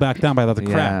gets pulled back down by the other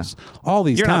crabs. All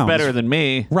these You're towns. not better than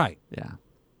me. Right. Yeah.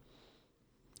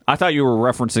 I thought you were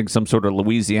referencing some sort of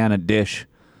Louisiana dish.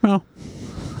 Well.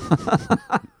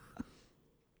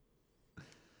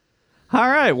 All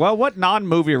right. Well, what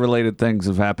non-movie related things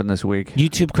have happened this week?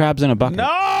 YouTube crabs in a bucket. No!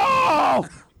 I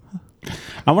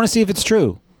want to see if it's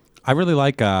true. I really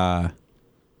like I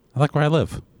like where I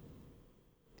live.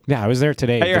 Yeah, I was there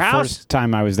today. At your house? First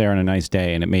time I was there on a nice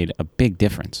day, and it made a big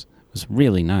difference. It was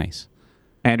really nice.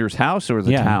 Andrew's house or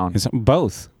the town? It's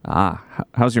both. Ah,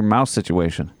 how's your mouse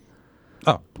situation?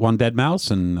 Oh, one dead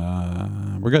mouse and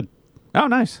we're good. Oh,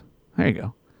 nice. There you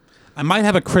go. I might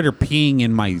have a critter peeing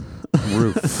in my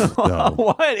roof, though.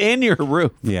 What? In your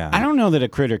roof? Yeah. I don't know that a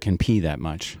critter can pee that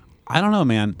much. I don't know,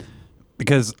 man.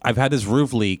 Because I've had this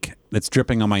roof leak that's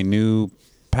dripping on my new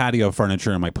patio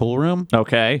furniture in my pool room.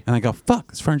 Okay. And I go, fuck,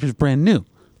 this furniture's brand new.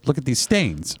 Look at these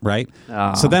stains, right?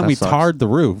 Oh, so then that we sucks. tarred the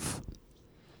roof.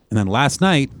 And then last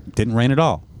night, didn't rain at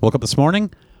all. Woke up this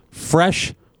morning,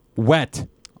 fresh, wet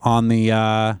on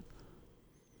the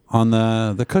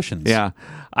cushions. Yeah.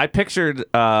 I pictured,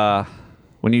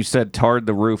 when you said tarred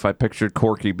the roof, I pictured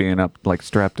Corky being up, like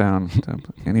strapped down.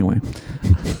 Anyway.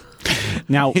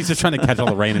 Now he's just trying to catch all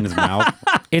the rain in his mouth.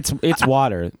 It's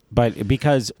water, but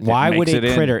because why would makes a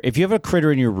it critter? If you have a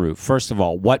critter in your roof, first of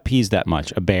all, what pees that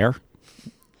much? A bear?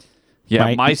 Yeah,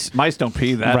 Right? mice don't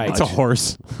pee that Right. much. It's a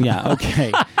horse. Yeah.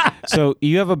 Okay. So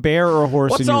you have a bear or a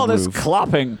horse What's in your all this roof.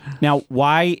 clopping? Now,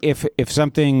 why, if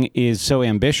something is so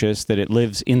ambitious that it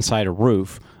lives inside a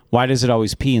roof, why does it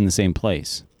always pee in the same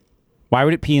place? Why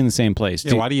would it pee in the same place?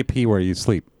 Yeah, why do you pee where you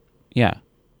sleep? Yeah.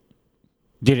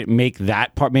 Did it make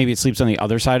that part? Maybe it sleeps on the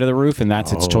other side of the roof, and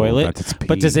that's its toilet. that's its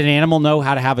But does an animal know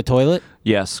how to have a toilet?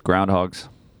 Yes, groundhogs.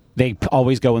 They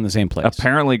always go in the same place.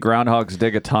 Apparently, groundhogs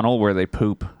dig a tunnel where they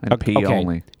poop and pee Okay.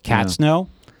 only. Cats know.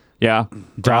 Yeah.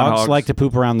 Dogs Groundhogs. like to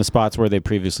poop around the spots where they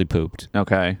previously pooped.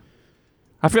 Okay.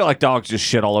 I feel like dogs just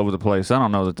shit all over the place. I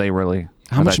don't know that they really.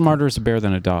 How much smarter is a bear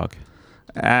than a dog?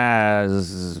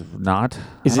 As not.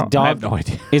 Is I a dog? I have no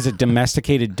idea. Is a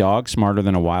domesticated dog smarter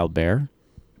than a wild bear?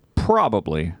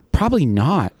 Probably. Probably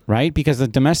not, right? Because the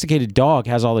domesticated dog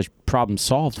has all the problems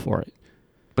solved for it.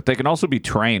 But they can also be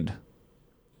trained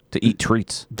to eat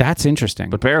treats. That's interesting.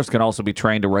 But bears can also be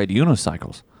trained to ride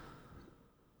unicycles.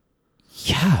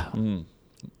 Yeah.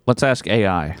 Let's ask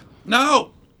AI.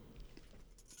 No!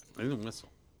 I didn't whistle.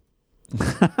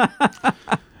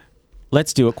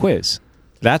 Let's do a quiz.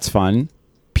 That's fun.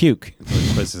 Puke.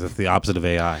 This is the opposite of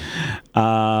AI.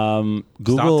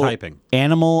 Google Stop typing.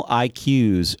 animal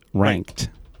IQs ranked.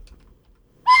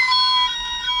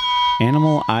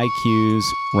 Animal IQs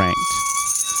ranked.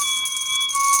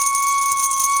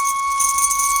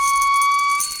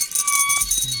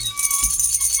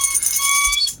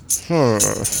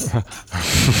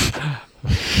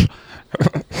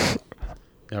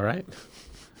 All right.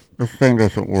 This thing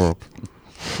doesn't work.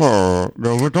 No,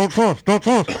 don't toss.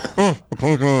 Oh,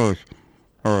 apologize.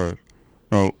 All right.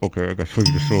 No, okay, I guess we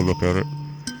can still look at it.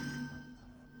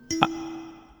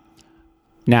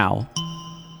 Now,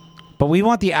 but we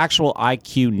want the actual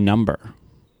IQ number.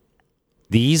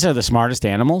 These are the smartest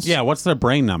animals? Yeah, what's their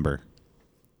brain number?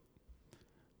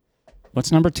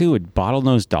 What's number 2? A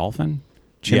bottlenose dolphin?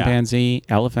 Chimpanzee,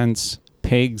 elephants,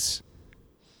 pigs.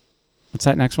 What's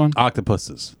that next one?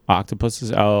 Octopuses.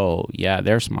 Octopuses? Oh, yeah,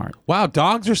 they're smart. Wow,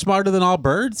 dogs are smarter than all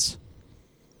birds?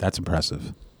 That's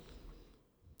impressive.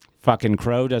 Fucking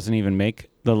crow doesn't even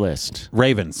make the list.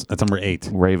 Ravens. That's number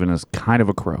 8. Raven is kind of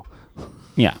a crow.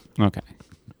 Yeah, okay.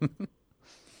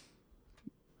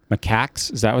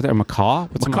 Macaques? Is that what they're? Macaw?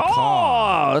 What's macaw? a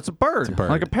macaw? That's a bird. It's a bird.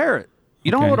 Like a parrot.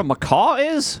 You don't know what a macaw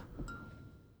is?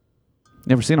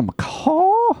 Never seen a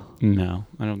macaw? No,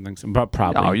 I don't think so. But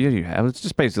probably. Oh, you have. It's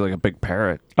just basically like a big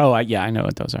parrot. Oh, yeah, I know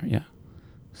what those are. Yeah.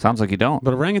 Sounds like you don't.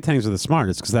 But orangutans are the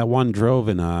smartest because that one drove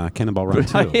in Cannonball Run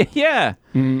 2. Yeah.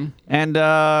 Mm-hmm. And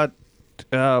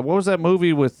what was that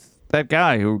movie with that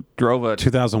guy who drove a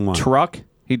 2001 truck?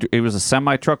 He was a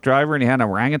semi-truck driver and he had an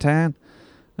orangutan.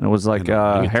 And it was like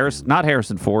not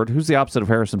Harrison Ford. Who's the opposite of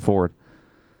Harrison Ford?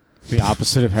 The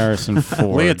opposite of Harrison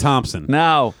Ford. Leah Thompson.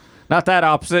 No, not that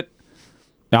opposite.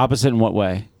 The opposite in what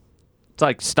way? It's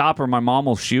like Stop or My Mom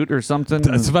Will Shoot or something.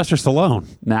 Sylvester Stallone.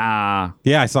 Nah.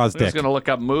 Yeah, I saw his I'm dick. just going to look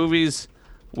up movies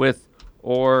with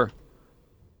orangutan.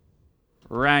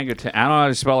 I don't know how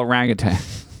to spell orangutan.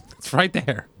 It's right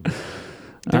there.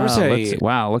 There was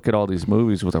wow, look at all these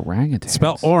movies with orangutans.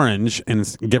 Spell orange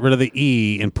and get rid of the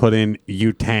E and put in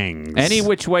Utangs. Any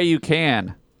which way you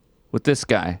can with this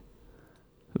guy.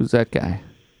 Who's that guy?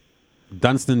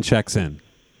 Dunstan checks in.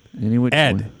 Any which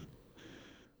Ed. way.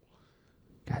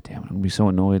 God damn it, I'm going to be so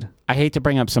annoyed. I hate to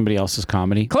bring up somebody else's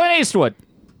comedy. Clint Eastwood.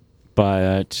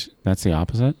 But that's the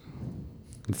opposite.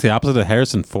 It's the opposite of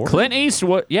Harrison Ford? Clint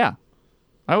Eastwood, yeah.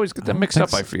 I always get them mixed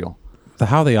up, I feel.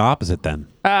 How are they opposite then?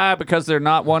 Because they're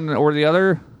not one or the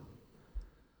other.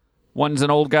 One's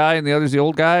an old guy and the other's the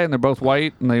old guy, and they're both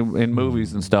white and they in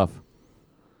movies and stuff.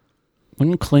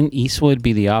 Wouldn't Clint Eastwood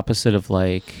be the opposite of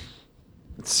like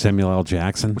Samuel L.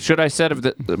 Jackson? Should I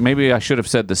said maybe I should have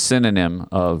said the synonym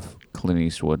of Clint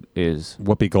Eastwood is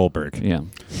Whoopi Goldberg. Yeah.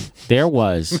 There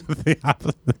was the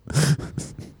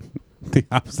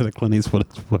opposite of Clint Eastwood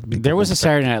is Whoopi There was a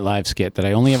Saturday Night Live skit that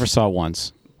I only ever saw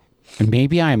once. And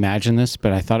maybe I imagined this,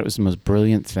 but I thought it was the most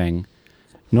brilliant thing.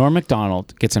 Norm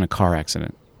Macdonald gets in a car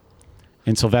accident.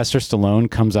 And Sylvester Stallone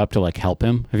comes up to like help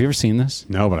him. Have you ever seen this?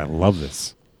 No, but I love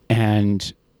this.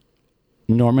 And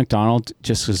Norm Macdonald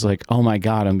just was like, "Oh my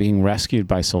God, I'm being rescued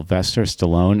by Sylvester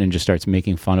Stallone," and just starts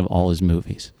making fun of all his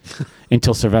movies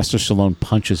until Sylvester Stallone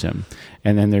punches him.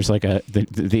 And then there's like it's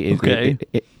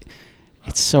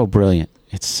so brilliant.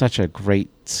 It's such a great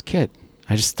skit.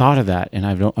 I just thought of that, and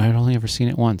I've only ever seen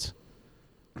it once.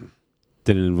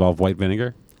 Did it involve white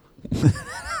vinegar?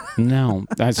 No.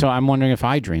 So I'm wondering if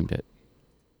I dreamed it.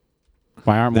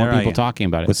 Why aren't more people talking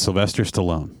about it? With Sylvester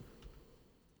Stallone.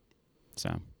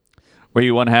 So, were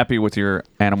you unhappy with your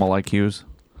animal IQs?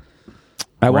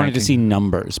 I wanted to see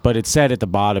numbers, but it said at the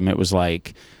bottom it was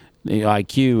like the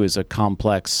IQ is a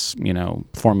complex,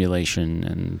 formulation,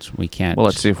 and we can't. Well,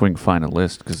 let's see if we can find a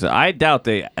list, because I doubt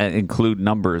they include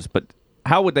numbers. But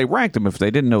how would they rank them if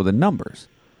they didn't know the numbers?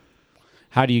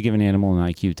 How do you give an animal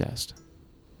an IQ test?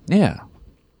 Yeah.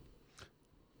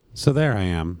 So there I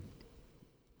am,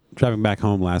 driving back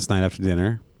home last night after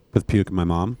dinner with Puke and my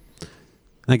mom.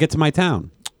 And I get to my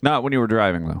town. Not when you were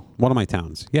driving, though. One of my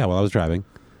towns. Yeah, while I was driving.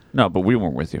 No, but we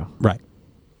weren't with you. Right.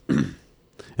 And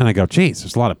I go, geez,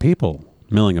 there's a lot of people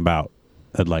milling about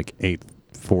at like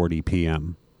 8:40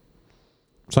 p.m.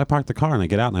 So I park the car and I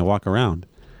get out and I walk around.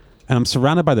 And I'm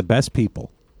surrounded by the best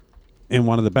people in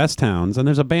one of the best towns. And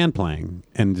there's a band playing.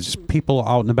 And there's just people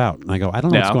out and about. And I go, I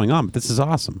don't know what's going on, but this is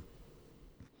awesome.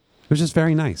 It was just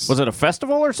very nice. Was it a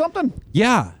festival or something?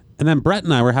 Yeah. And then Brett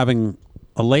and I were having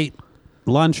a late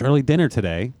lunch, early dinner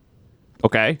today.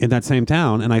 Okay. In that same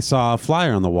town. And I saw a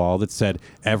flyer on the wall that said,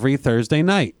 every Thursday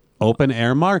night, open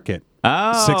air market.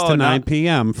 6 to 9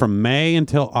 p.m. from May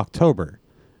until October.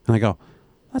 And I go,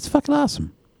 that's fucking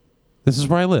awesome. This is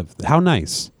where I live. How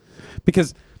nice.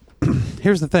 Because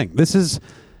here's the thing.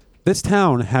 This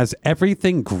town has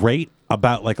everything great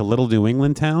about like a little New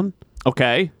England town.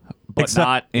 Okay. But except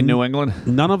not in New England?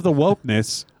 None of the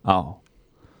wokeness. Oh.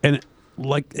 And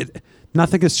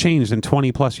nothing has changed in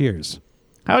 20 plus years.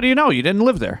 How do you know? You didn't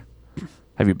live there.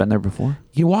 Have you been there before?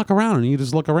 You walk around and you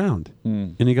just look around.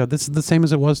 And you go, this is the same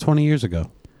as it was 20 years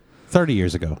ago. 30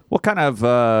 years ago. What kind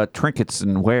of trinkets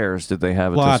and wares did they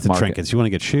have at Lots this of market? trinkets. You want to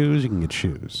get shoes? You can get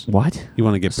shoes. What? You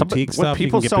want to get boutique What, stuff?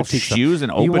 people you can get sell boutique shoes stuff.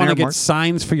 in open You want air to get market?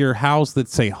 signs for your house that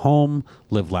say home,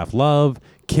 live, laugh, love,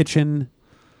 kitchen.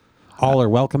 All are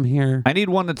welcome here. I need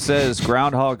one that says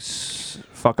groundhogs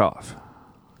fuck off.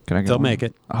 Can I get They'll one? make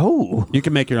it. Oh. You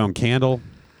can make your own candle.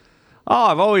 Oh,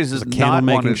 I've always There's a not candle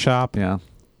making wanted- shop. Yeah.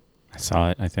 I saw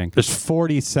it, I think. There's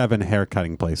 47 hair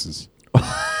cutting places.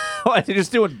 What, they're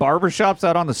just doing barbershops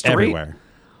out on the street? Everywhere.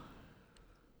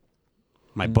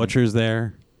 My butcher's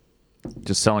there.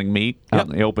 Just selling meat out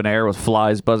in the open air with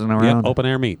flies buzzing around? Yep, open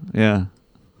air meat. Yeah.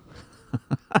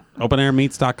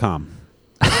 OpenAirMeats.com.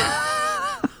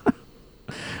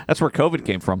 That's where COVID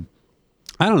came from.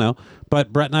 I don't know.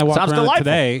 But Brett and I walked Sounds around it delightful.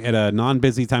 today at a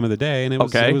non-busy time of the day, and it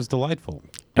was delightful.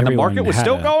 And the Everyone market was had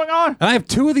still a- going on? And I have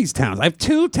two of these towns. I have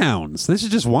two towns. This is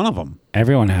just one of them.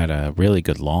 Everyone had a really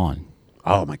good lawn.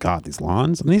 Oh, my God. These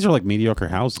lawns? I mean, these are like mediocre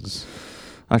houses.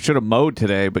 I should have mowed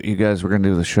today, but you guys were going to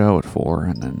do the show at 4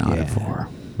 and then not at 4.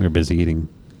 We were busy eating.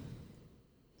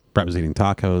 Brett was eating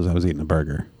tacos. I was eating a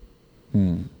burger.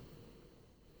 And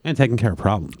taking care of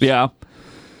problems. Yeah.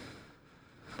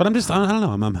 But I'm just, I don't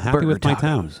know. I'm happy Burger with my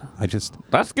tacos. town.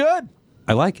 That's good.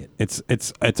 I like it.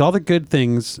 It's all the good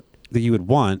things that you would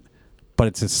want, but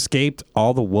it's escaped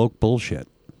all the woke bullshit.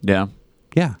 Yeah.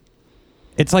 Yeah.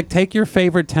 It's like take your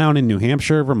favorite town in New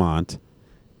Hampshire or Vermont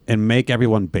and make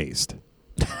everyone based.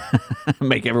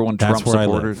 Make everyone That's Trump where I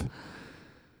supporters. live.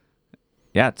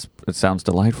 Yeah, it sounds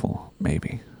delightful,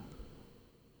 maybe.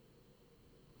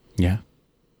 Yeah.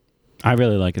 I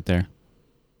really like it there.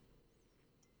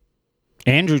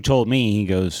 Andrew told me, he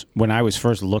goes, when I was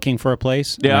first looking for a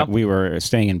place, we were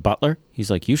staying in Butler.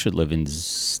 He's like, you should live in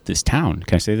this town.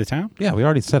 Can I say the town? Yeah, we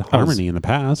already said Harmony in the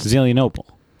past. Zelienople.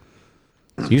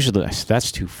 You should live.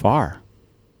 That's too far.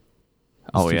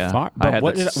 Oh, Too yeah. far. I But had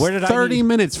what that- where did 30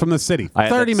 minutes from the city.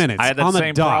 30 minutes I had that on the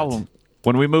same dot. problem.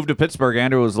 When we moved to Pittsburgh,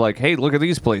 Andrew was like, hey, look at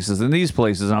these places and these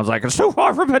places. And I was like, it's too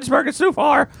far from Pittsburgh. It's too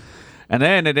far. And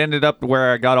then it ended up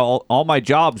where I got all my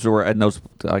jobs were in those.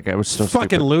 Like, I was so Fucking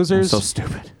stupid. losers. I'm so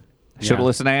stupid. I should have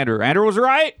listened to Andrew. Andrew was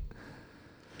right.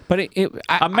 But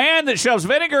a man that shoves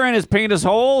vinegar in his penis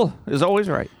hole is always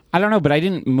right. I don't know, but I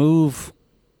didn't move.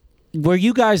 Where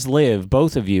you guys live,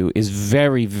 both of you, is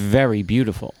very, very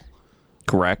beautiful.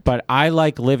 Correct. But I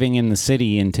like living in the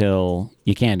city until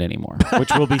you can't anymore,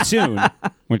 which will be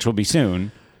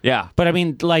soon. Yeah. But I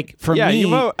mean, like, for me...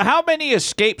 how many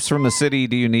escapes from the city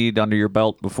do you need under your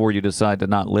belt before you decide to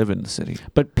not live in the city?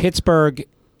 But Pittsburgh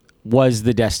was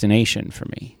the destination for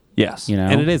me. Yes. You know?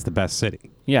 And it is the best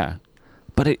city. Yeah.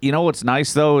 But you know what's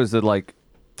nice, though, is that, like,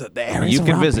 the areas you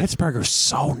can around visit. Pittsburgh are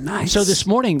so nice. So this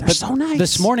morning... They're so nice.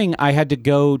 This morning, I had to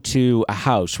go to a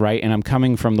house, right? And I'm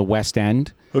coming from the West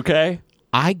End. Okay.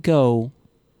 I go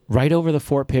right over the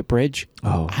Fort Pitt Bridge.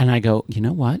 Oh. And I go, you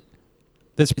know what?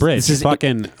 This bridge, This is-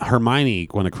 fucking Hermione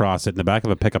went across it in the back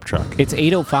of a pickup truck. It's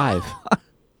 8:05.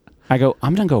 I go,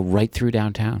 I'm going to go right through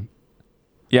downtown.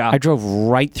 Yeah. I drove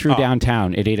right through Oh.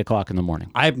 downtown at 8 o'clock in the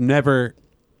morning. I've never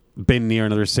been near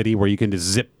another city where you can just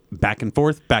zip back and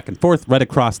forth, right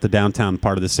across the downtown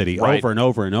part of the city, Right. over and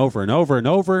over and over and over and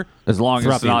over. As long as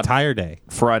throughout it's the not entire day.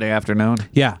 Friday afternoon.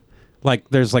 Yeah, like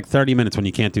there's like 30 minutes when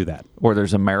you can't do that. Or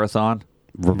there's a marathon.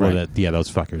 Yeah, those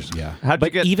fuckers. Yeah.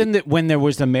 But even when there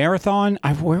was the marathon,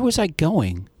 where was I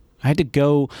going? I had to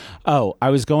go. Oh, I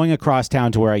was going across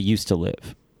town to where I used to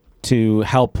live to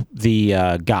help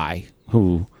the guy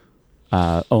who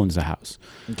owns the house.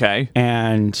 Okay.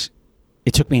 And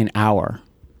it took me an hour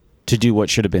to do what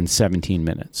should have been 17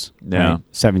 minutes. Yeah.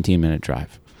 17-minute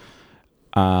drive.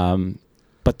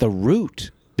 But the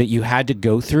route that you had to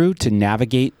go through to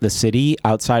navigate the city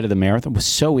outside of the marathon was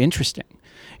so interesting.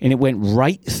 And it went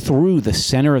right through the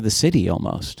center of the city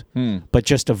almost, but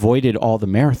just avoided all the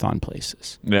marathon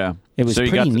places. Yeah. It was so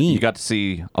pretty neat. You got to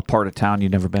see a part of town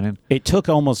you'd never been in? It took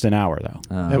almost an hour,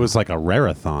 though. It was like a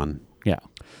rarathon. Yeah.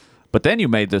 But then you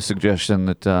made the suggestion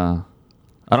that, I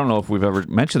don't know if we've ever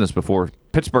mentioned this before,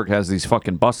 Pittsburgh has these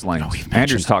fucking bus lanes.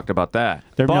 Andrew's talked about that.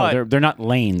 They're not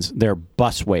lanes. They're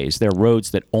busways. They're roads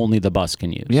that only the bus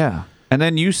can use. Yeah. And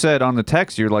then you said on the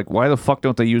text, you're like, why the fuck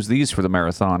don't they use these for the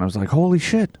marathon? I was like, holy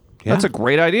shit. Yeah. That's a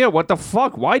great idea. What the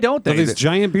fuck? Why don't they? They're these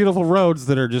giant, beautiful roads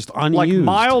that are just unused. Like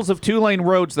miles of 2-lane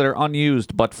roads that are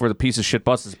unused, but for the piece of shit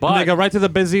buses. But And they go right to the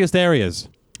busiest areas.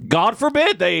 God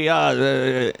forbid they,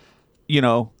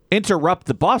 interrupt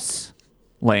the bus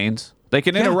lanes. They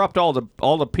can interrupt all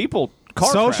the people.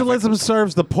 Car Socialism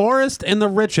serves the poorest and the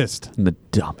richest. And the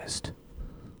dumbest.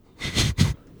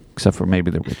 Except for maybe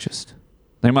the richest.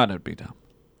 They might not be dumb.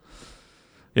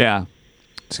 Yeah.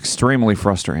 It's extremely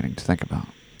frustrating to think about.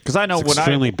 Because I know It's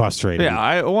extremely frustrating.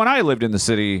 Yeah, when I lived in the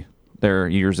city there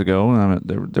years ago,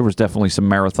 there was definitely some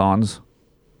marathons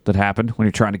that happened when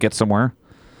you're trying to get somewhere.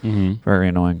 Mm-hmm. Very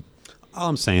annoying. All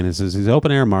I'm saying is these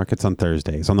open air markets on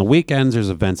Thursdays. On the weekends, there's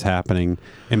events happening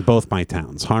in both my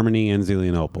towns, Harmony and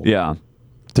Zelienople. Yeah.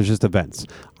 There's just events.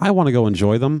 I want to go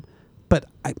enjoy them, but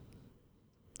I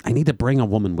need to bring a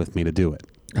woman with me to do it.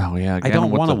 Oh, yeah. I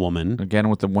don't want a woman. Again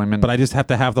with the women. But I just have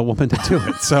to have the woman to do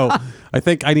it. So I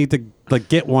think I need to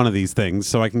get one of these things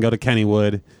so I can go to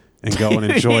Kennywood and go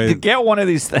and enjoy. You need to get one of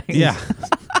these things. Yeah.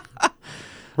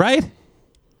 Right?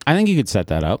 I think you could set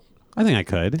that up. I think I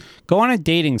could. Go on a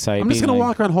dating site. I'm just being going to like-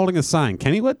 walk around holding a sign.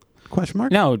 Kennywood? Question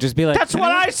mark? No, just be like. That's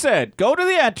what I said. Go to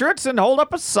the entrance and hold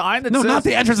up a sign that No, says... not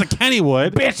the entrance of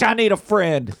Kennywood. Bitch, I need a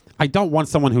friend. I don't want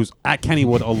someone who's at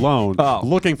Kennywood alone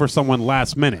looking for someone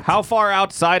last minute. How far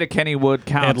outside of Kennywood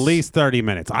counts? At least 30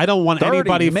 minutes. I don't want 30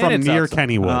 anybody from minutes near outside.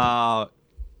 Kennywood.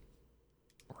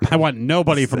 I want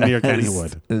nobody from near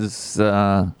Kennywood. Is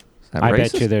that I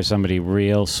bet racist? you there's somebody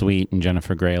real sweet and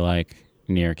Jennifer Grey like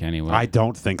near Kennywood. I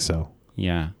don't think so.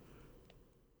 Yeah.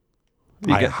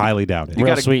 I highly doubt it.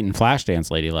 Real sweet and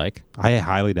Flashdance lady like. I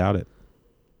highly doubt it.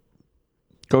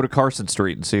 Go to Carson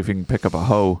Street and see if you can pick up a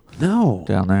hoe. No.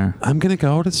 Down there. I'm going to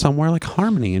go to somewhere like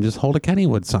Harmony and just hold a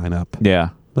Kennywood sign up. Yeah.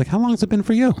 Like, how long has it been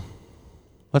for you?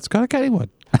 Let's go to Kennywood.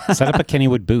 Set up a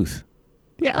Kennywood booth.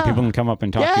 Yeah. People can come up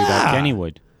and talk to you about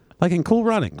Kennywood. Like in Cool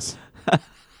Runnings.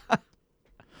 But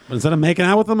instead of making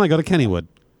out with them, I go to Kennywood.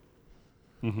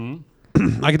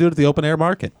 Mm-hmm. I could do it at the open air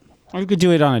market. Or you could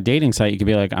do it on a dating site. You could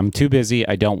be like, I'm too busy.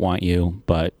 I don't want you,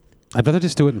 but... I'd rather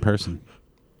just do it in person.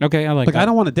 Okay, I like that. I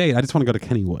don't want to date. I just want to go to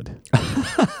Kennywood.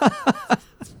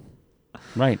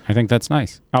 Right. I think that's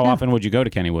nice. How often would you go to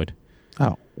Kennywood?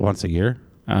 Oh, once a year.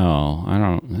 Oh, I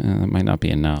don't... that might not be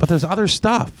enough. But there's other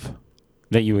stuff.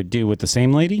 That you would do with the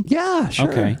same lady? Yeah,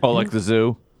 sure. Okay. Oh, like the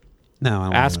zoo? No. I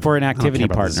don't Ask wanna- for an I don't care activity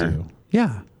about the partner. zoo.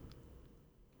 Yeah.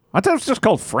 I thought it was just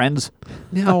called Friends.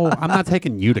 No, I'm not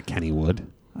taking you to Kennywood.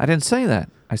 I didn't say that.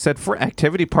 I said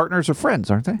activity partners are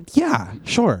friends, aren't they? Yeah,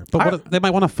 sure. But what, they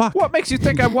might want to fuck. What makes you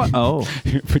think I want... Oh.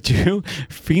 But you,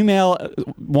 female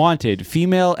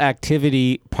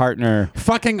activity partner.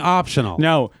 Fucking optional.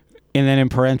 No. And then in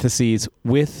parentheses,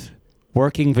 with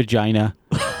working vagina.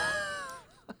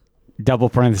 Double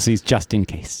parentheses, just in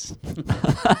case.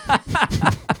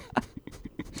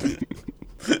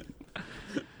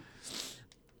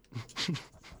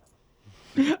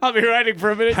 I'll be writing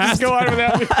for a minute. Just go on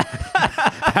without me.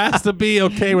 Has to be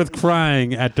okay with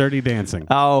crying at Dirty Dancing.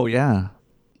 Oh, yeah.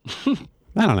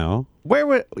 I don't know. Where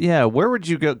would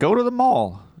you go? Go to the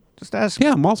mall. Just ask.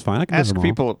 Yeah, mall's fine. I can go to Ask the mall.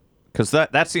 people, because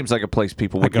that seems like a place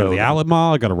people I would go to the Outlet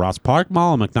Mall. I go to Ross Park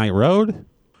Mall on McKnight Road.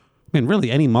 I mean,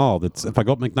 really, any mall that's if I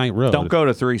go up McKnight Road. Don't go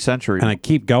to 3 Century. And I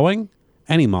keep going.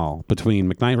 Any mall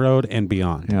between McKnight Road and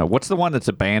beyond. Yeah. What's the one that's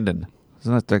abandoned?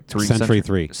 Isn't that like 3 Century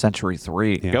 3. Century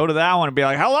 3. Yeah. Go to that one and be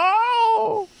like,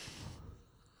 hello.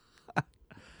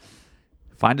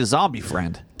 Find a zombie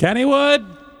friend. Kennywood.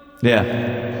 Yeah.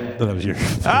 That was your.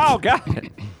 Oh, got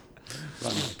it.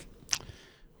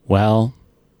 Well,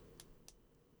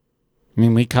 I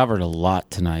mean, we covered a lot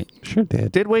tonight. Sure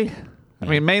did. Did we? I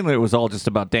mean, mainly it was all just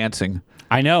about dancing.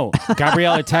 I know.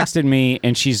 Gabriella texted me,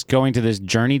 and she's going to this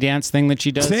journey dance thing that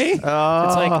she does. See?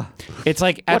 It's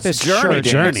like at What's this journey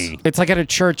church. dance? It's like at a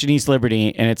church in East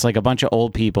Liberty, and it's like a bunch of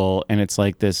old people, and it's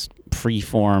like this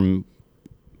free-form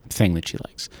thing that she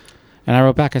likes. And I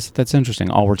wrote back, I said, that's interesting.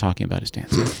 All we're talking about is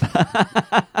dancing.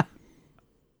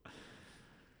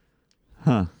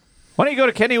 Huh. Why don't you go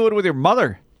to Kennywood with your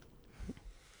mother?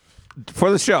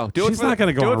 For the show. She's not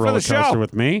going to go on a roller coaster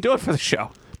with me. Do it for the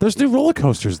show. There's new roller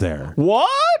coasters there.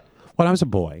 What? When I was a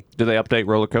boy, Do they update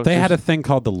roller coasters? they had a thing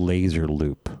called the laser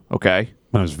loop. Okay.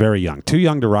 When I was very young. Too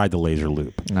young to ride the laser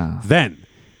loop. No. Then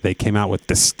they came out with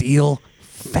the Steel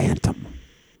Phantom.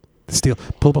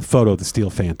 Pull up a photo of the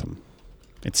Steel Phantom.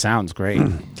 It sounds great.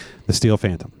 The Steel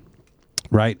Phantom.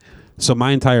 Right? So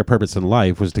my entire purpose in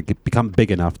life was to become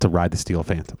big enough to ride the Steel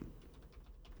Phantom.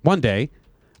 One day,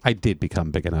 I did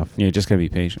become big enough. You just got to be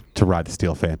patient. To ride the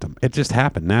Steel Phantom. It just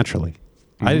happened naturally.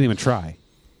 I didn't even try.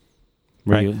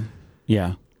 Right? Really?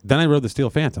 Yeah. Then I rode the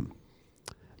Steel Phantom.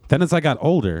 Then as I got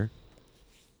older,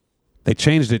 they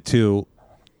changed it to...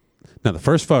 Now, the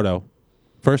first photo,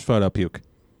 puke.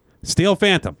 Steel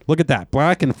Phantom. Look at that.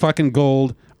 Black and fucking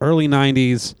gold, early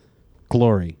 90s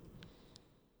glory.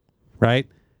 Right?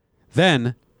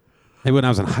 Then, maybe when I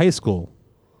was in high school,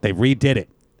 they redid it,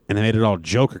 and they made it all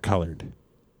Joker colored.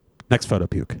 Next photo,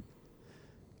 puke.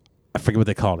 I forget what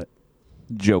they called it.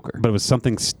 Joker. But it was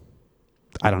something...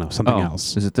 I don't know, something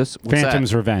else. Is it this?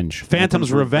 Phantom's Revenge.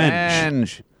 Phantom's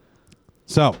Revenge.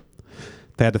 So,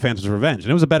 They had the Phantom's Revenge, and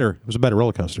it was a better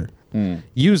roller coaster.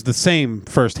 Used the same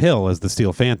first hill as the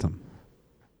Steel Phantom.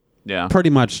 Yeah. Pretty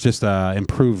much just an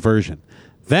improved version.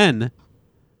 Then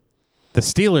the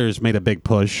Steelers made a big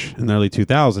push in the early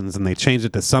 2000s, and they changed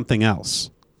it to something else.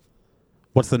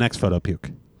 What's the next photo, Puke?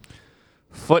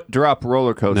 Foot drop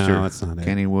roller coaster. No, that's not it.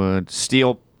 Kennywood.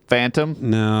 Steel Phantom.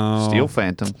 No. Steel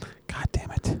Phantom. God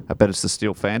damn it. I bet it's the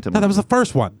Steel Phantom. No, that was the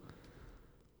first one.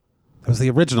 That was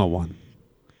the original one.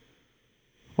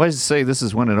 Why does it say this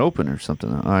is when it opened or something?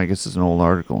 Oh, I guess it's an old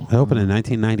article. It opened in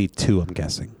 1992, I'm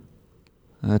guessing.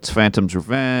 That's Phantom's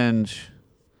Revenge.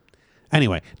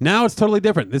 Anyway, now it's totally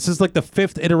different. This is like the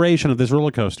 5th iteration of this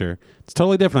roller coaster. It's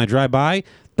totally different. I drive by,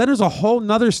 then there's a whole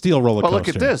nother steel roller coaster. Well, look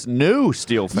at this. New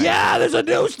Steel Phantom. Yeah, there's a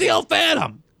new Steel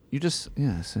Phantom.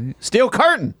 See? Steel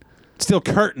Curtain. Steel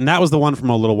Curtain. That was the one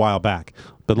from a little while back.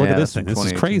 But look at this thing. This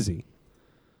is crazy.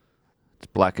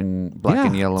 It's black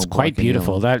and yellow. It's quite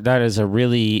beautiful. That is a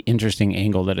really interesting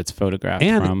angle that it's photographed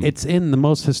and from. It's in the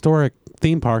most historic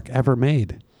theme park ever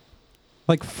made.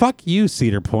 Like, fuck you,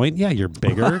 Cedar Point. Yeah, you're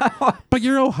bigger, but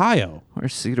you're Ohio.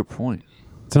 Where's Cedar Point?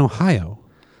 It's in Ohio.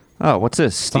 Oh, what's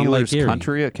this? on Lake Steelers Erie.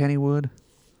 Country at Kennywood?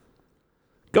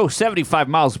 Go 75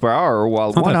 miles per hour while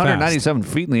It's not that 197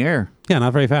 feet in the air. Yeah,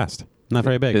 not very fast. Not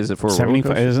very big. Is it for a roller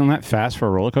 75? coaster? Isn't that fast for a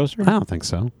roller coaster? I don't think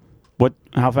so.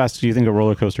 How fast do you think a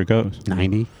roller coaster goes?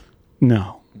 90.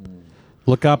 No.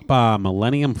 Look up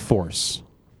Millennium Force.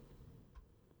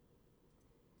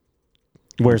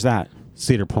 Where's that?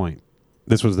 Cedar Point.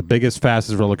 This was the biggest,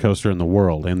 fastest roller coaster in the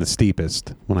world and the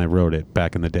steepest when I rode it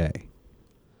back in the day.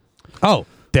 Oh,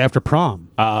 Day After Prom.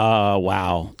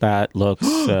 Wow. That looks...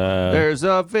 There's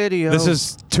a video. This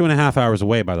is 2.5 hours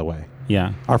away, by the way.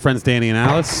 Yeah. Our friends Danny and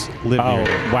Alice live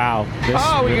here. Wow.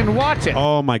 we can watch it.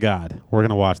 Oh, my God. We're going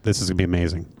to watch. This is going to be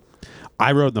amazing.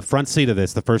 I rode in the front seat of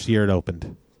this the first year it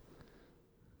opened.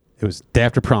 It was Day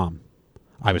After Prom.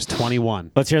 I was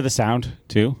 21. Let's hear the sound,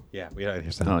 too. Yeah, we gotta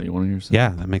hear sound. Oh, you want to hear sound? Yeah,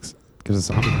 that makes... Because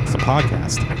it's a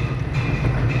podcast.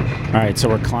 All right, so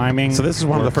we're climbing. So this is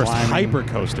one of the first climbing. hyper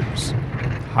coasters.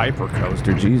 Hyper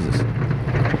coaster, Jesus.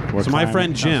 We're So my climbing.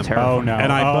 friend Jim Oh, no.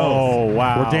 and I both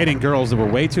wow. were dating girls that were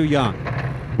way too young.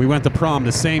 We went to prom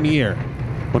the same year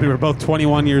when we were both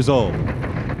 21 years old.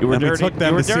 You were and dirty. we took them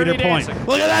you were to Cedar dirty Point. dancing.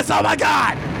 Look at this! Oh my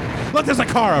God! Look, there's a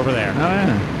car over there. Oh,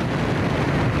 yeah.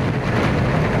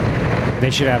 They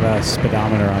should have a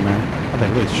speedometer on there. Oh, they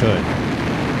really should.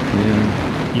 Yeah.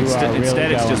 You are really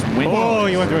Instead, it's going. just wind. Oh,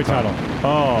 you went through a tunnel.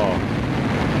 Oh.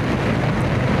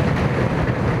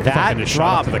 That Fucking just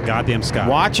shot up drop. to the goddamn sky.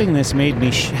 Watching this made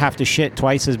me have to shit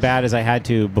twice as bad as I had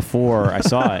to before I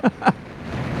saw it.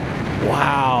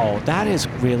 Wow, that is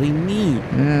really neat.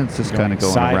 Yeah, it's just kind of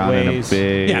going around in a sideways.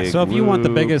 big Yeah, so if you want the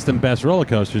loop. biggest and best roller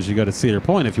coasters, you go to Cedar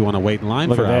Point if you want to wait in line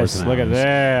Look for at hours this. and Look at hours.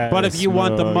 this. But if you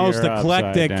want the most You're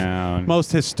eclectic, upside down.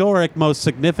 most historic, most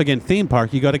significant theme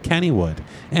park, you go to Kennywood.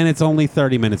 And it's only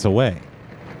 30 minutes away.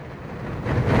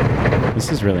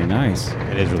 This is really nice.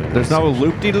 It is really nice. There's no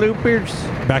loop-de-loopers?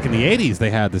 Back in the 80s, they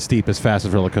had the steepest,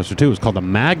 fastest roller coaster, too. It was called the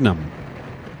Magnum.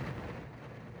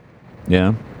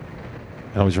 Yeah.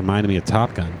 It always reminded me of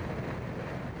Top Gun.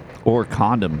 Or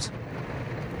condoms.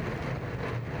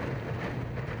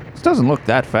 This doesn't look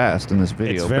that fast in this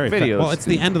video. It's very but videos, well, it's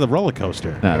the end of the roller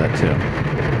coaster. No, that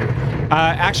too.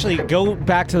 Actually, go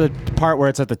back to the part where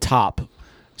it's at the top.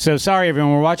 So sorry,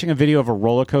 everyone. We're watching a video of a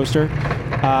roller coaster.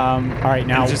 All right,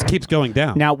 now And it just keeps going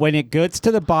down. Now, when it gets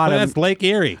to the bottom, that's Lake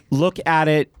Erie. Look at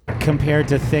it compared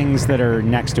to things that are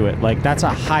next to it. Like that's a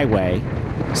highway.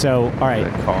 So, all right,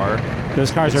 car. Those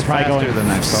cars It's are probably faster going than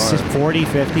that car. 40,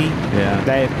 50. Yeah.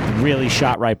 They really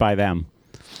shot right by them.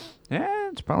 Yeah,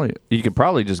 it's probably. You could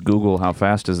probably just Google how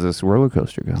fast does this roller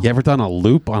coaster go. You ever done a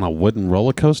loop on a wooden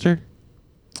roller coaster?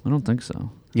 I don't think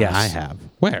so. Yes, I have.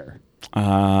 Where?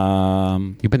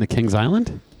 You been to Kings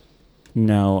Island?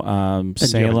 No,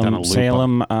 you ever done a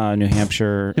Salem, loop New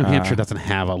Hampshire. New Hampshire doesn't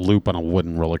have a loop on a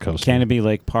wooden roller coaster. Canopy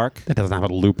Lake Park. It doesn't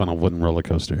have a loop on a wooden roller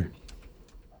coaster.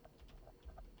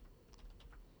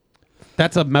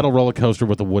 That's a metal roller coaster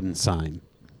with a wooden sign.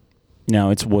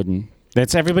 No, it's wooden.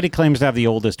 That's everybody claims to have the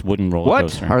oldest wooden roller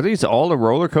coaster. Are these all the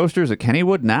roller coasters at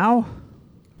Kennywood now?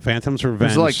 Phantom's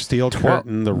Revenge, like Steel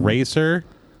Curtain, the Racer,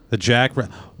 the Jack. What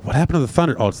happened to the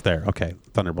Thunder? Oh, it's there. Okay,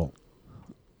 Thunderbolt.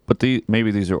 But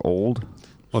maybe these are old.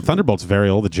 Well, Thunderbolt's very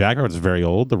old. The Jackrabbit's very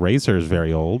old. The Racer is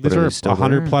very old. These But are are they still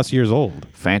 100 there? plus years old.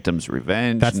 Phantom's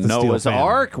Revenge. That's the Steel Noah's Phantom.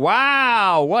 Ark.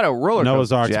 Wow, what a roller coaster.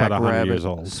 Noah's Ark's about 100 Jackrabbit, years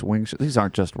old. Swing. These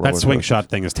aren't just roller That swing coasters. shot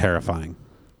thing is terrifying.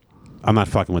 I'm not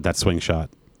fucking with that swing shot.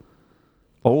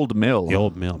 Old Mill. The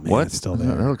old mill, man, What? it's still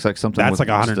there. That looks like something. That's with like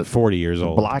just 140 years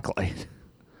old. Blacklight.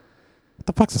 What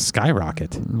the fuck's a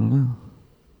skyrocket? I don't know.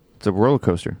 It's a roller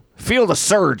coaster. Feel the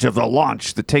surge of the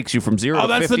launch that takes you from 0 to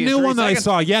 50 that's the in new 3 one that I seconds.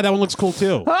 saw. Yeah, that one looks cool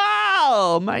too.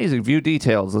 Oh, amazing. View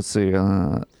details. Let's see.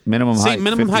 Minimum height.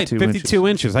 Minimum height, 52 inches.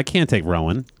 inches. I can't take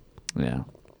Rowan. Yeah.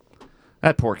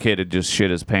 That poor kid had just shit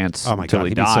his pants Oh my until God, he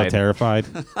he'd be died. so terrified.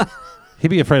 He'd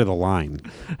be afraid of the line.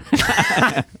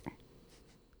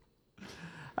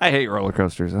 I hate roller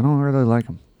coasters. I don't really like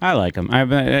them. I like them.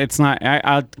 It's not.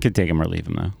 I could take them or leave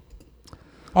them though.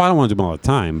 Oh, I don't want to do them all the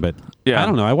time, but Yeah. I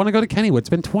don't know. I want to go to Kennywood. It's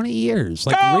been 20 years.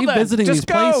 Like Go then. revisiting Just these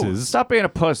go. places. Stop being a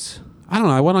puss. I don't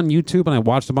know. I went on YouTube and I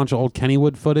watched a bunch of old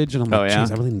Kennywood footage, and I'm like, Oh, yeah?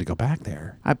 geez, I really need to go back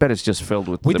there. I bet it's just filled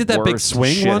with We the did that big worst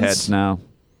swing shitheads once. now.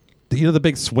 You know the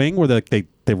big swing where they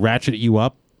ratchet you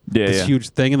up? Yeah, This yeah. huge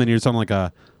thing, and then you're just on like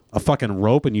a fucking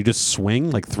rope, and you just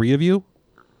swing, like 3 of you.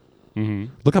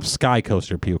 Mm-hmm. Look up Sky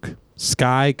Coaster, Puke.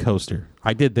 Sky Coaster.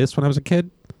 I did this when I was a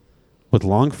kid with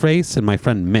Long Face and my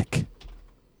friend Mick.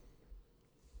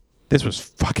 This was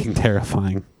fucking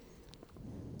terrifying.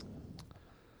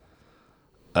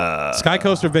 Sky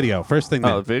Coaster video. First thing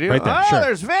there. Oh, video? Right there. Oh, Sure.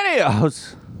 there's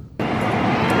videos.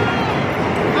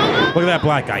 Look at that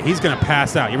black guy. He's going to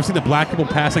pass out. You ever seen the black people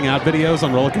passing out videos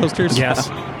on roller coasters? Yes.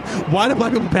 Why do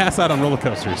black people pass out on roller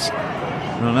coasters?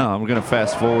 I don't know. I'm going to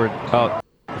fast forward. Oh,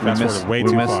 Fast forward way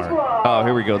too far. Oh,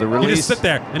 here we go. The release. You just sit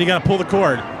there and you got to pull the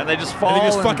cord. And they just fall. And they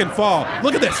just fucking fall.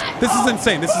 Look at this. This is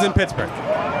insane. This is in Pittsburgh.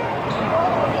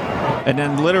 And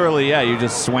then literally, yeah, you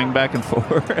just swing back and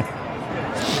forth.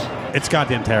 It's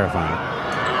goddamn terrifying.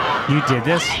 You did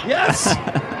this? Yes.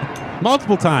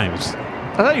 Multiple times.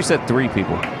 I thought you said 3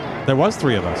 people. There was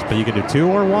 3 of us, but you could do 2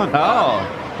 or 1.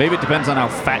 Oh, maybe it depends on how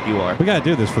fat you are. We got to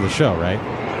do this for the show, right?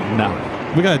 No.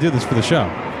 We got to do this for the show.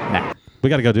 Nah. We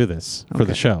got to go do this for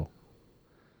the show.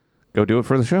 Go do it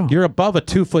for the show. You're above a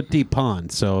 2-foot deep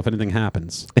pond, so if anything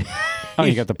happens. Oh,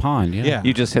 you got the pond. Yeah.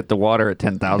 You just hit the water at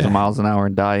 10,000 miles an hour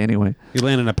and die anyway. You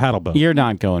land in a paddle boat. You're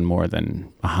not going more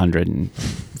than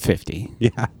 150.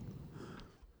 Yeah.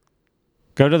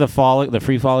 Go to the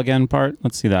free fall again part.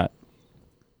 Let's see that.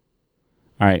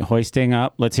 All right, hoisting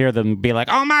up. Let's hear them be like,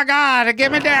 "Oh my God,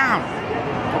 get me down!"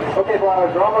 Okay,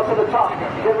 Flowers, we're almost to the top.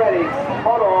 Get ready.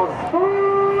 Hold on.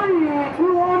 3,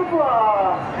 2, 1,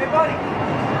 fly. Hey, buddy.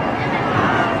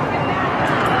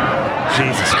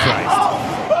 Jesus Christ.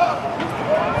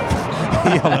 He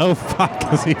yelled, oh, fuck,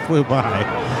 because he flew by.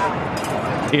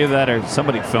 Either that or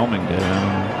somebody filming did.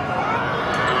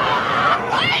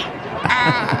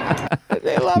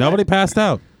 Nobody passed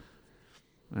out.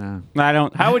 I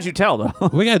don't. How would you tell, though?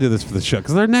 We got to do this for the show,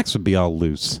 because their necks would be all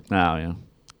loose. Oh, yeah.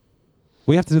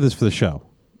 We have to do this for the show.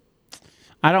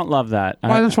 I don't love that.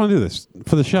 Why don't you want to do this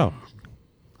for the show?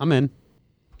 I'm in.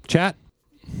 Chat,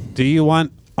 do you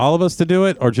want all of us to do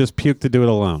it or just Puke to do it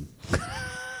alone?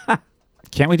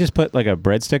 Can't we just put like a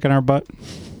breadstick in our butt?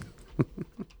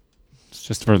 It's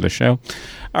just for the show.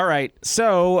 All right.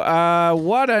 So,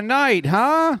 what a night,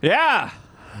 huh? Yeah.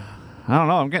 I don't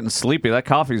know. I'm getting sleepy. That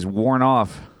coffee's worn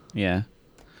off. Yeah.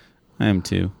 I am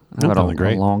too. I've had a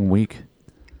long week.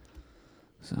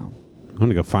 So I'm going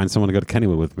to go find someone to go to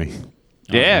Kennywood with me.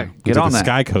 Yeah, get do on the that.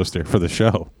 Sky Coaster for the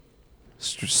show.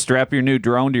 Strap your new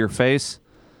drone to your face.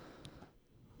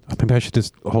 Maybe I should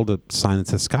just hold a sign that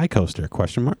says Sky Coaster,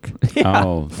 question mark. Yeah.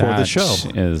 Oh, for the show.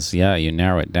 You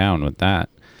narrow it down with that.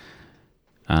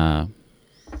 Boy,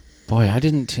 I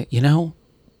didn't,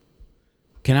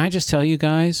 can I just tell you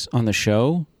guys on the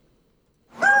show?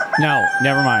 No,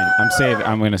 never mind.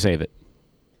 I'm going to save it.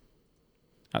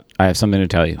 I have something to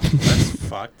tell you. That's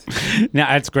fucked. No,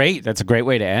 that's great. That's a great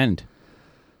way to end.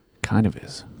 Kind of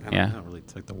is. That really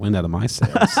took the wind out of my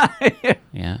sails.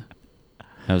 Yeah.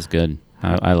 That was good.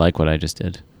 I like what I just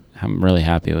did. I'm really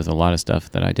happy with a lot of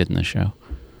stuff that I did in the show.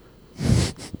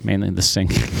 Mainly the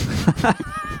singing.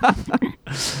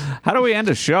 How do we end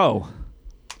a show?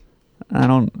 I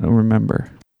don't remember.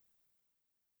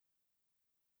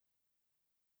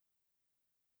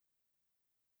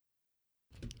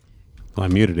 Well, I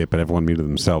muted it, but everyone muted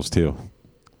themselves too.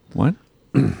 What?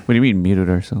 What do you mean muted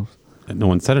ourselves? And no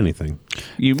one said anything.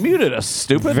 You muted us,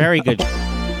 stupid. Very good.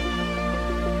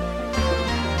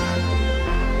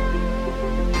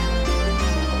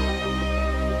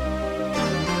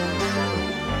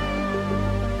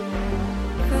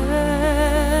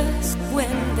 First,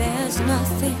 when there's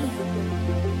nothing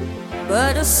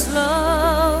but a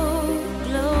slow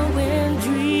glowing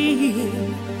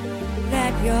dream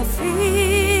that your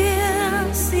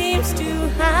fear seems to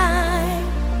hide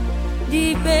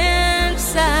deep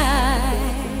inside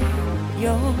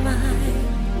your mind.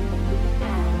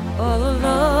 All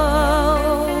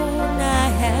alone I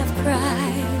have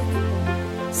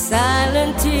cried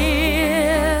silent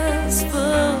tears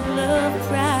full of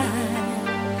pride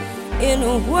in in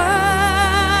a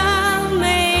world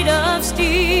made of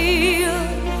steel,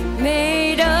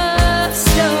 made of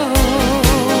stone.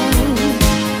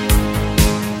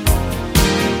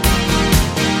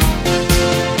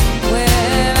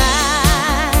 Where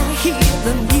I hear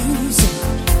the music,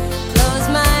 close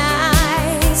my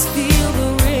eyes, feel the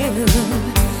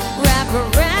rhythm, wrap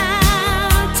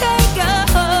around, take a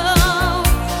hold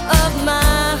of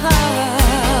my heart.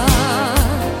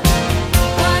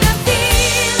 What a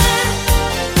feeling,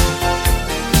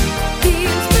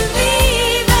 feels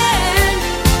believing.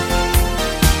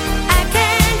 I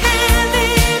can't have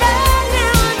it all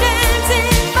now, I'm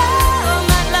dancing for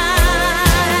my life.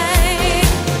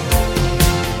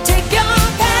 Take your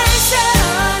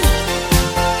passion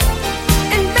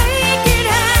and make it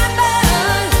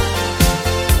happen.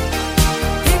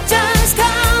 Pictures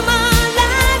come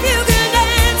alive, you can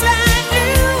dance right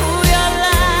through your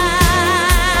life.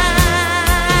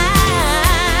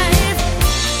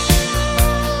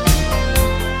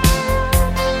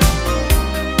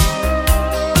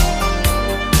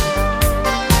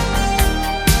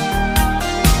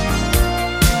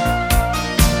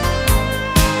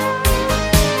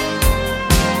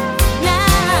 Now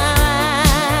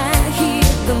I hear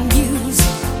the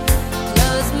music,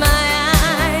 close my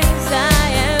eyes, I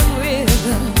am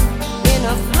rhythm. In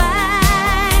a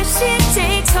flash, it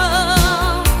takes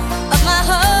hold of my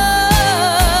heart.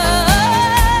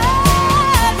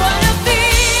 What a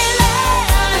feeling,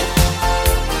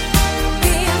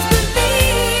 feels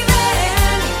believing.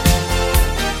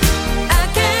 I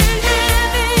can't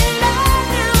have it all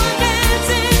now, I'm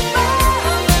dancing for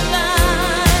my life.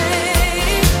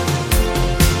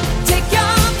 Take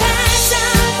your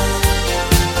passion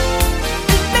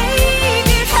and make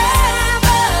it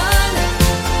happen.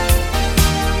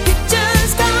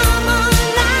 Pictures come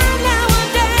alive, now I'm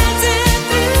dancing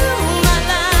through my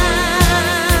life.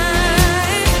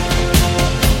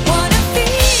 What a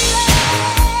feeling.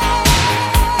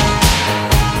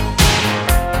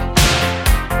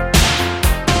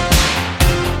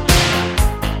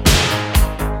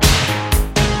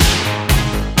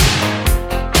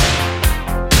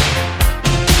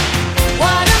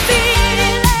 What a feeling.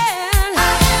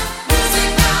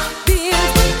 Music now,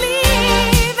 feels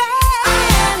believing.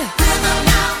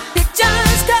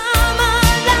 Pictures come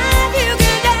alive, you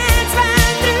can dance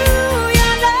right through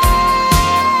your life.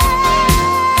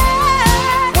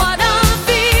 What a feeling. What a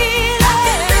feeling.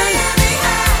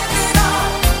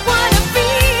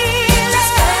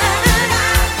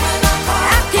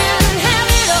 I can have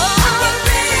it all.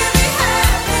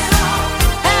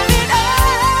 Have it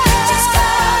all. Just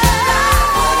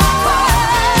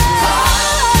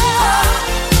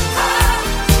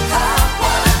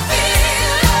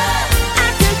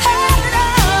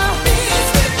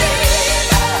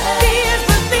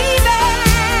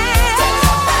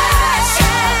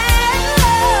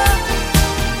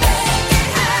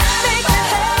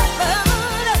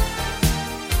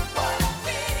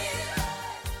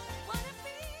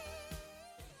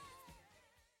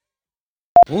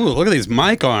Ooh, look at these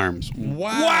mic arms.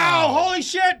 Wow! Holy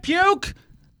shit! Puke!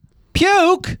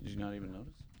 Puke! Did you not even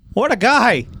notice? What a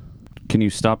guy! Can you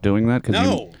stop doing that?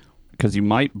 No. Because you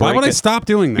might break Why would I it. stop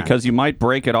doing that? Because you might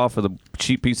break it off of the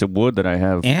cheap piece of wood that I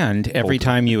have. And every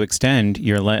time you extend,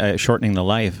 you're shortening the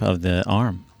life of the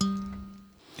arm.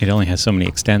 It only has so many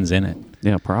extends in it.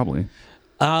 Yeah, probably.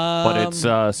 But it's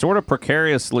sort of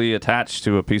precariously attached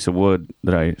to a piece of wood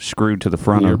that I screwed to the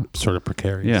front You're of. sort of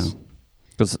precarious. Yeah.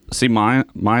 Because, see, mine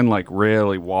like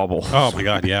really wobble. Oh, my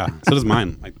God, yeah. So does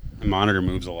mine. Like, my monitor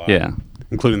moves a lot. Yeah.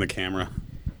 Including the camera.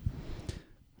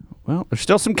 Well, there's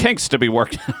still some kinks to be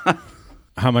worked out.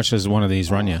 How much does one of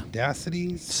these run you?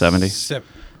 Audacity? 70.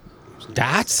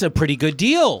 That's a pretty good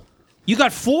deal. You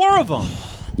got 4 of them.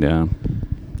 Yeah.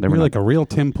 They You're like a real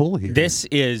Tim Pool here. This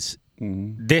is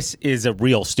a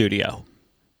real studio.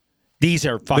 These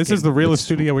are fucking. This is the realest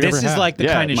studio we ever had. This is like the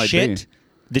kind of it might shit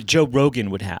that Joe Rogan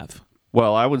would have.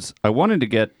 Well, I wanted to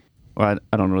get, well,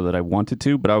 I don't know that I wanted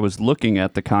to, but I was looking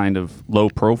at the kind of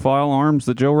low-profile arms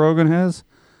that Joe Rogan has.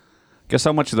 Guess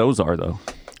how much those are, though?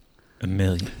 $1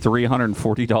 million.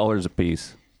 $340 a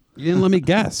piece. You didn't let me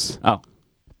guess. Oh.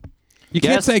 You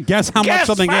can't say guess how much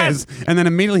something is and then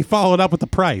immediately follow it up with the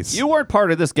price. You weren't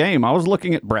part of this game. I was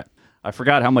looking at Brett. I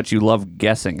forgot how much you love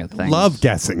guessing at things. Love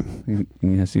guessing.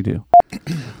 Yes, you do.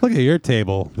 Look at your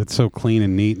table that's so clean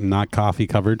and neat and not coffee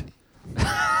covered.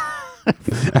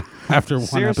 After one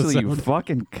Seriously, episode. you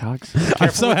fucking cocks. I'm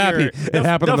so happy it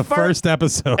happened on the first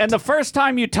episode. And the first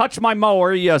time you touch my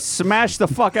mower, you smash the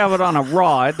fuck out of it on a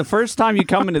rod. The first time you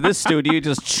come into this studio, you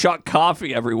just chuck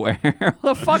coffee everywhere. What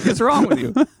the fuck is wrong with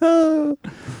you?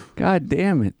 God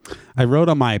damn it. I wrote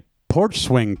on my porch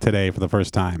swing today for the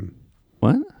first time.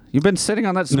 What? You've been sitting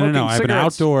on that smoking No. I have an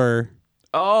cigarettes? outdoor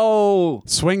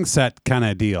swing set kind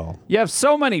of deal. You have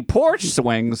so many porch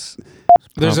swings.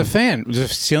 There's a fan. Does a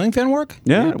ceiling fan work?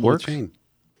 Yeah, it works.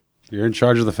 You're in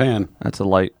charge of the fan. That's a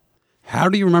light. How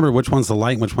do you remember which one's the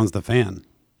light and which one's the fan?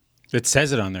 It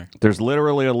says it on there. There's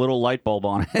literally a little light bulb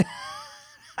on it.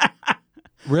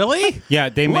 Really? Yeah,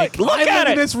 they make. Look I at lived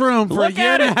it. in this room for Look a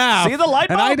year at and a it. half. See the light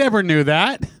bulb? And I never knew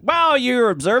that. Wow,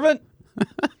 you're observant.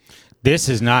 This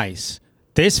is nice.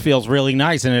 This feels really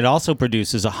nice, and it also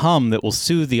produces a hum that will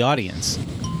soothe the audience.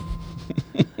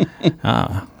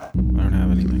 I don't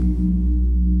have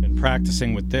anything. Been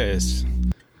practicing with this.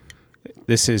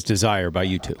 This is Desire by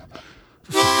U2.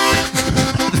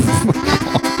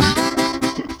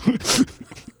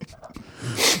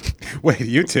 Wait,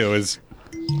 U2 is...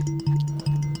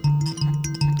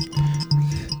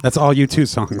 That's all U2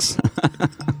 songs.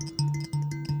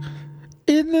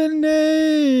 In the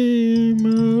name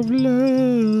of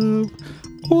love,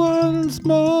 once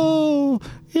more,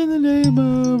 in the name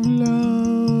of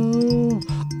love.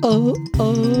 Oh,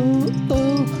 oh,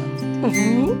 oh,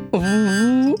 oh,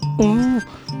 oh, oh.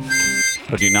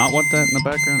 Oh, do you not want that in the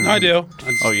background? I do.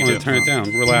 I just you want do. to turn it down.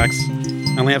 Relax.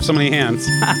 I only have so many hands.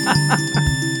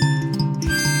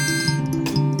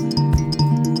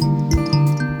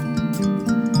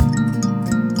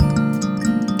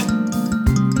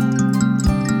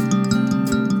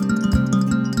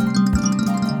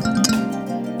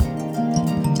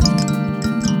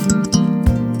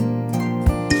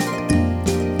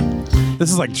 This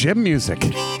is like gym music.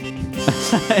 This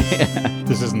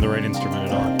isn't the right instrument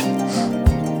at all.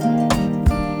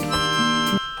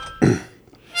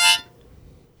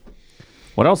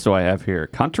 What else do I have here?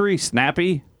 Country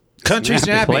Snappy. Country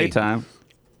Snappy. Playtime.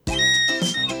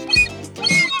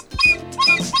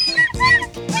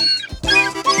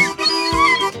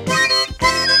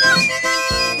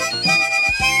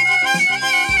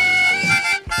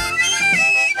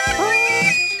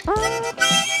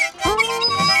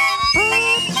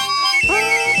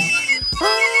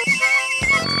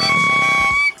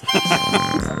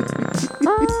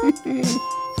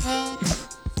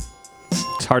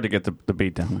 It's hard to get the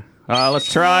beat down there. Let's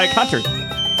try country.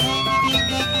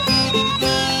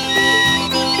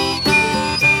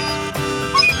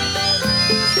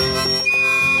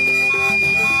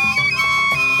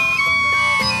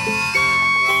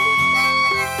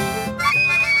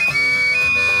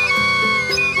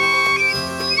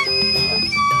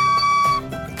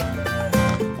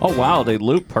 Oh, wow. They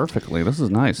loop perfectly. This is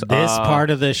nice. This part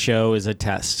of the show is a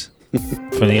test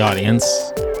for the audience.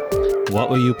 What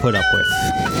will you put up with?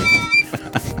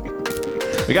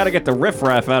 We got to get the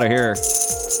riffraff out of here. It's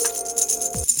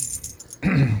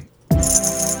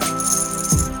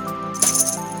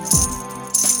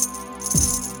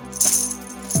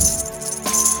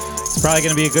probably going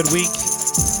to be a good week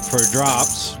for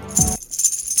drops.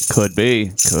 Could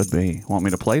be. Could be. Want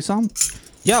me to play some?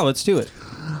 Yeah, let's do it.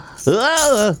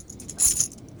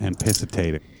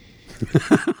 Anticipating.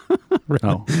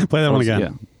 Oh. Play that one again.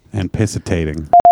 Yeah. Anticipating.